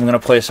this, I'm going to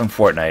play some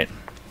Fortnite.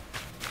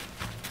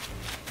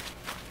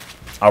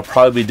 I'll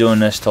probably be doing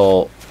this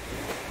till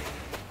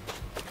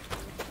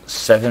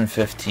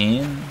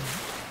 7:15.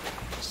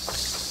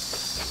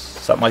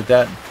 Something like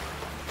that.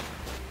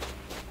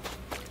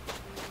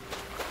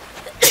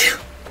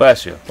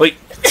 Bless you. Wait.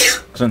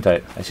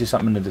 Gesundheit. I see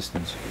something in the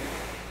distance.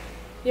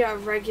 Yeah,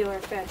 regular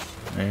fish.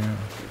 Yeah.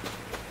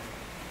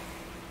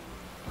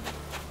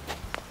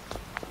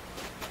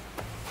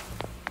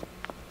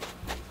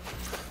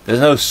 There's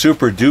no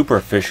super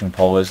duper fishing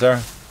pole, is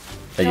there?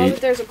 No,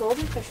 but there's a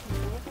golden fishing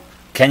pole.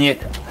 Can you?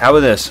 How about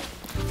this?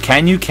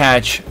 Can you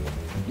catch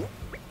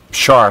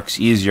sharks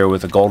easier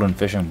with a golden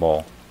fishing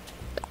pole?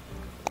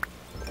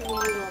 We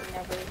will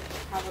never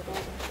have a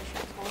golden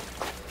fishing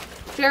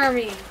pole.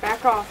 Jeremy,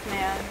 back off,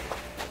 man.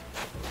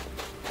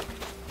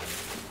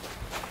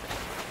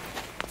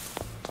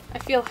 I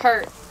feel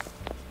hurt.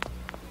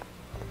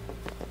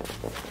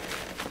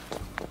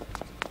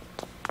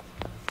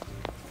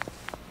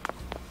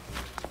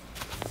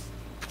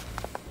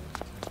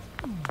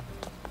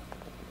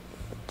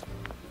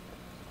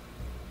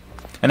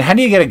 And how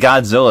do you get a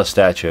Godzilla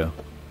statue?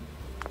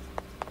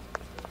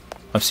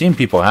 I've seen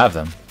people have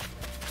them.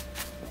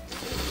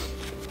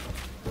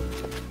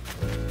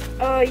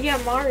 Yeah,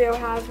 Mario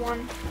has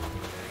one.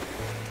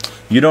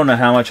 You don't know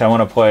how much I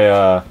want to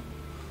play,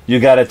 You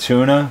Got a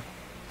Tuna?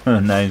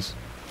 Nice.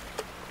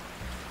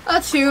 A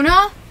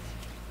tuna?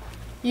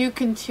 You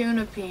can tune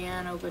a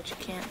piano, but you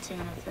can't tune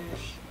a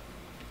fish.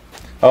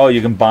 Oh,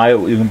 you can buy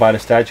the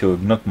statue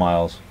of Nook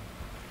Miles.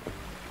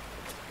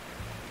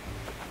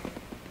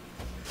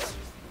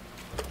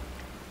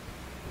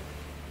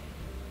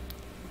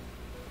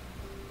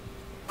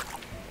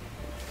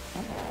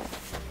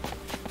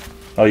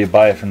 Oh, you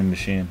buy it from the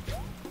machine.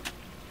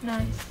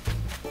 Nice.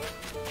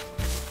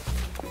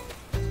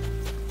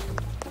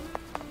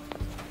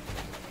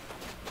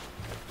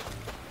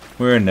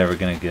 We're never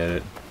gonna get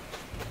it.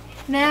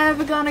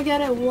 Never gonna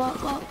get it.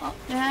 What?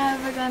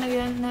 Never gonna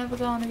get it. Never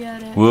gonna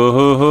get it. Whoa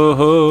ho ho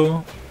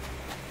ho!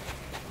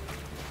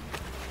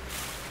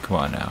 Come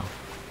on now.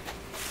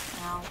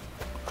 Ow.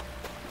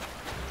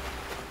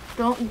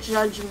 Don't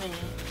judge me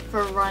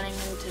for running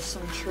into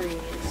some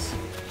trees.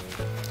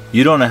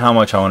 You don't know how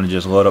much I want to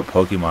just load up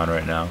Pokemon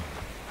right now.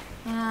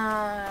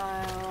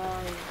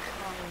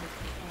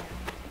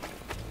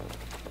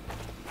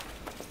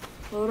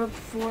 Load up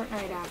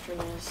Fortnite after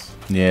this.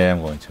 Yeah,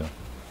 I'm going to.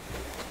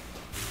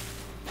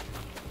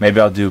 Maybe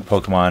I'll do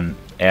Pokemon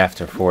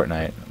after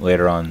Fortnite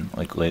later on,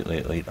 like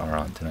late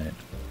on tonight.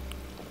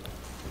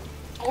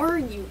 Or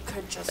you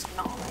could just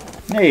not.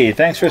 Hey,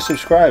 thanks for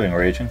subscribing,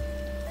 Raging.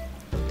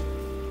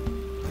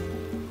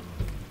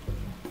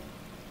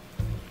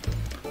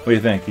 What do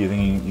you think? Do you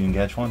think you can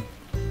catch one?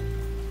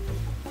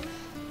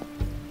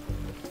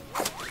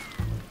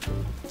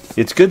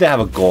 It's good to have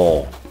a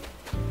goal.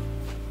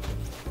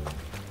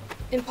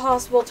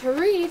 Impossible to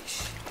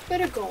reach,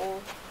 but a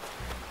goal.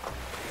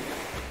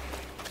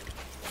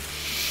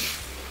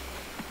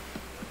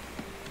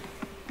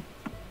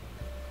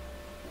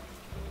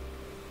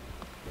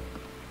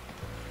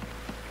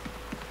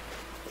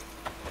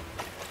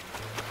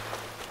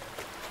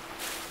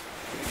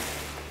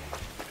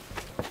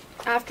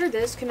 After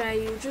this, can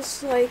you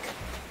just like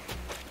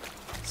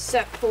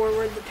set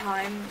forward the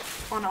time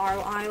on our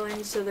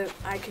island so that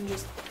I can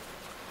just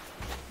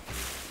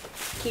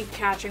keep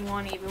catching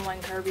one even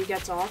when Kirby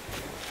gets off?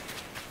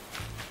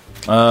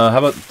 How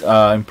about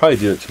I can probably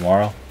do it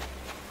tomorrow.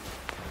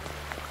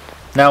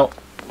 Now,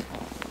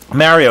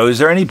 Mario, is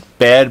there any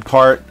bad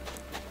part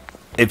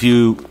if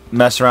you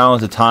mess around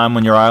with the time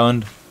on your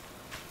island?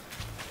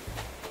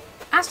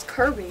 Ask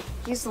Kirby.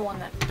 He's the one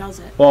that does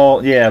it.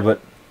 Well, yeah, but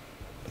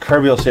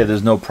Kirby will say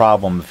there's no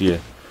problem if you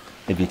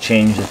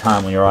change the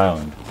time on your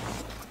island.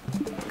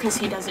 Because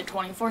he does it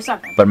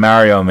 24/7. But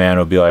Mario Man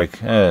will be like,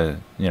 you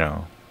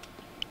know.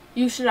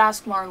 You should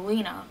ask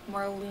Marlena.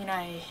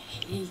 Marlena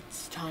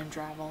hates time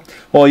travel.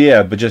 Well,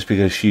 yeah, but just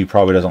because she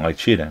probably doesn't like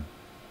cheating.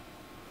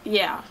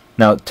 Yeah.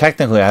 Now,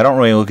 technically, I don't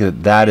really look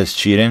at that as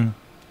cheating.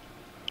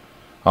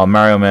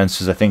 Mario Man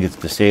says I think it's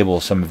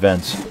disable some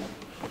events.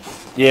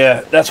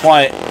 Yeah, that's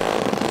why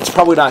it's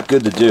probably not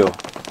good to do.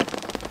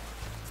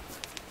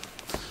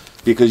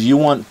 Because you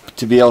want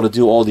to be able to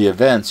do all the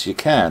events you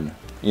can,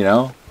 you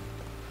know?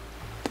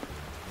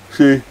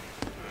 See?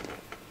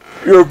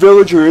 Your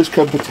villagers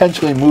can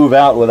potentially move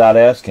out without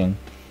asking,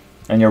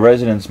 and your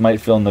residents might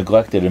feel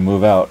neglected and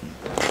move out.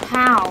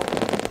 How?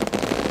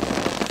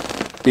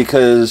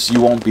 Because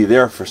you won't be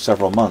there for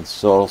several months,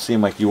 so it'll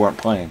seem like you weren't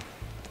playing.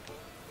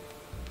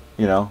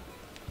 You know?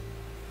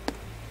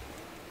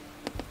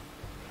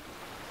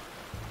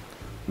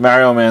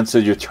 Mario Man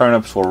said your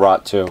turnips will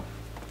rot too.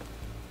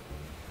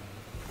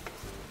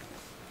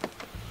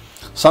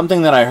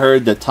 Something that I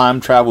heard that time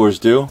travelers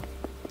do.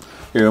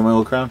 Here, let me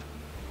look around.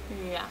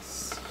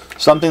 Yes.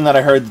 Something that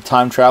I heard that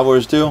time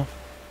travelers do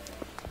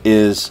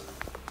is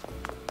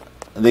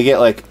they get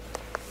like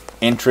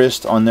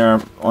interest on their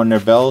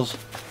bells.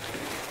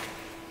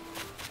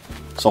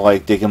 So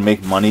like they can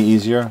make money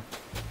easier.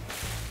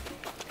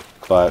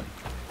 But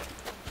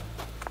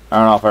I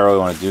don't know if I really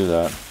want to do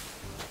that.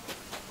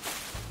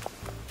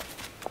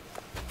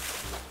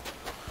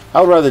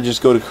 I would rather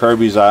just go to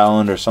Kirby's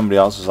Island or somebody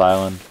else's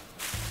island.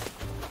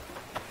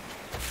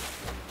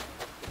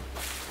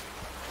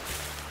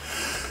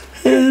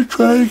 And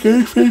try to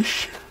get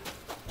fish.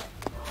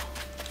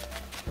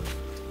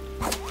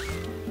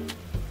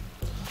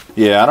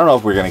 Yeah, I don't know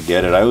if we're gonna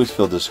get it. I always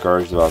feel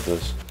discouraged about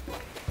this.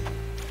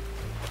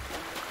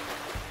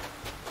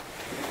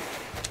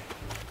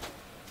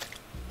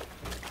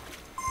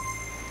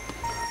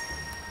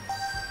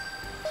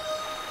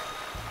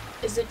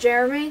 Is it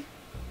Jeremy?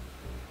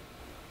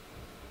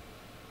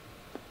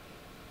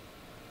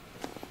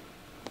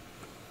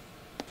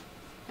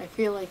 I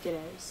feel like it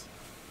is.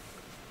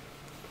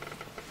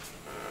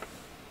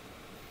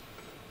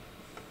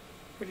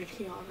 Or did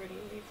he already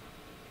leave?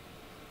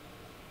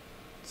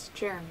 It's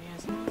Jeremy,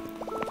 isn't it?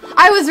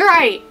 I was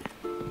right!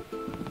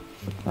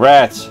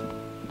 Rats.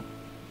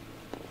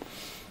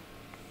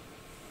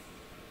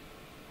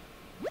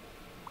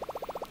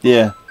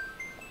 Yeah.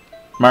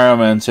 Mario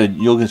Man said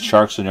you'll get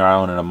sharks on your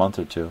island in a month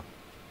or two.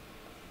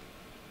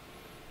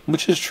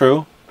 Which is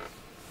true.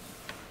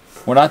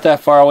 We're not that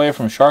far away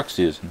from shark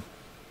season.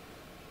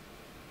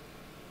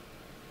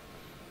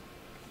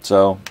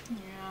 So.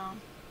 Yeah.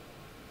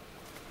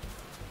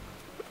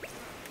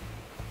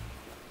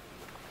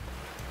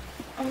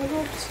 I'm gonna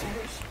go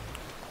upstairs.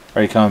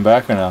 Are you coming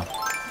back or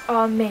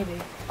no? Maybe.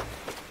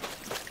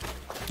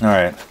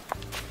 Alright.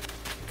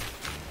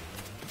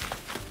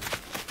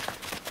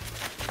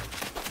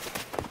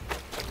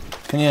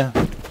 Can you...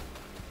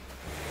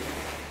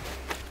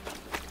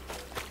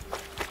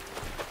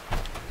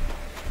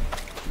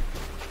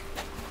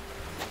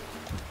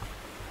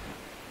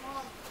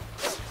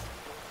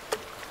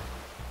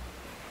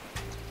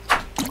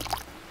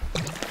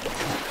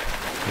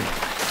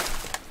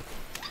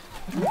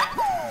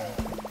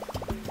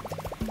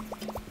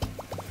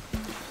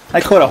 I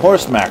caught a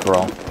horse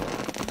mackerel.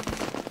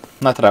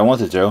 Not that I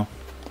wanted to.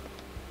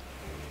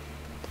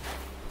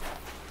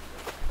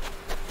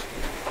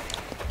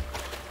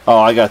 Oh,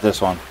 I got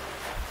this one.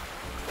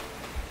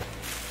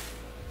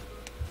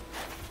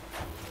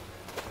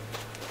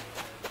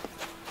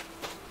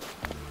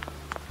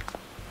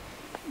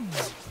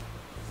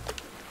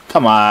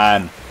 Come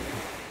on.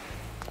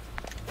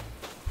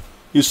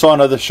 You saw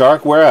another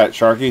shark? Where at,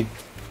 Sharky?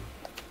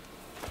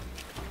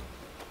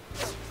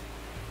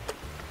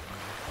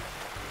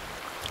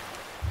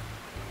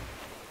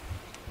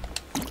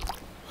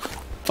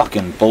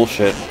 Fucking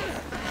bullshit.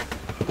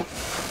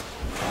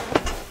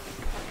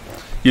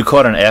 You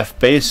caught an F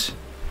base?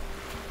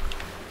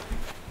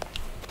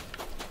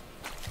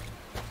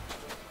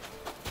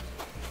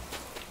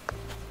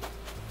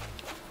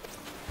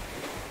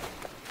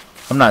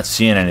 I'm not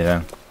seeing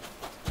anything.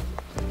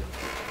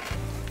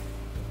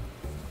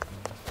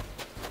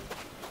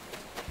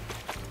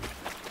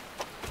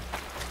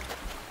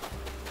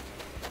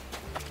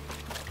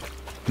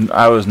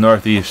 I was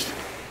northeast.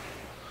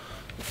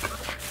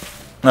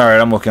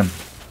 Alright, I'm looking.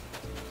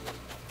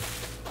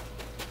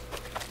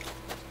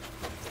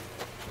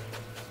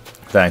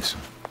 Thanks.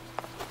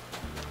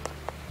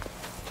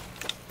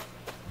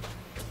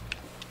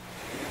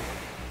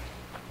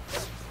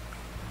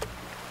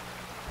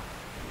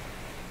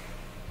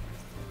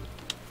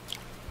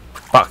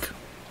 Fuck.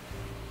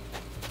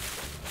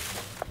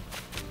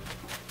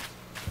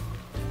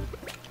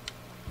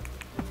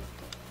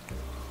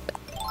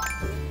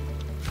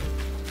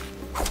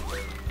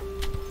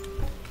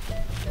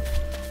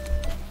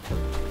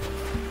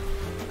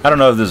 I don't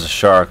know if there's a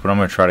shark, but I'm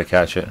going to try to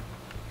catch it.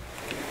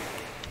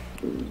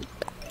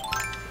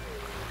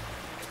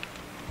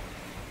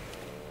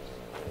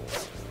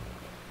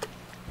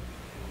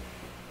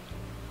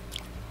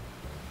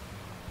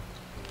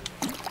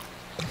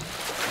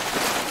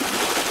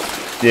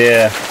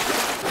 Yeah.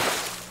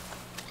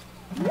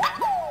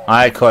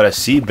 I caught a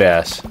sea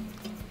bass.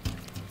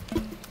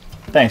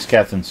 Thanks,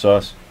 Captain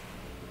Sauce.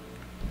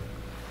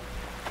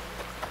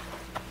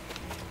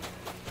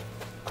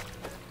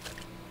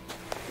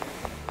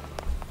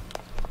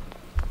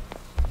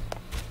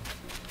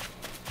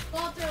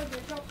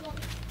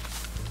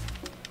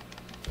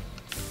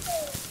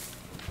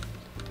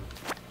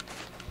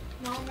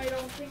 Mom, I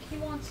don't think he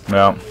wants to.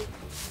 No.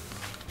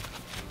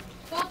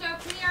 Walter,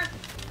 come here.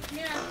 Come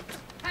here.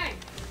 Hey.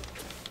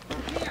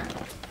 Come here.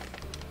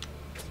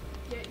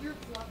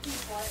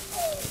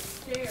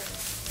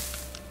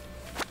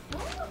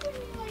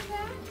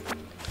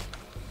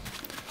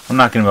 I'm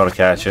not gonna be able to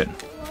catch it.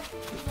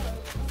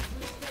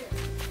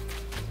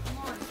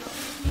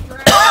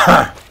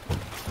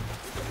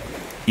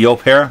 Eel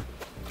pair?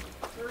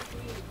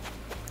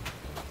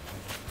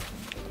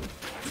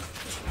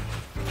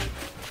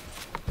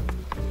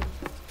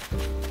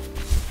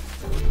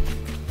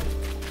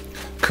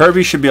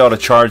 Kirby should be able to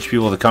charge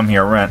people to come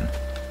here and rent.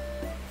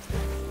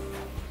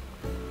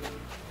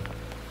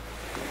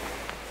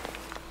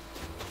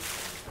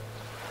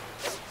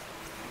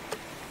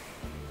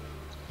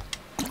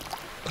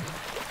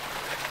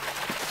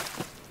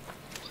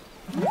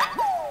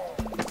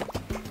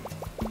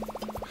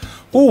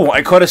 Ooh,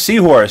 I caught a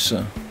seahorse.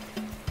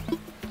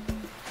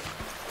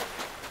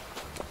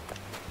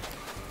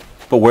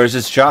 But where's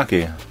its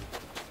jockey?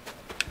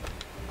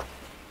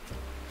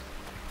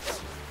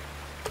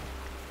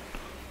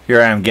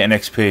 Here I am getting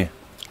XP.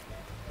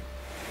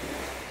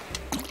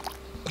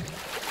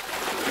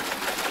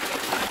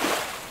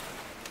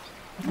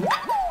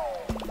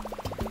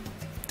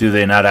 Do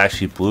they not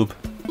actually bloop?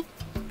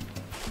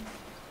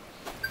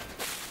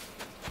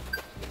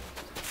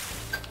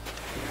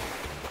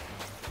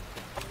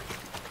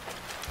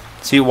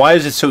 See, why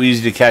is it so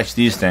easy to catch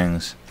these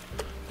things?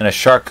 And a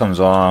shark comes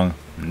along.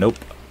 Nope.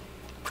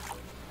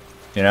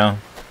 You know?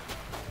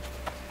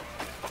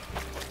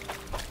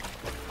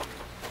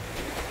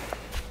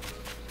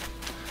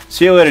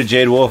 See you later,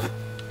 Jade Wolf.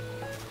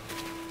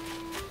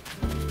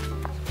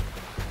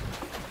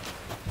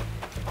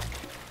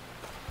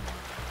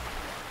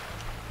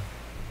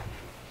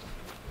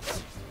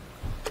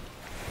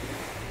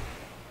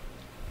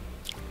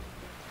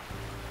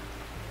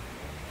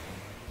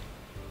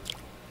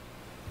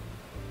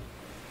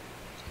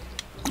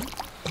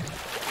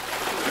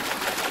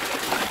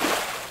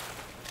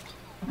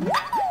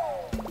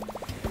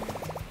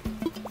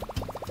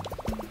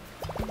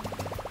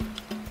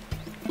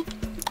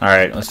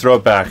 Alright, let's throw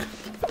it back.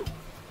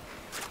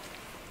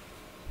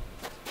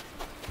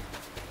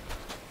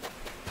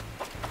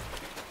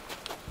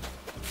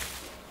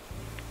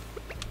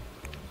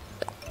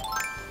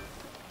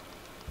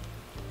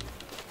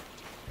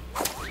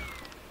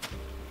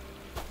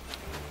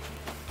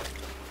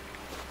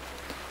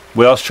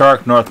 Whale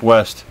shark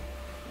northwest.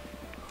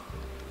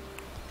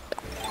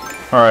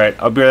 Alright,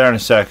 I'll be there in a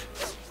sec.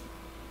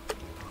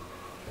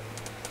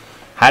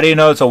 How do you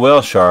know it's a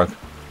whale shark?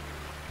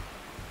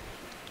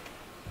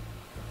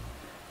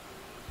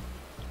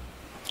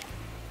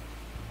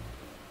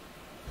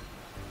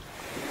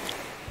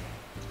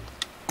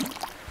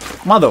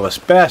 Motherless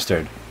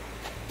bastard.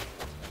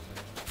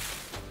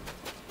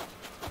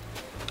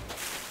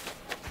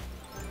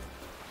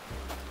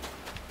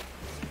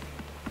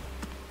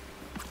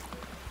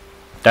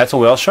 That's a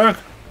whale shark?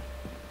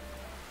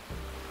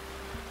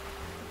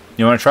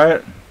 You want to try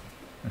it?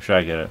 Or should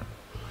I get it?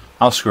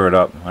 I'll screw it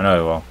up. I know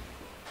I will.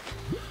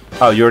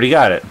 Oh, you already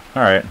got it.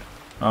 Alright.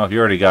 Oh, if you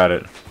already got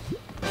it.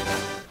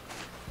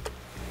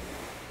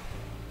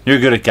 You're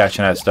good at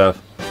catching that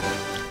stuff.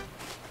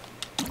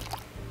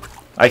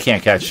 I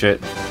can't catch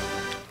shit.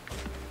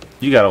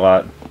 You got a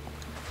lot.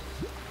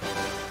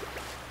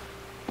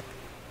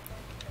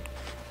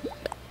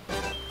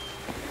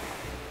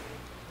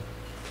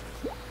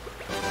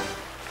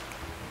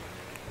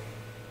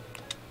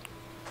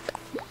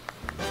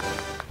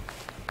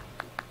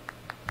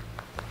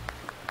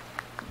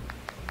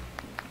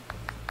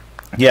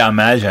 Yeah,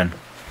 imagine.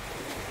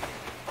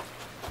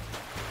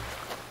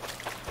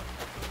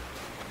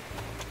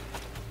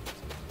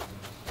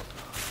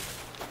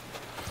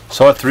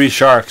 Saw 3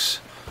 sharks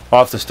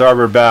off the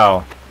starboard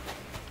bow.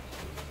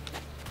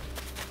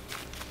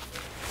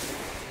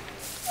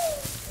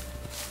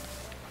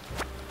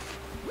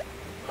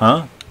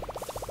 Huh?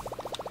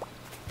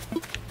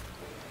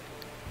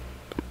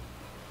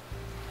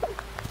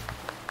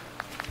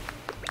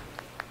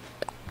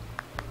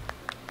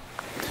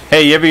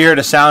 Hey, you ever hear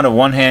the sound of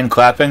one hand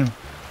clapping?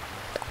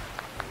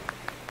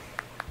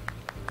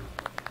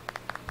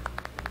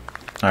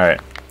 Alright,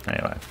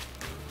 anyway.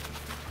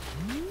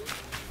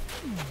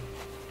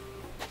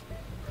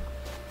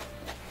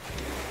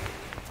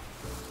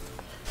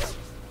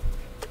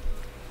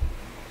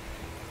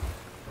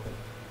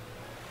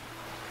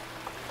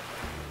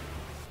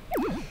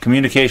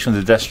 Communication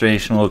with the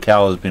destination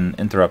locale has been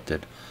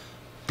interrupted.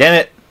 Damn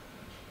it!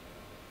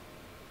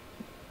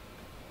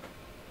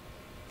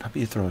 How about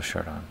you throw a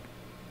shirt on?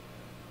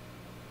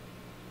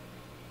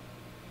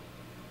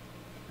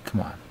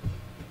 Come on.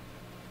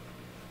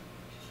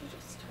 You should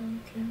just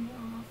turn the camera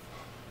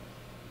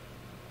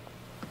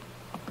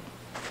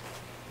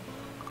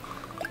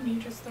off. Can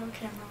you just throw the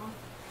camera off?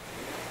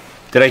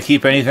 Did I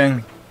keep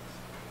anything?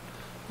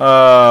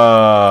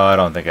 I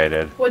don't think I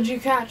did. What'd you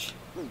catch?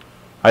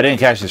 I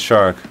didn't catch the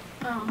shark.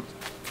 Oh.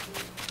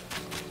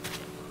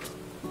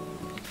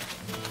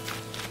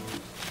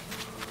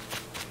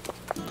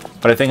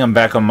 But I think I'm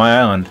back on my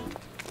island.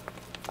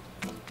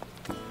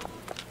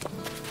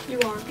 You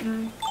are,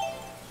 can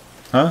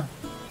I?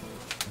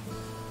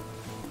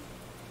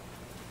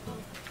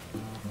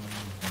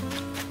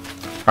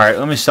 Alright,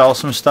 let me sell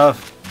some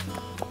stuff.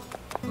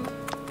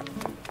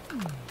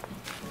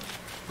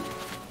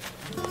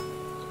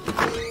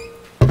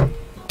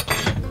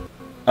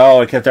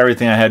 Oh, I kept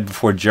everything I had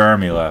before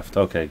Jeremy left.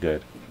 Okay,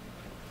 good.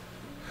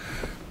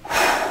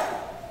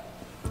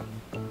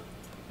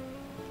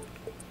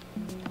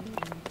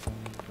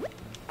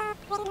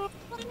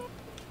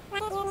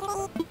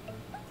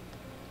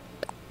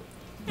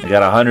 I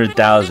got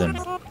 100,000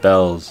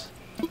 bells.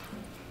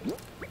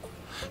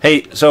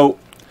 Hey, so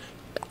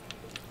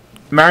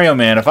Mario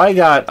Man, if I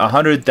got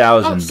 100,000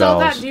 bells, sell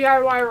that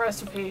DIY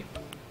recipe,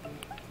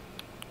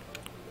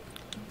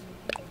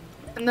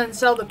 and then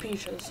sell the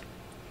peaches.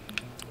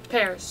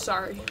 Pears,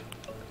 sorry.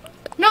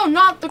 No,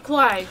 not the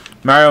clay.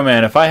 Mario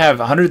Man, if I have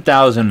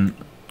 100,000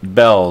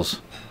 bells,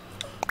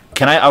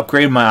 can I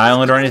upgrade my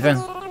island or anything?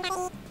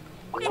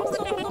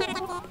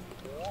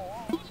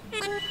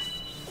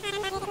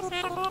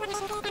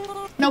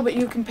 No, but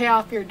you can pay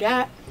off your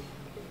debt.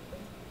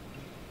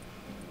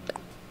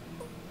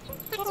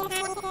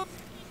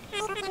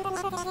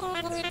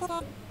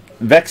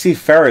 Vexy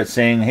Ferret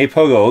saying, "Hey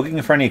Pogo,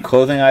 looking for any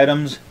clothing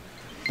items?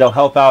 They'll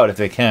help out if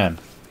they can."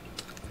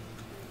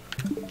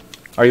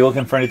 Are you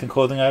looking for anything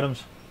clothing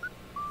items?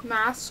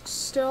 Masks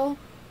still?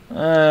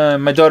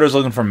 My daughter's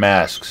looking for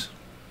masks.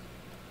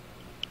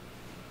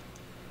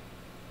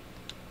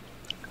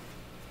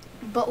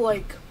 But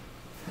like...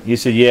 You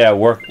said, yeah,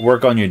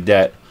 work on your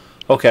debt.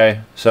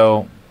 Okay,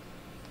 so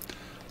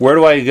where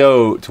do I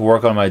go to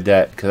work on my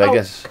debt? Because I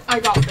guess... I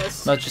got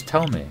this. No, just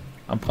tell me.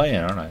 I'm playing,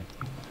 aren't I?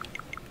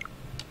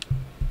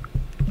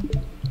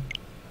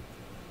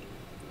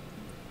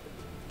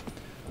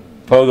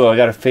 Pogo, I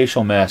got a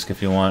facial mask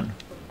if you want.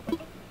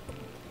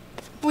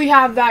 We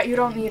have that. You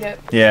don't need it.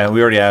 Yeah, we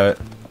already have it.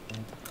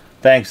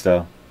 Thanks,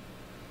 though.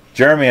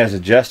 Jeremy has a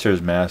jester's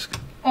mask.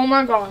 Oh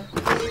my god.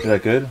 Is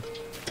that good?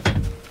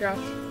 Yeah.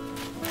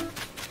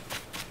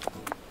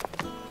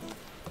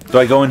 Do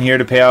I go in here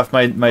to pay off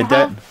my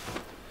debt?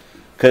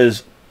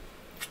 Because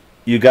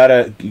you go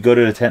to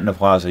the tent in the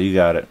plaza. You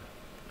got it.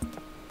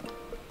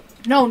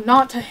 No,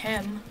 not to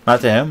him.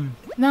 Not to him?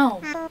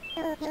 No.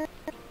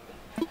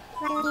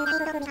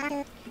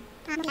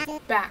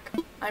 Back.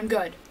 I'm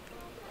good.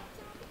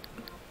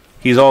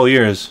 He's all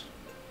ears.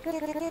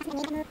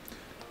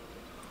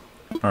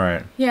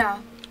 Alright. Yeah.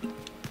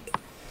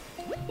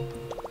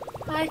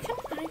 I can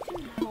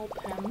help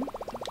him.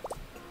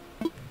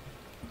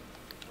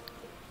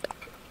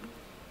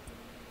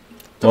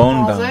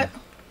 Loan Deposit.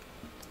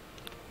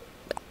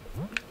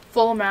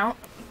 Full amount.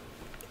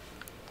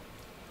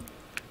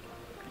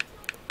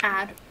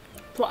 Add.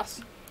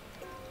 Plus.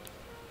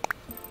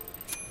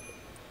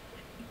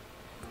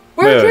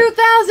 We're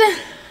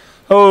 2,000!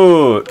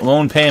 Oh,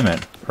 loan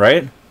payment,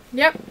 right?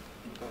 Yep.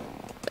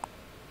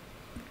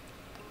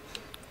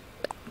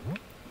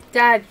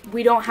 Dad,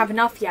 we don't have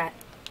enough yet.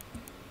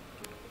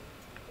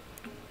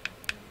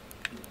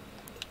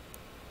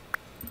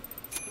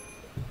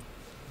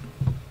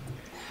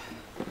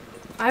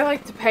 I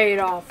like to pay it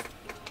off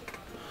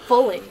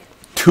fully.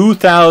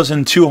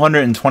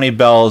 2,220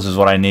 bells is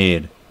what I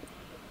need.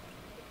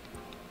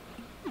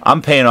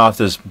 I'm paying off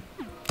this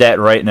debt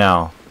right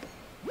now.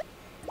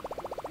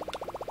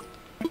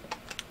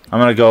 I'm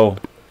gonna go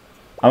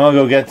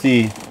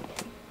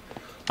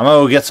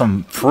get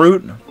some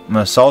fruit. I'm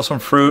gonna sell some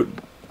fruit.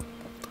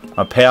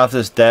 I'll pay off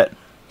this debt.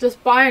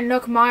 Just buy a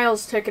Nook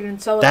Miles ticket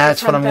and sell it.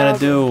 That's for what I'm gonna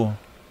 10,000. do.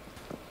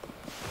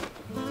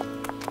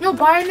 No,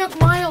 buy a Nook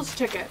Miles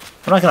ticket.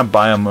 I'm not gonna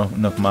buy a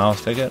Nook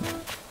Miles ticket.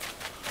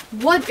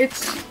 What?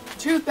 It's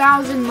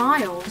 2,000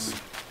 miles.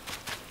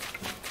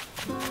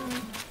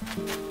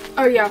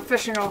 Oh yeah,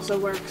 fishing also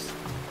works.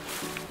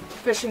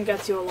 Fishing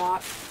gets you a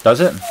lot. Does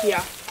it?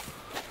 Yeah.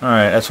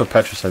 Alright, that's what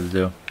Petra said to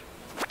do.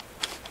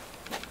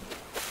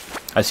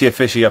 I see a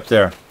fishy up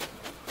there.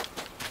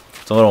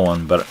 It's a little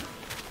one,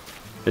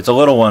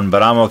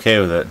 but I'm okay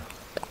with it.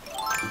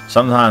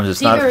 Sometimes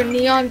it's not. Either a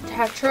neon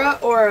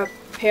tetra or a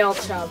pale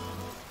chub.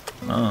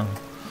 Oh.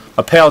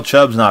 A pale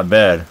chub's not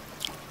bad.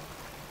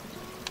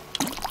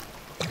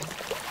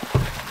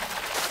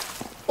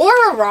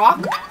 Or a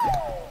rock.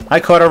 I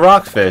caught a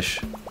rockfish.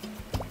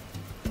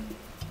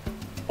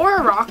 Or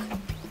a rock.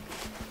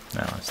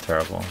 No, it's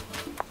terrible.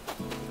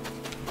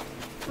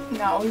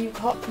 No, you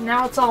caught.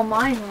 Now it's all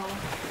mine, though.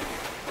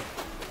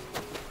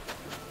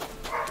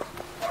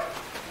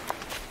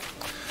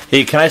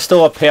 Hey, can I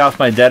still pay off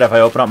my debt if I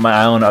open up my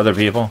island to other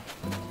people?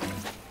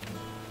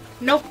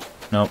 Nope.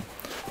 Nope.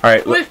 All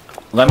right,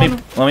 let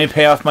me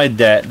pay off my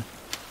debt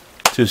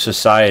to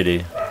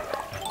society.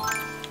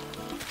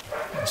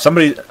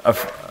 Somebody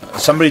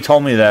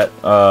told me that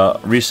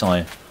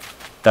recently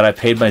that I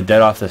paid my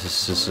debt off to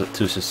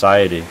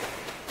society,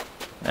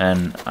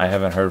 and I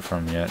haven't heard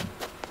from him yet.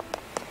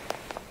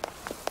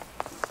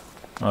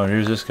 Oh,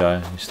 here's this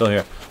guy. He's still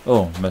here.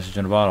 Oh, message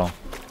in a bottle.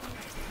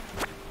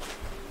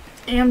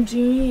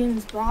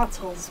 Amgenian's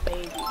bottles,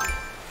 baby.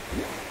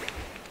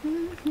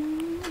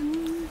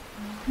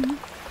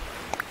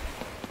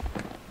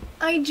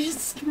 I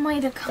just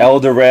might have come.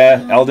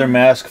 Elder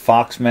mask,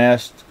 fox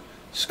mask,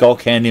 skull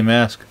candy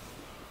mask.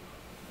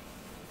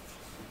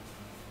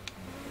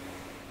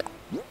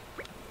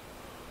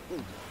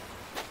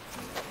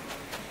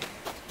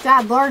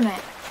 Dad, learn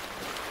it.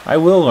 I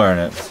will learn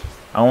it.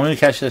 I want to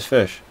catch this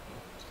fish.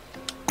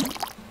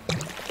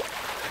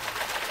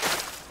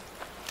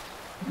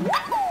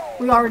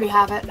 We already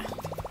have it.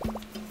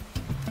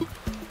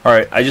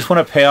 Alright, I just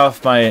want to pay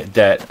off my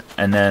debt,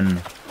 and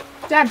then...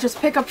 Dad, just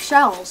pick up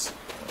shells.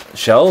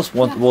 Shells?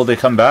 Will, Yes. will they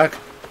come back?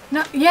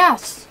 No,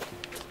 yes.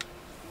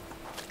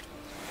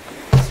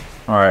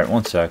 Alright,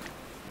 one sec.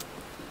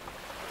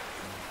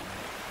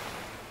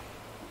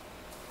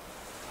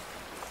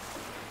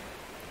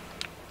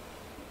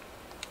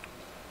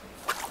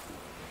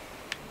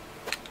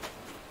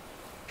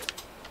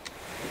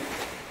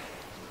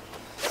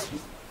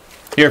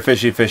 Here,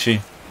 fishy,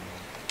 fishy.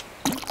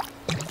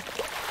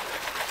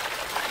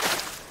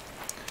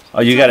 Oh,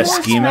 you got a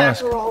ski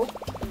mask?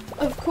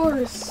 Of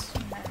course.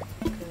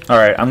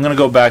 Alright, I'm gonna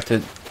go back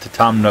to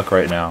Tom Nook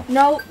right now.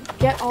 No,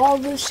 get all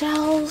the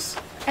shells.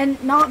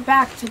 And not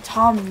back to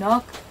Tom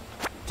Nook.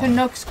 To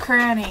Nook's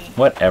cranny.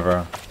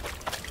 Whatever.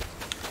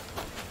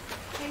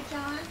 Hey,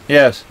 John,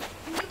 Yes.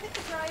 can you get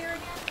the dryer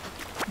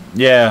again?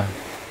 Yeah.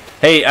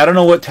 Hey, I don't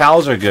know what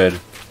towels are good.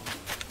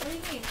 What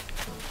do you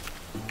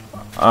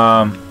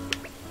mean?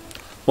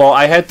 Well,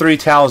 I had 3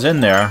 towels in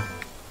there,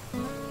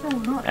 No,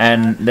 not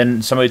and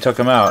then somebody took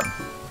them out.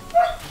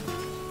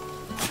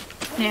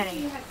 Nanny.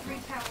 You had 3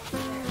 towels in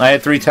there. I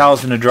had 3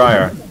 towels in the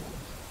dryer.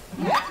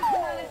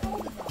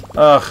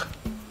 Ugh.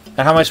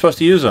 And how am I supposed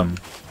to use them?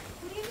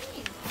 What do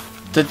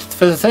you mean?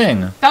 For the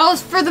thing. That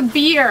was for the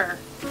beer.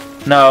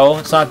 No,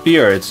 it's not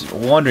beer. It's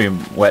laundry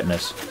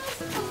wetness.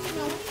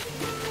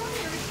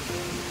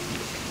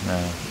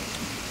 No.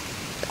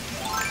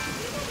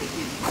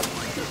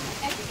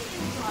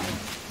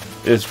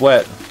 It's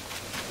wet.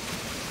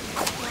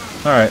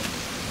 Alright.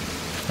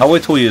 I'll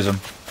wait till we use them.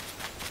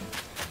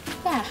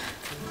 Yeah.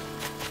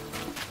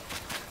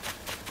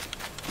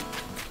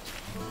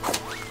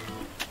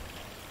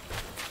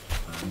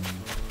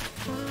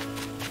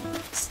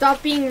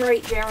 Stop being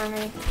right,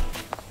 Jeremy.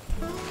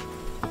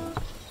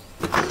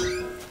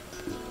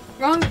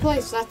 Wrong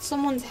place. That's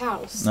someone's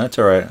house. That's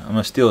alright. I'm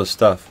gonna steal his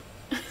stuff.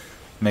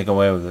 Make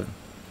away with it.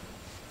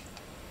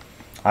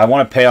 I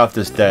want to pay off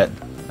this debt.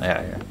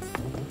 Yeah.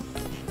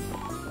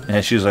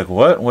 And she was like,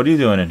 what? What are you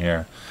doing in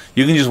here?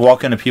 You can just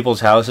walk into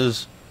people's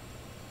houses.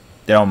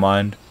 They don't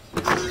mind.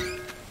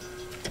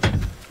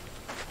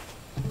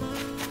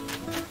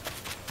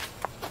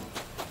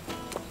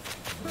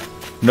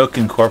 Nook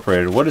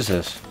Incorporated. What is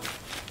this?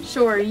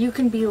 Sure, you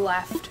can be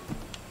left.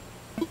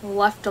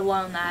 Left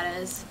alone, that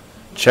is.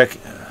 Check.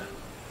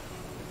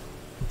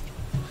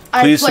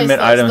 I Please placed submit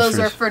those. items Those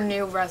for- are for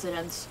new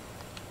residents.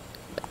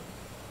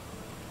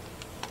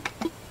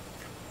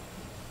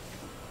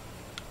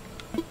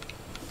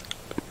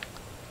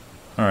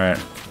 Alright.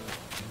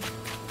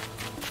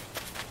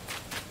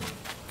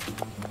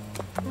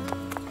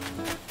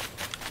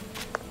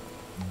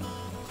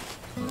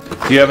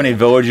 Do you have any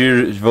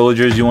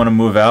villagers you want to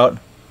move out?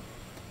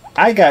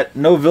 I got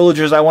no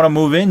villagers I want to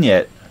move in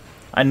yet.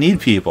 I need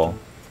people.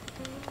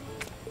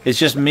 It's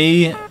just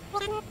me,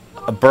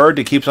 a bird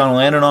that keeps on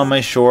landing on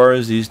my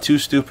shores, these 2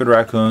 stupid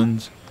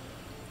raccoons.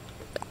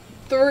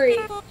 3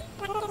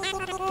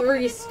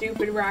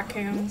 stupid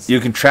raccoons. You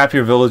can trap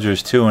your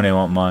villagers too and they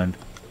won't mind.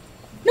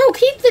 No,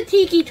 keep the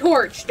tiki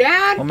torch,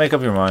 Dad. Well, make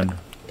up your mind.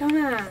 Don't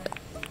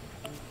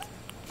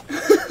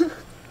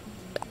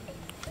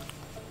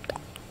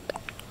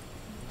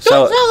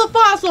Sell it. sell the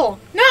fossil.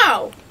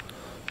 No.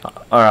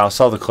 Alright, I'll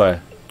sell the clay.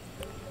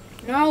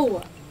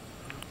 No.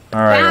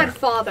 Alright. Bad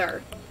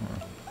father.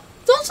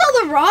 Don't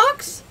sell the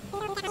rocks.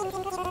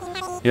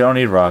 You don't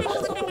need rocks.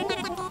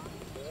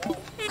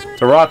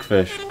 It's a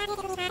rockfish.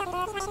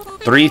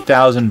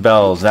 3,000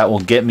 bells. That will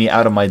get me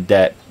out of my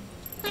debt.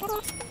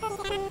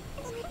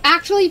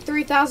 Actually,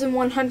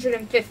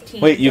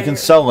 3,115. Wait, you can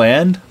sell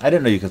land? I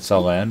didn't know you could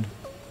sell land.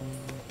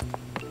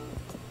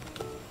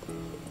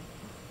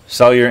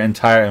 Sell your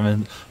entire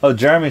inventory. Oh,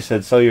 Jeremy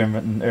said sell your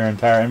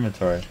entire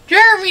inventory.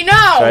 Jeremy, no.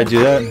 Should I do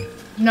that?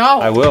 No.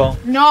 I will.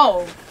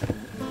 No.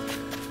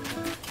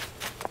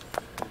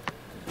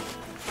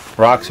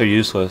 Rocks are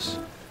useless.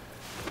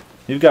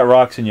 You've got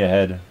rocks in your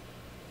head.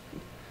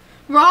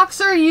 Rocks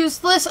are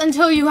useless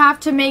until you have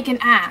to make an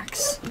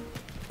axe.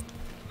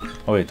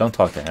 Oh wait, don't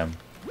talk to him.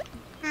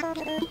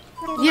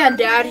 Yeah,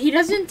 Dad, he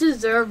doesn't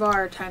deserve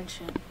our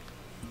attention.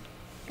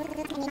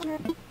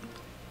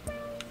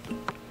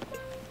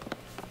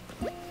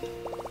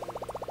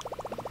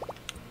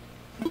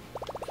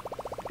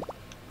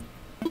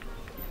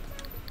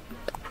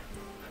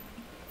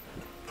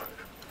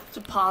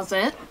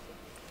 Deposit.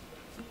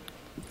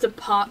 You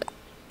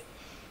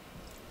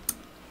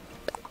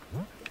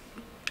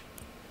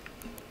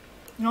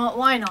know what?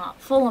 Why not?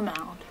 Full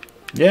amount.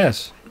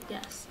 Yes.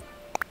 Yes.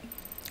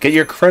 Get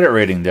your credit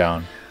rating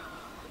down.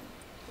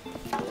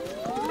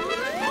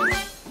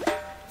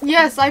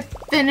 Yes, I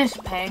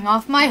finished paying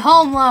off my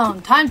home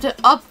loan. Time to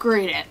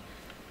upgrade it.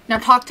 Now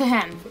talk to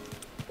him.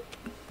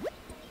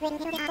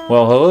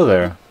 Well, hello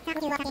there.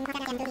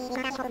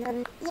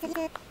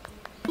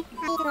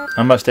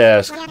 I must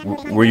ask,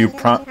 were your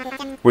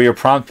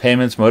prompt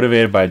payments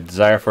motivated by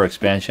desire for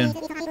expansion?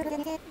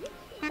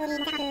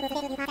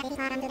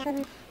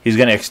 He's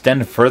going to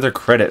extend further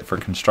credit for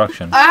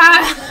construction.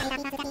 Ah!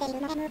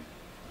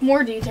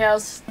 More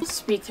details.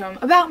 Speak to him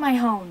about my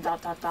home. ...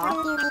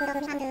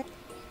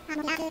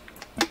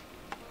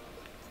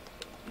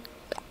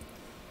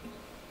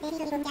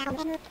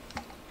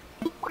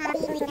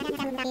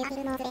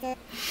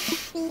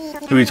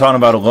 He'll be talking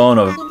about a loan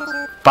of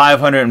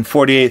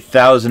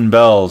 548,000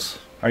 bells.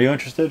 Are you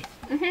interested?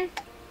 Mhm.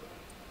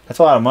 That's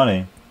a lot of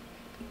money.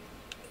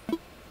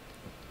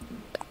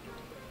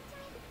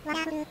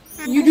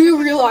 You do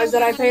realize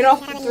that I paid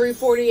off the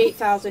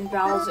 348,000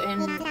 bells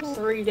in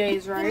 3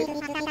 days, right?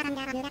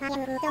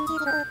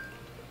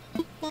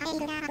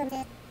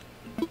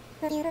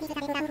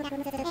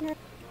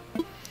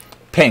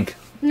 Pink.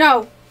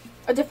 No,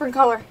 a different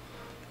color.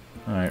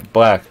 Alright,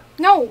 black.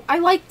 No, I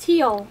like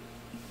teal.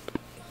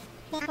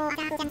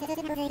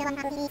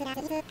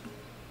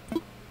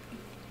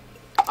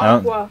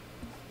 Aqua.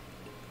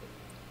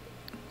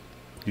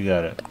 You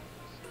got it.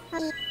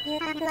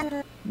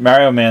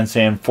 Mario Man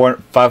saying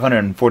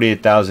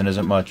 548,000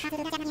 isn't much.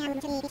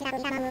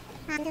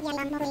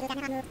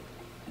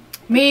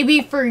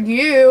 Maybe for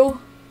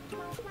you.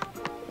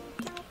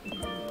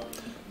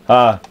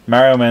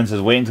 Mario Man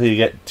says wait until you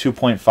get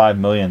 2.5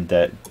 million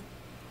debt.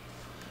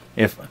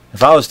 If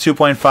I was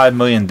 2.5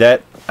 million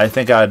debt, I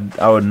think I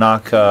would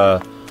knock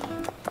Tom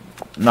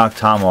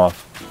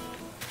off.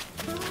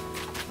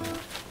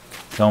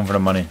 Going for the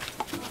money.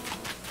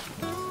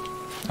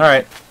 All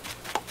right.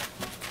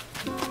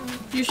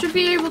 You should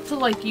be able to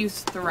like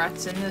use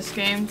threats in this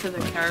game to the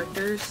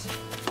characters.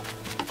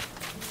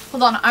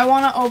 Hold on, I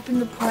want to open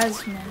the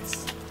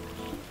presents.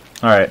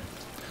 All right.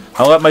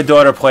 I'll let my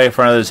daughter play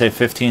for another, say,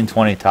 15,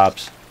 20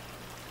 tops.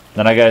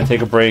 Then I gotta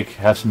take a break,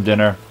 have some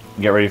dinner,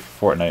 and get ready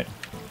for Fortnite.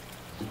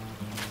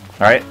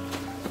 All right.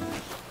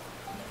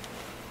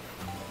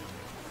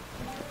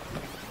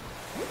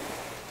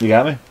 You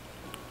got me?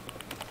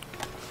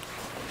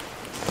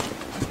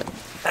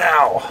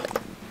 Ow.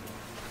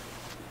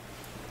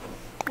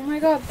 Oh my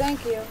god,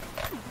 thank you.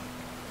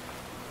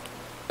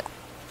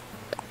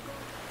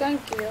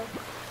 Thank you.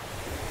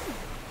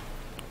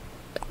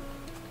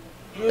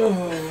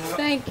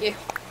 Thank you.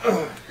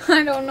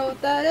 I don't know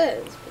what that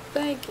is, but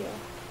thank you.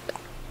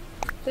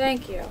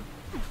 Thank you.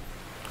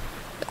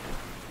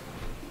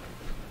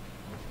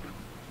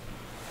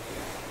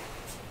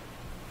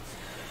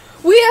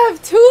 We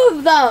have 2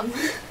 of them!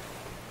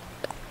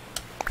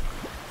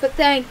 But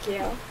thank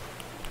you.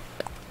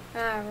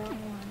 Ah, wrong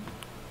one.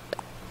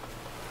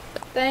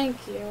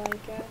 Thank you, I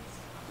guess.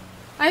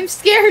 I'm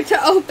scared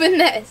to open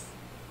this.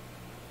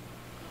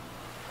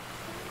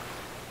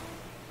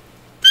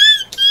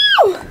 Thank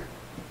you!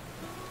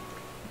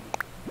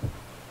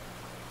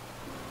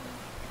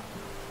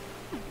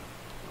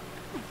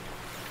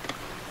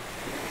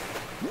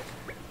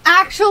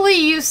 Actually,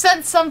 you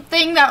said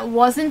something that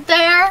wasn't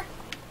there.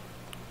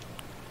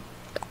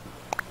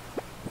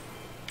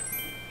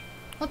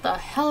 What the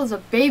hell is a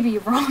baby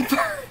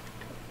romper?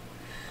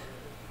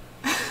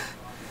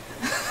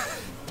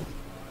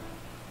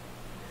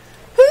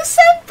 Who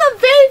sent the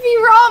baby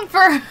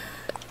romper?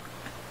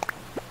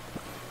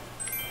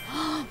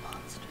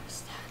 Monster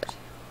statue.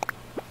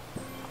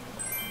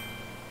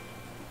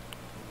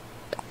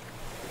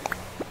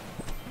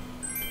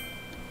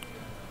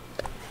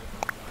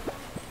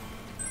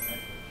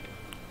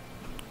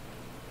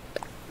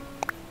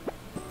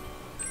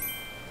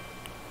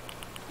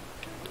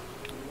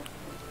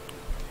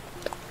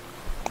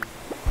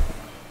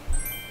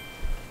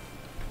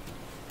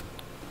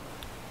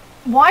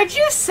 Why'd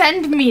you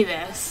send me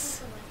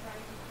this?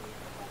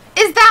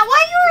 Is that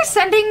why you were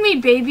sending me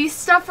baby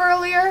stuff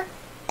earlier?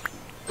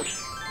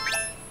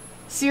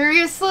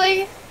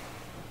 Seriously?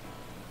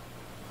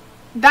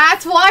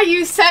 That's why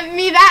you sent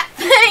me that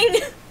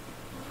thing?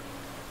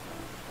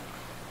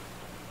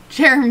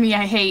 Jeremy,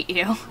 I hate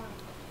you.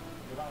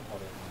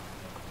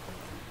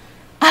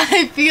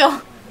 I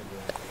feel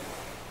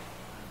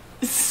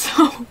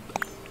so...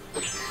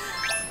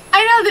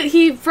 I know that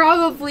he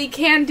probably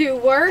can do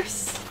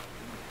worse.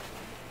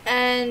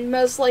 And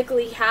most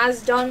likely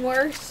has done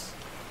worse.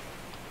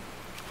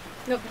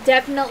 Nope,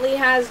 definitely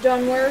has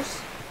done worse.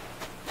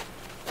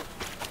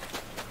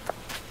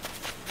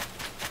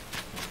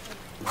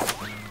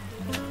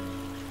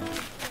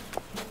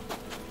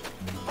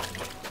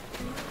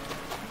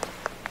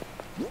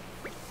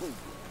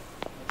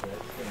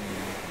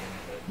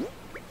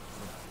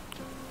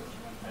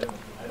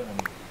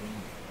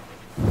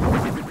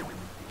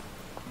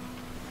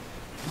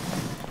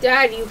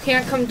 Dad, you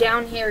can't come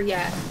down here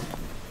yet.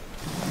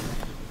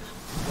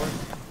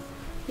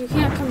 You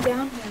can't come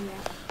down here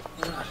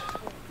yet.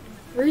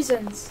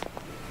 Reasons.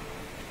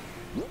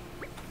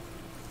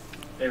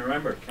 Hey,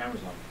 remember,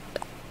 camera's on.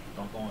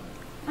 Don't go on it.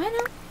 I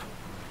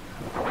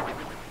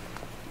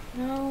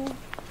know. No.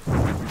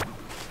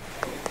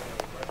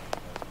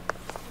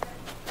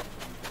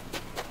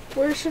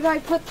 Where should I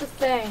put the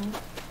thing?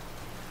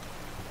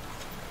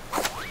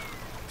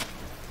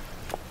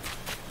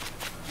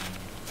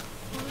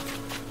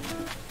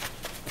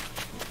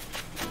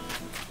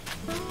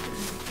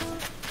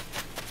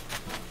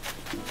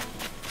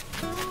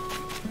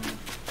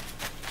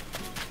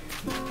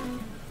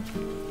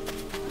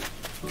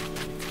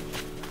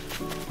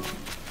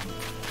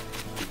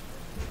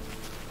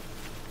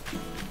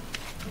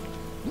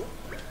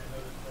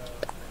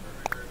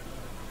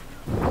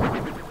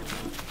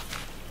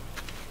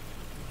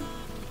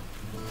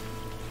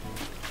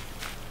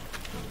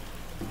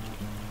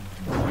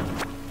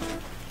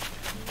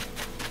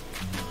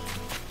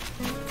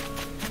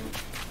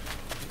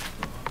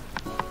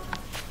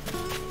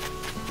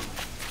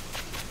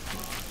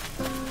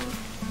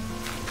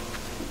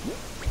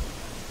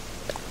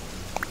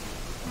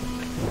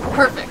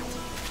 perfect.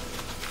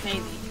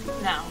 Maybe.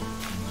 No.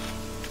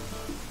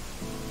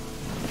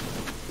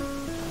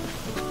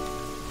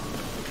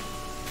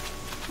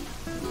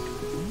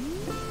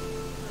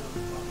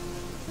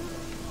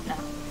 No.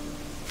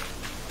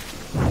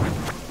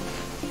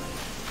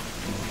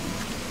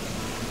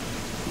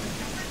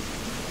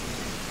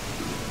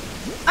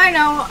 I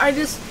know, I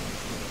just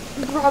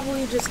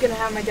probably just gonna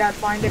have my dad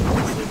find it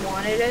because he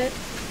wanted it.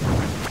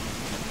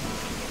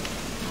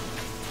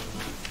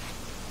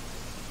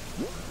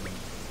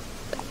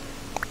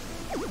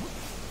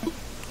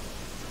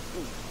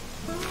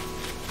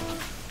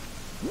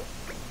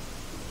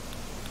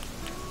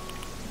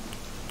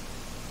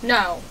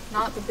 No,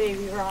 not the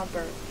baby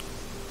romper.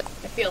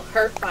 I feel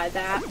hurt by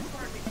that.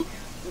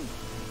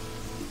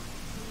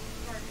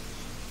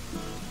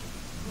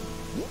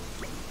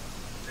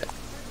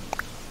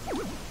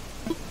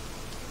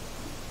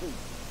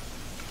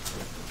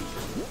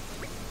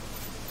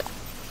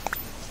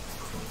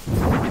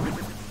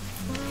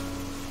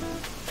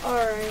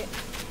 Alright.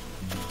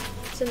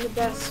 It's in the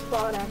best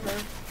spot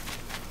ever.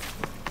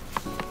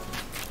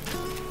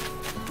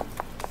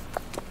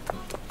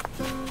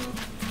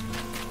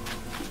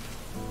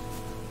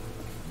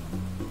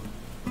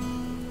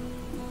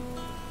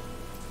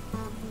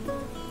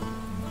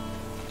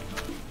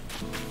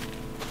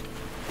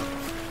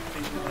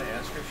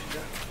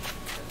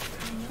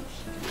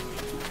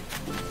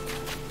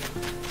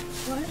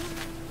 What?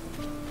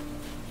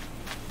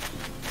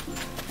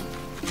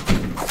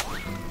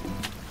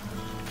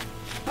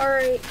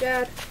 Alright,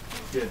 Dad.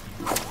 Yeah.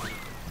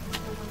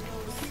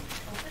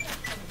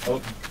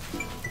 Oh.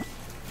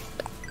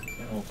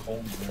 Getting a little cold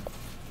in there.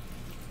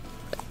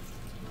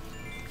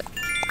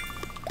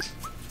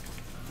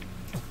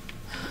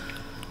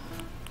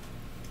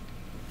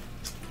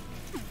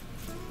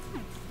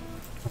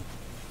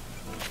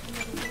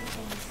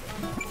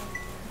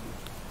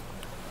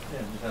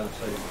 Yeah, just have it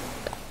safe.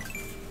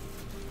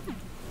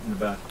 In the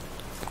back.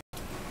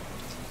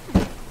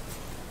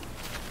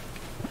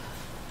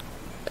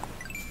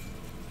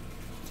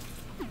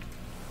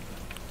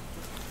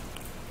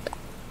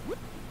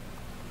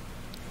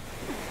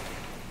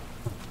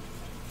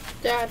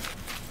 Dad,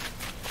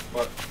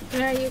 What?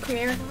 can you come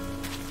here?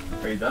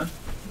 Are you done?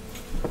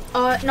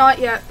 Not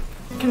yet.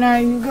 Can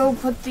I go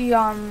put the,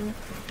 The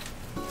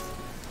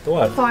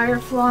what?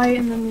 firefly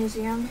in the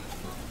museum?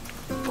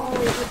 While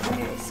we get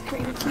my ice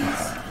cream,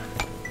 please.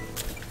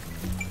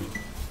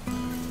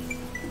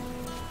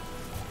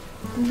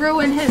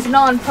 Ruin his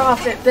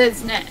non-profit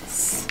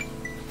business.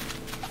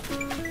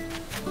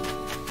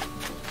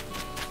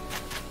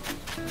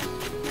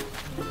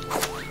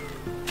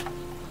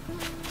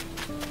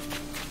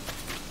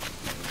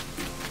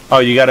 Oh,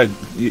 you got a,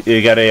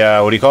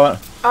 what do you call it?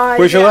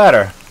 Where's your yeah.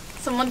 ladder?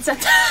 Someone said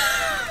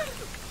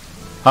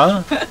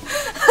Huh?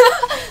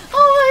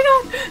 Oh my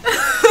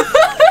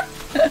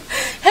god.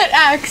 Hit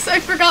X.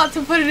 I forgot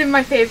to put it in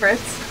my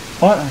favorites.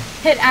 What?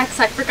 Hit X.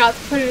 I forgot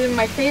to put it in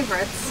my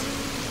favorites.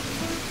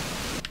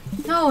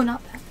 No,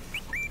 not that.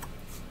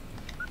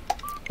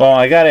 Well,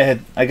 I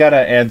gotta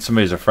add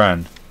somebody as a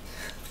friend.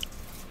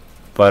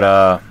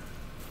 But,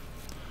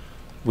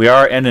 we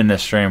are ending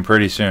this stream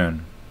pretty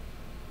soon.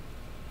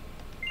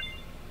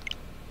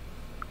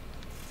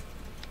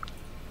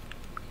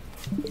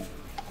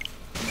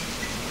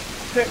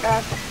 Hit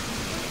X.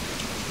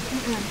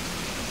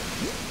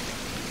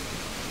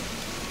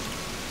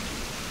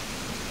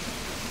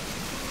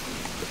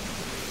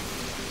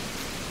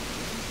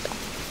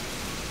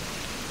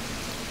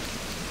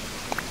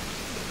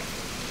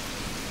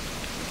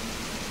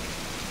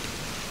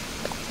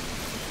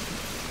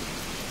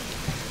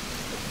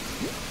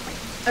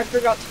 I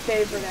forgot to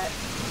favorite it.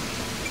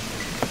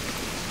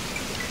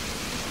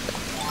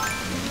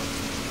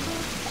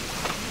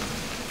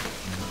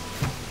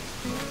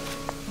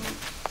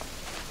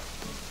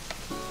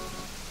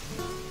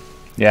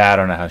 Yeah, I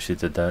don't know how she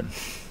did that.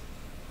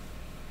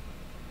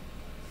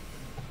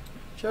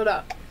 Shut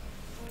up.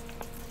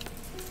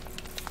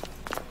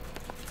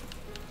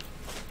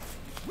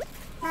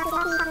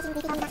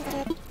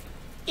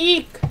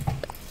 Eek!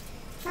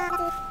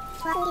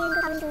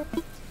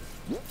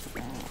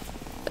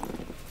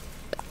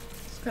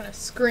 It's gonna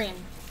scream.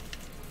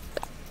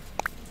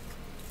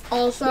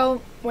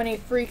 Also, when he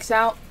freaks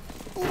out,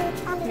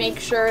 make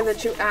sure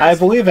that you ask. I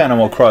believe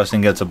Animal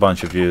Crossing gets a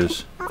bunch of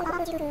views.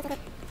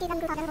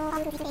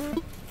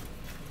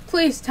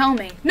 Please tell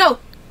me. No!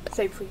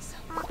 Say please.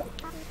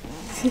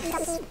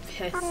 He's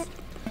pissed.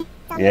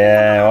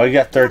 Yeah, well, you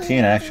got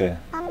 13 actually.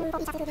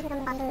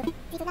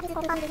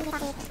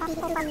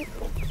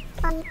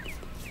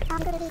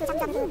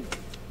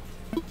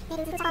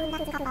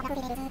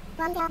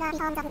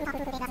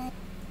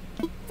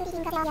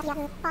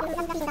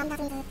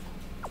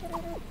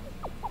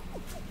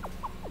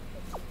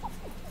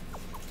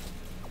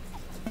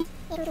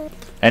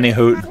 Any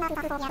hoot.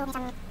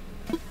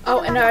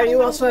 Oh, and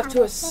you also have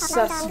to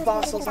assess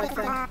fossils, I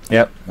think.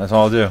 Yep, that's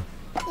all I'll do.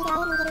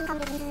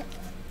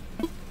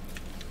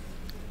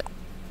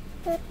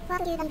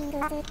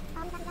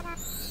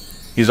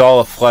 He's all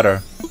a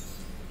flutter.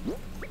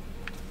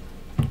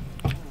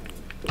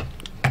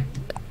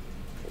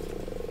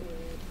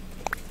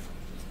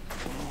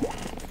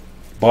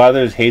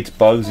 Blathers hates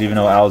bugs even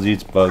though Owls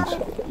eats bugs.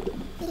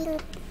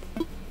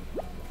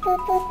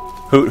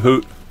 Hoot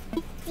hoot.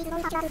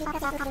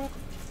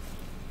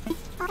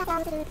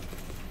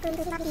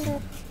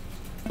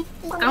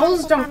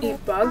 Owls don't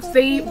eat bugs,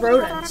 they eat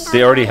rodents.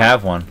 They already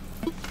have one.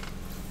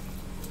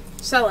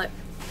 Sell it.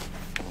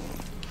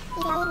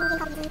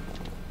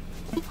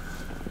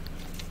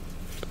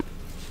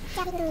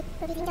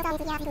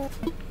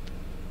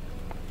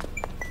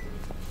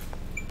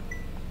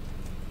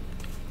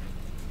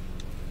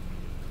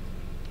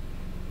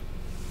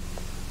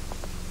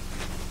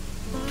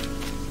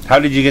 How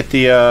did you get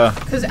the,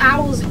 Because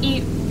owls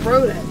eat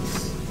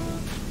rodents.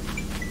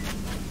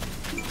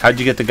 how'd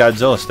you get the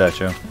Godzilla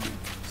statue?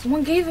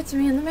 Someone gave it to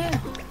me in the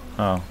mail.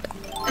 Oh.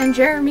 And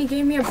Jeremy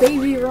gave me a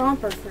baby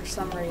romper for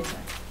some reason.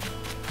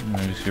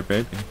 It's your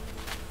baby.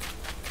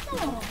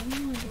 Oh,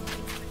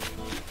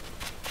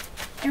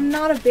 I'm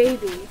not a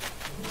baby.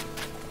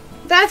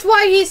 That's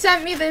why he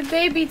sent me the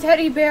baby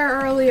teddy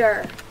bear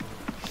earlier.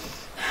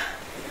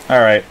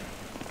 Alright.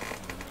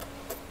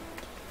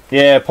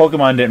 Yeah,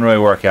 Pokemon didn't really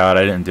work out.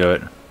 I didn't do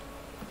it.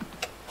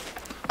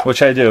 What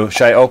should I do?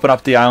 Should I open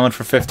up the island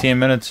for 15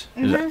 minutes?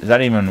 Is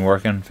that even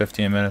working?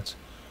 15 minutes?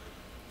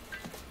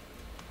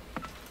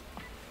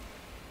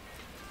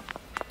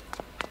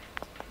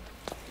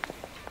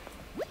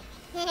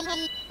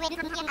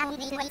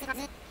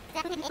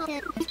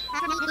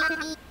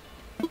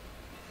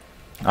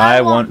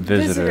 I want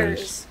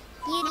visitors.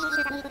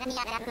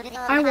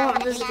 I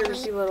want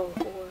visitors, you little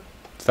whore.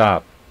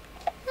 Stop.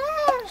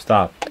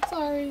 Stop.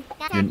 Sorry.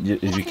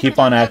 If you keep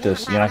on at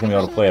this, you're not going to be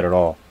able to play it at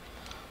all.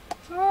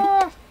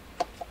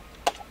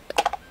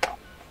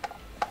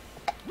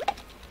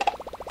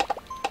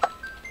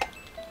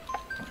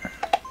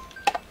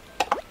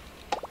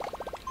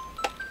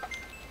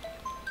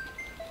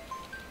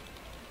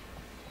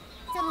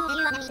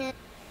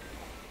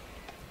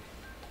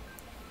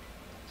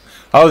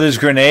 Oh, there's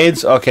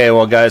grenades? Okay,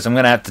 well, guys, I'm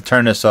going to have to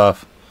turn this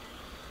off.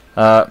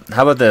 How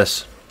about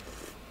this?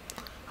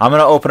 I'm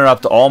going to open it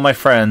up to all my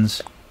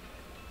friends.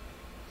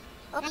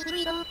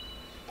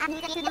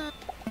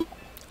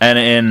 And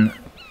in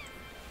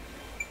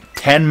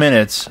 10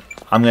 minutes,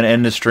 I'm going to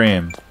end the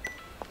stream.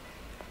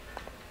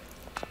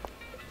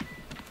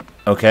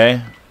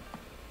 Okay?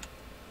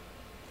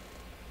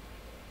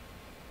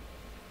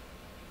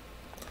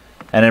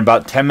 And in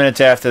about 10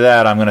 minutes after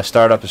that, I'm going to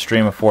start up a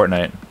stream of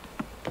Fortnite.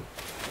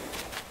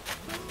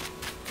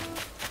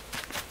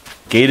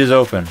 Gate is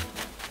open.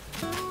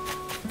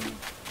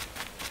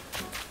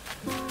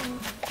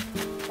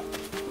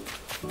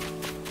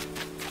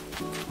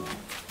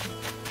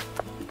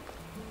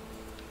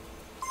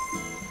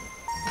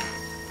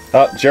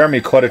 Oh, Jeremy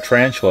caught a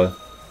tarantula.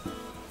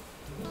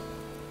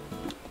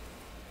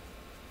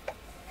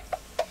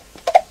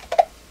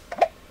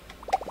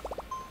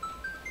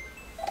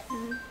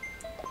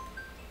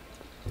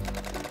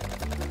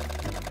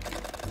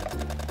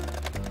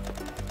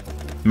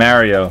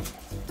 Mario.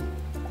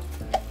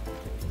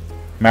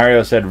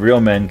 Mario said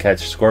real men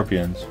catch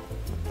scorpions.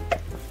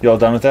 You all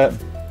done with that?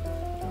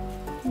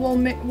 Well,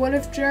 what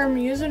if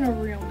Jeremy isn't a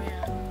real man?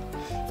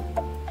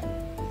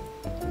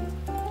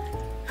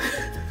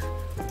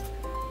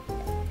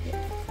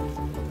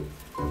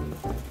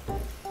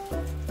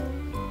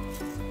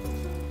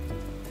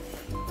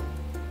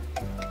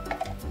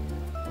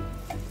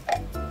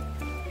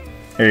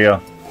 Here you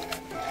go.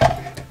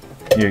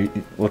 Here,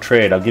 we'll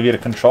trade. I'll give you the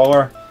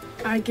controller.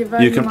 I give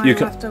you my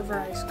leftover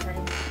ice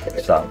cream.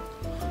 Stop.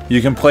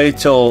 You can play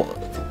till...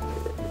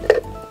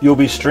 You'll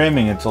be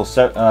streaming until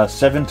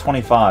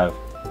 7:25.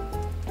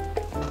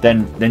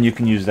 Then you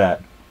can use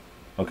that.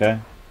 Okay?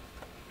 And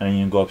then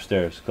you can go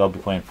upstairs. Because I'll be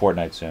playing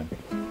Fortnite soon.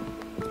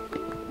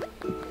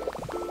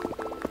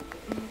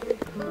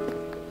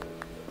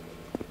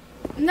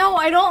 No,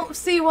 I don't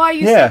see why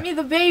you sent me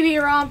the baby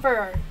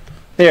romper.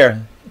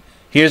 Here.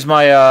 Here's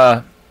my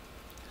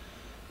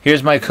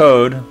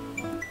code.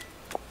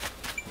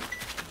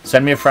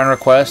 Send me a friend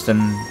request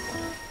and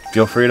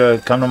feel free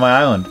to come to my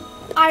island.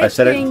 I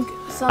said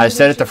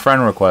it to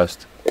friend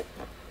request.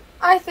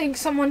 I think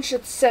someone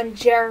should send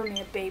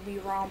Jeremy a baby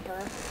romper.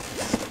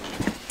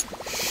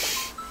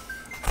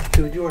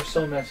 Dude, you are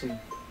so messy.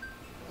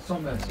 So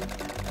messy.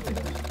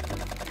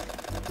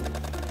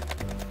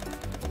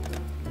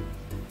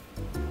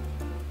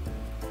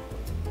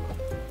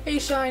 Hey,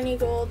 shiny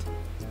gold.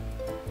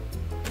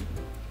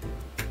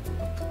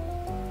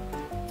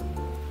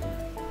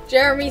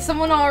 Jeremy,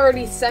 someone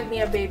already sent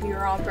me a baby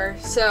romper,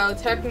 so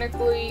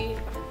technically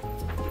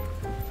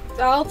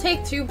I'll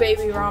take 2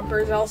 baby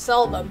rompers, I'll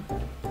sell them.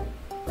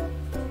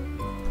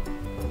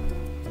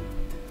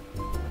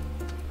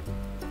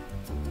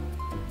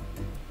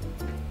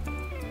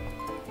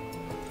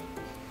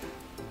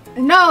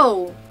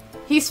 No!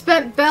 He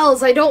spent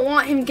bells, I don't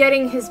want him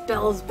getting his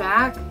bells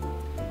back.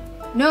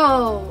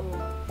 No!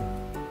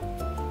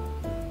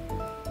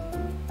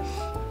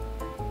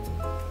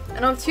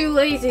 And I'm too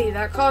lazy.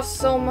 That costs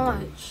so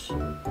much.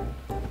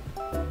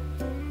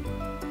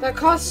 That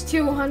costs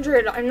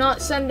 $200. I'm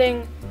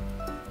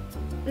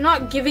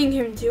not giving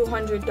him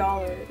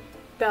 $200.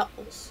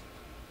 bells.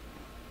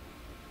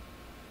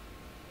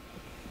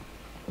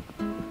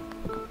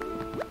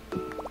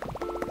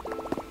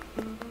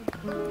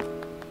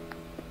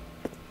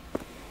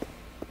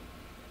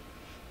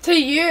 To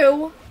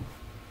you.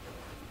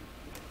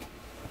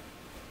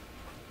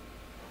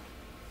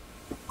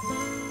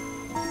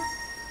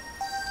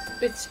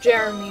 It's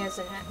Jeremy,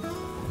 isn't it?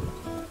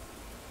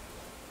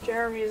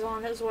 Jeremy's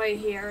on his way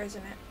here,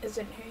 isn't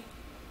he?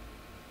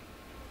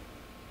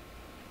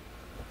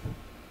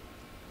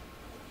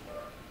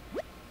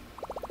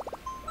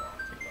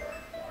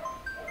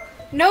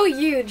 No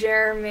you,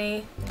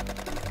 Jeremy.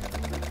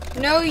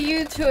 No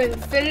you to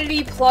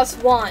infinity plus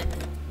 1.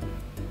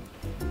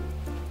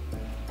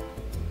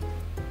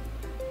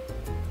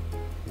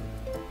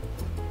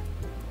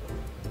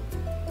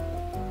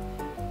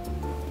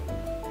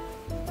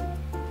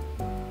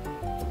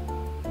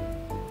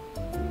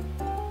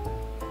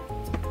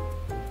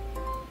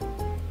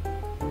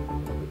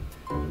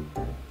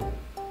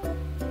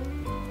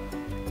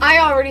 I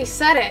already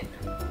said it.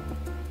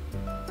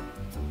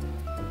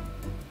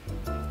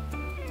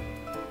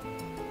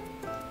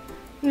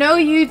 No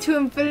u to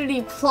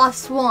infinity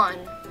plus 1.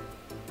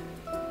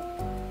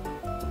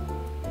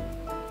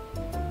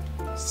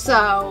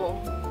 So...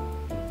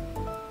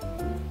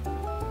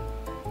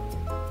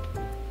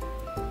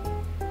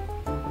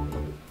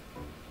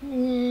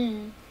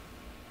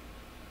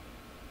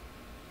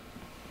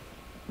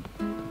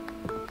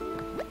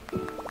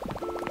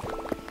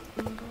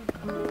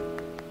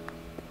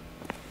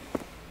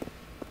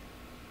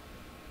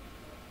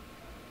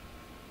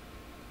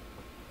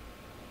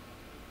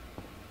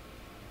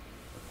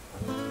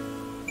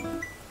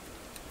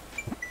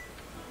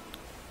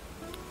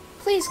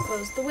 Please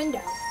close the window.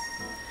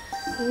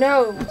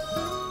 No.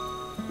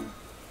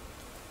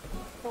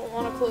 Don't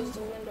want to close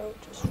the window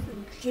just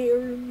for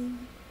Jeremy.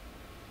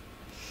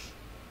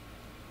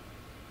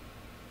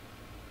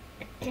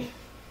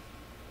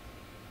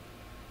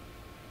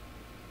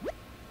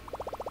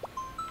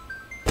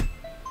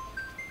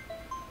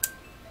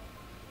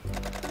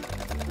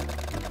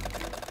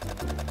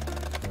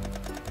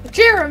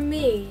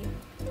 Jeremy!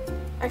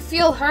 I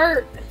feel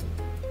hurt.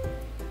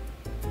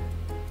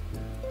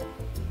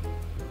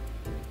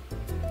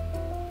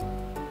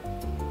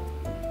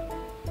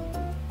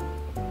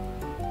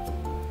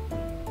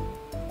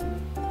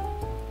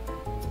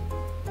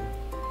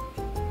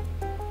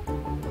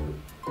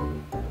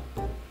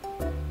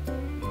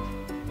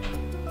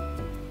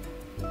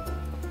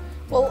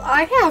 Well,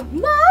 I have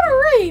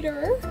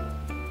moderator.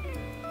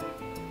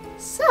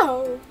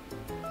 So,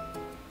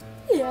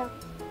 yeah.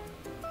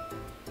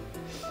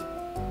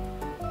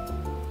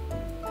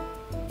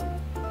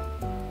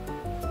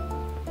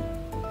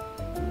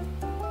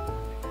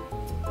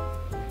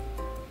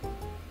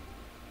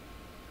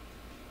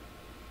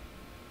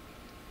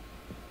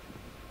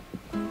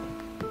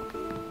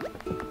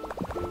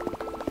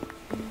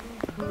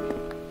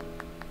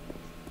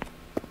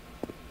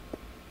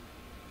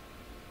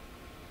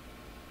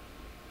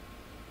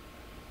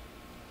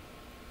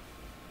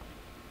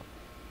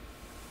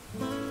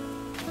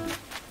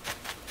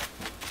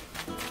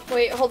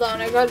 Wait, hold on,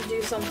 I gotta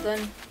do something.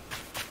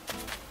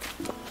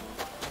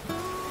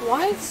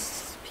 Why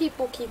does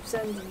people keep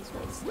sending me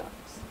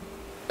stuff?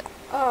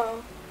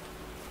 Oh.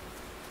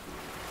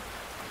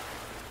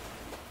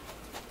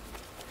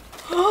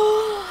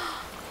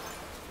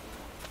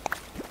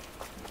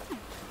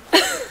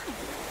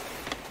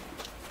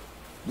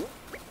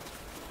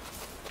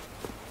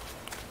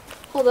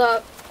 Hold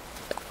up.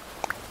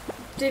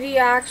 Did he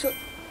actually...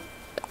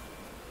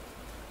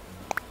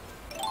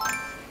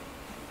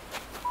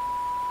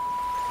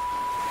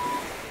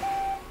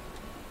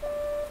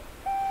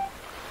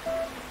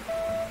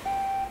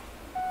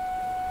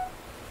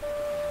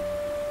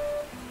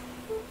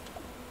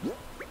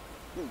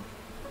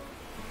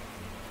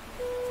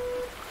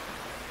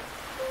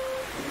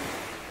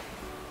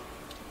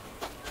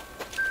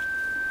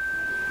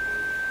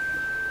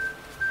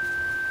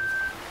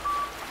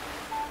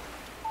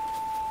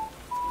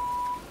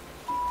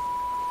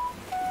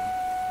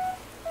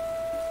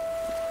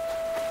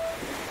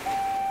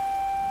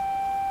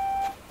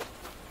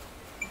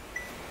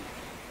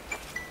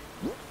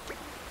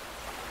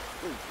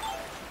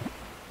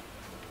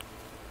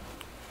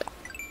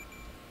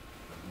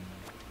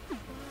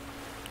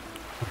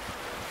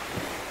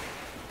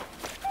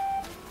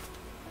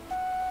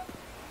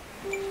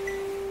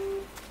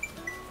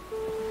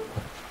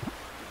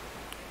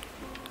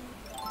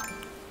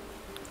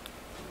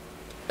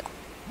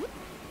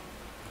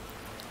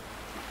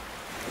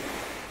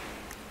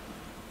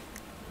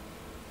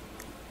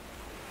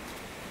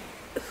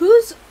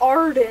 Who's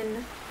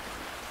Arden?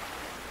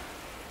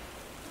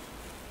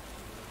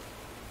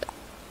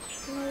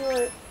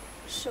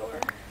 Sure.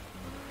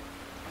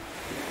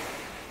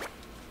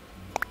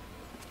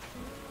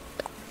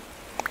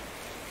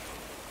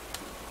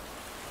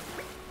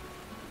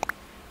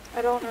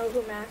 I don't know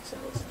who Max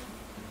is.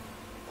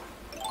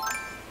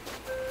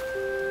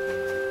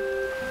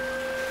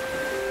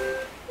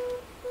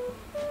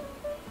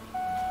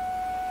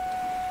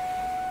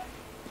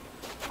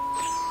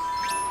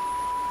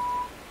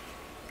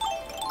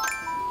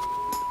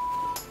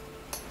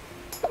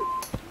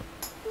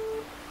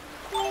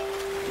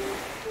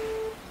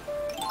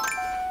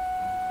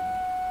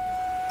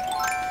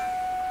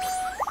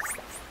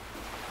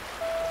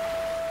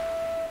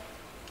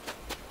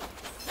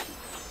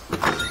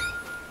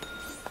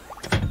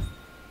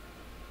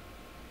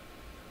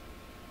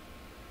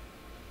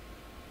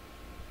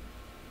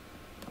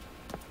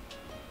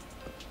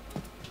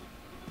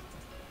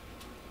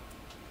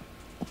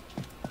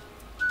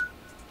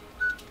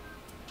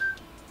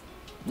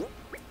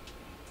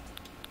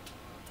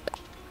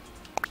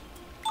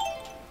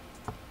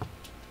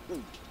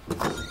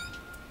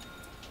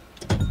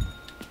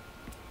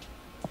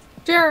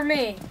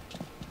 Jeremy!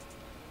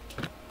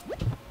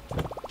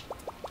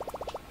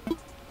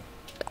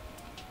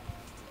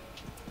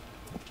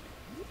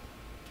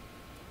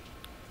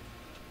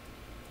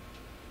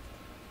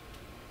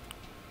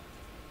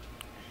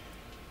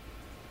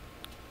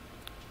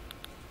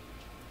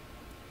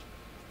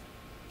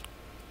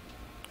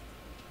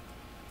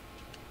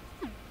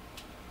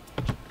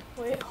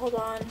 Wait, hold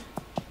on.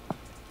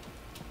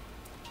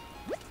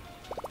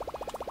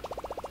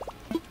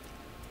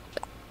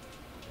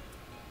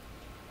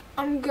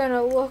 I'm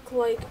gonna look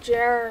like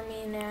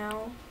Jeremy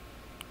now.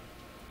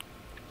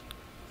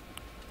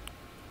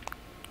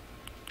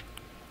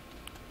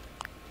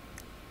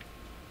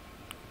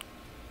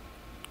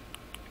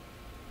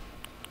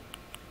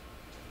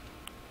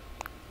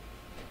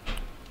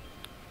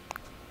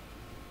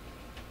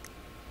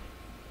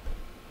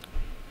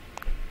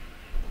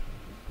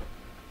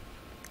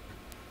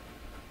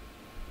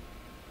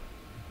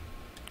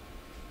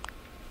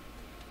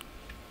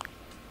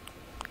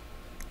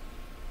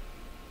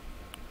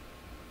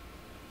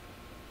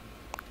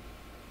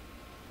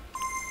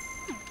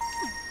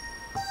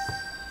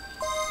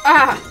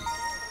 Ah!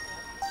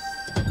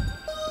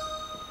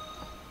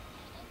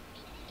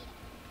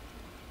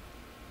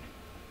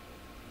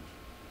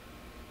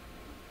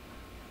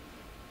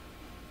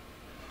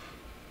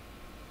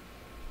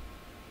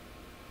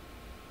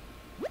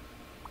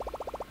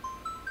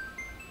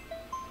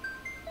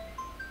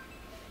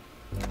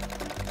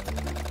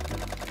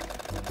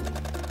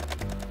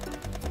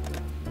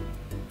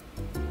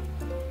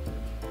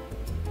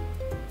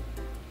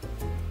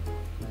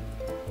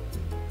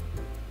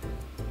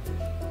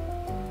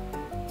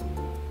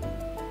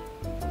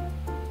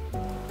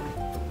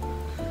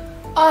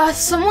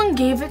 Someone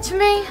gave it to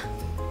me.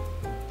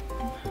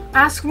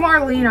 Ask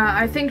Marlena.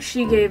 I think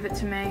she gave it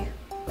to me.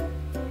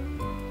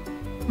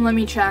 Let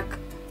me check.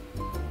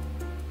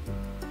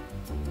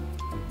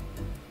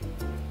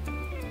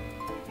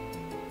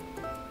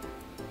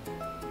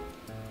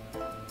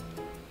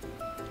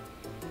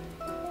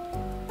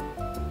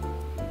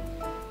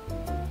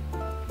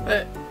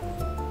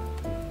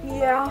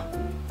 Yeah.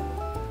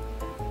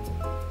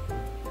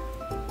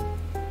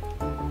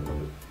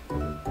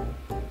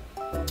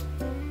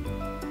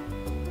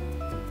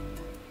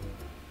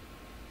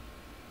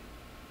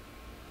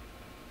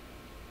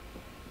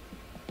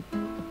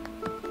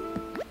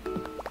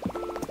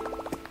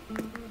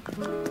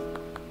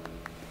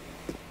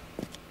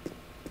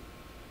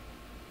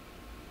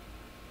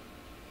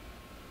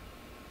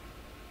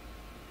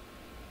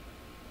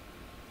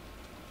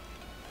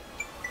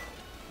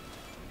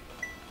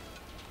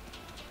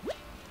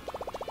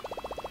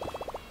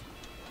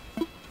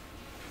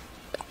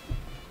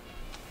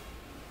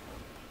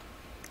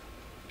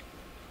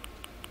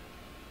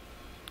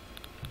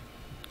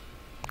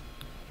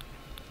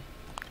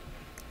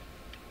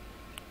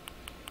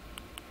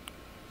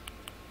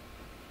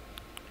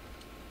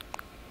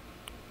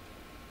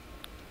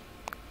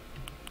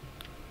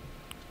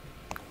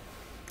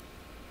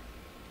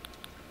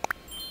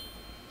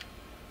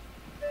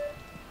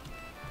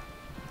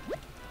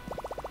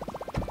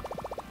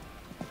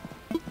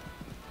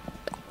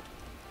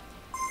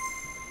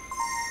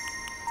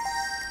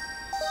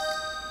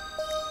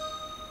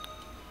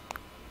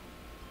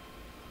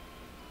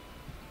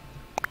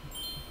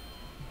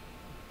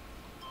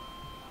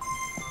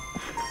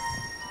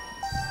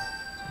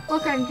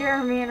 Look, I'm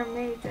Jeremy in a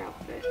mage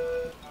outfit.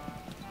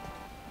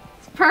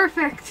 It's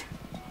perfect.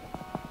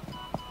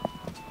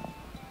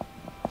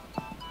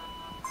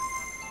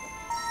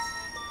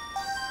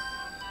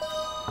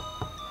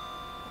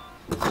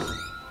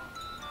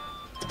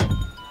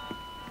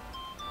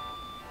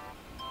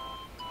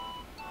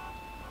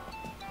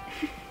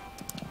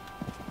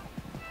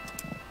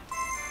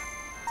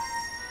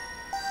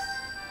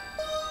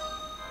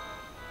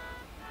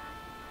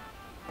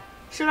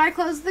 Should I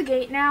close the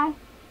gate now?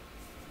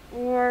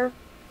 Or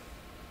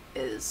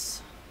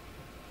is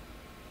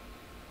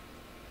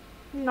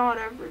not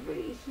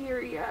everybody here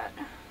yet?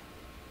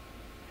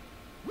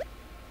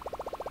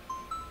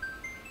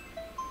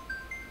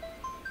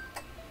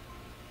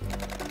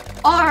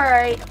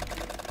 Alright.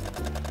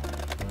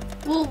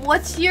 Well,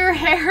 what's your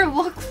hair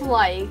look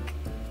like?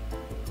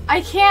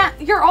 I can't.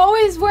 You're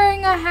always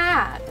wearing a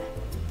hat.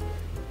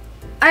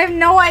 I have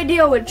no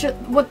idea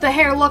what the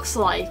hair looks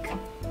like.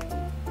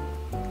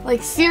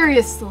 Like,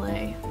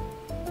 seriously.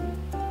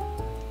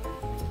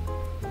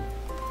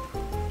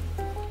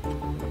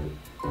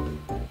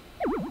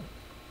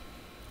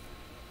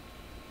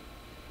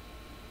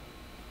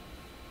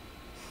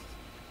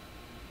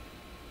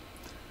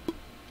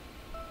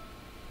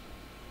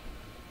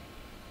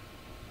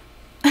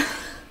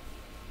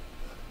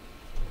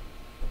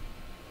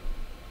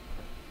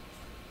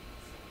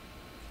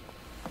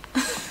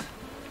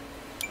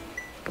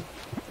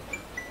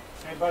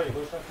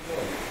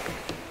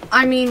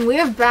 I mean, we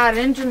have bad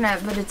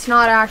internet, but it's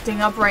not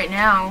acting up right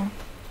now.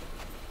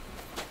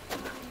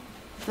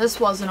 This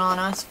wasn't on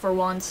us for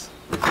once.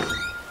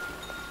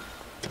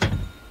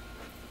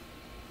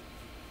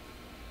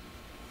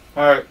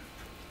 Alright.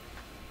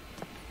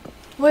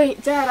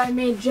 Wait, Dad, I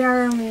made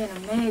Jeremy in a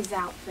maid's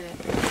outfit.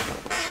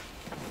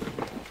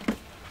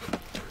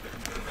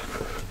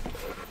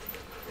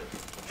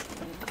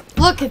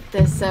 Look at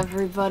this,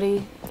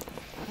 everybody.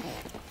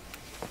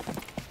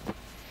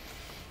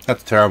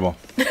 That's terrible.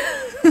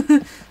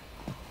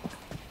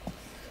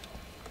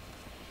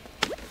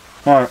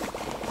 Alright.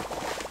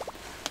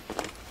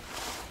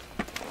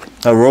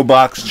 A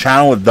Roblox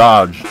channel with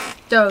Dodge.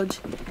 Doge.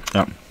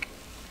 Yep.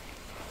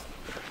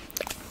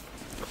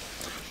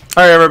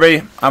 Alright,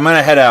 everybody. I'm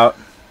gonna head out.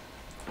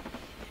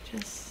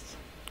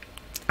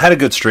 Had a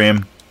good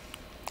stream.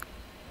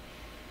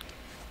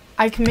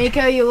 I can make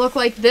you look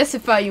like this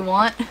if you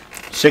want.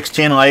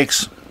 16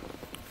 likes.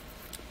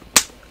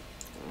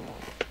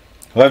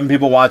 11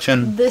 people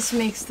watching. This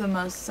makes the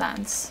most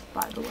sense,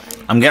 by the way.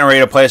 I'm getting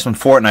ready to play some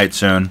Fortnite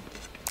soon.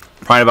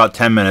 Probably about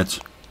 10 minutes.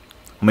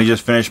 Let me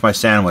just finish my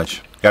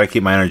sandwich. Gotta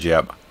keep my energy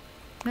up.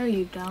 No,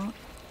 you don't.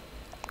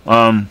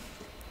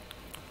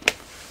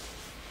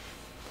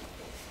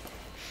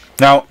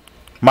 Now,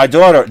 my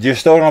daughter, do you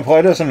still gonna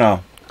play this or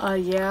no?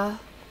 Yeah.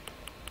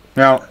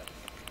 Now,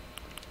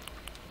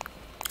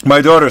 my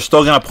daughter's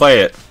still gonna play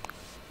it.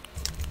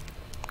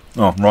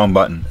 Oh, wrong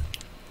button.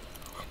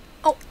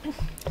 Oh.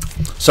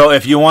 So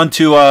if you want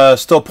to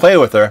still play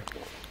with her,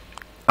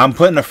 I'm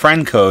putting a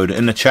friend code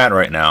in the chat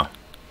right now.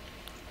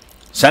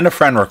 Send a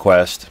friend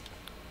request.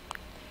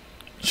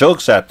 She'll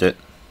accept it.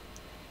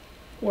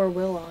 Or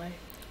will I?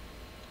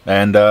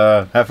 And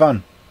have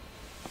fun.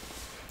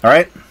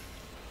 Alright?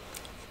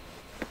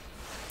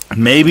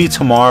 Maybe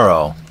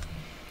tomorrow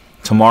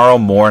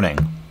morning,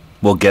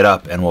 we'll get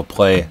up and we'll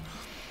play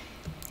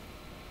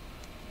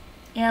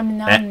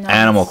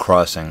Animal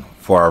Crossing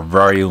for a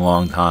very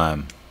long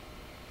time.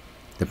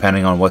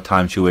 Depending on what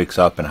time she wakes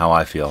up and how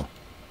I feel.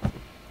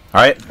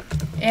 Alright?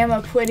 I'm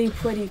a pretty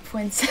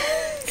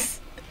princess.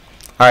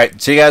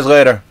 Alright, see you guys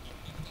later.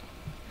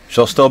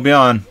 She'll still be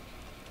on.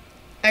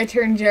 I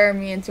turned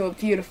Jeremy into a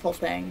beautiful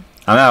thing.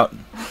 I'm out.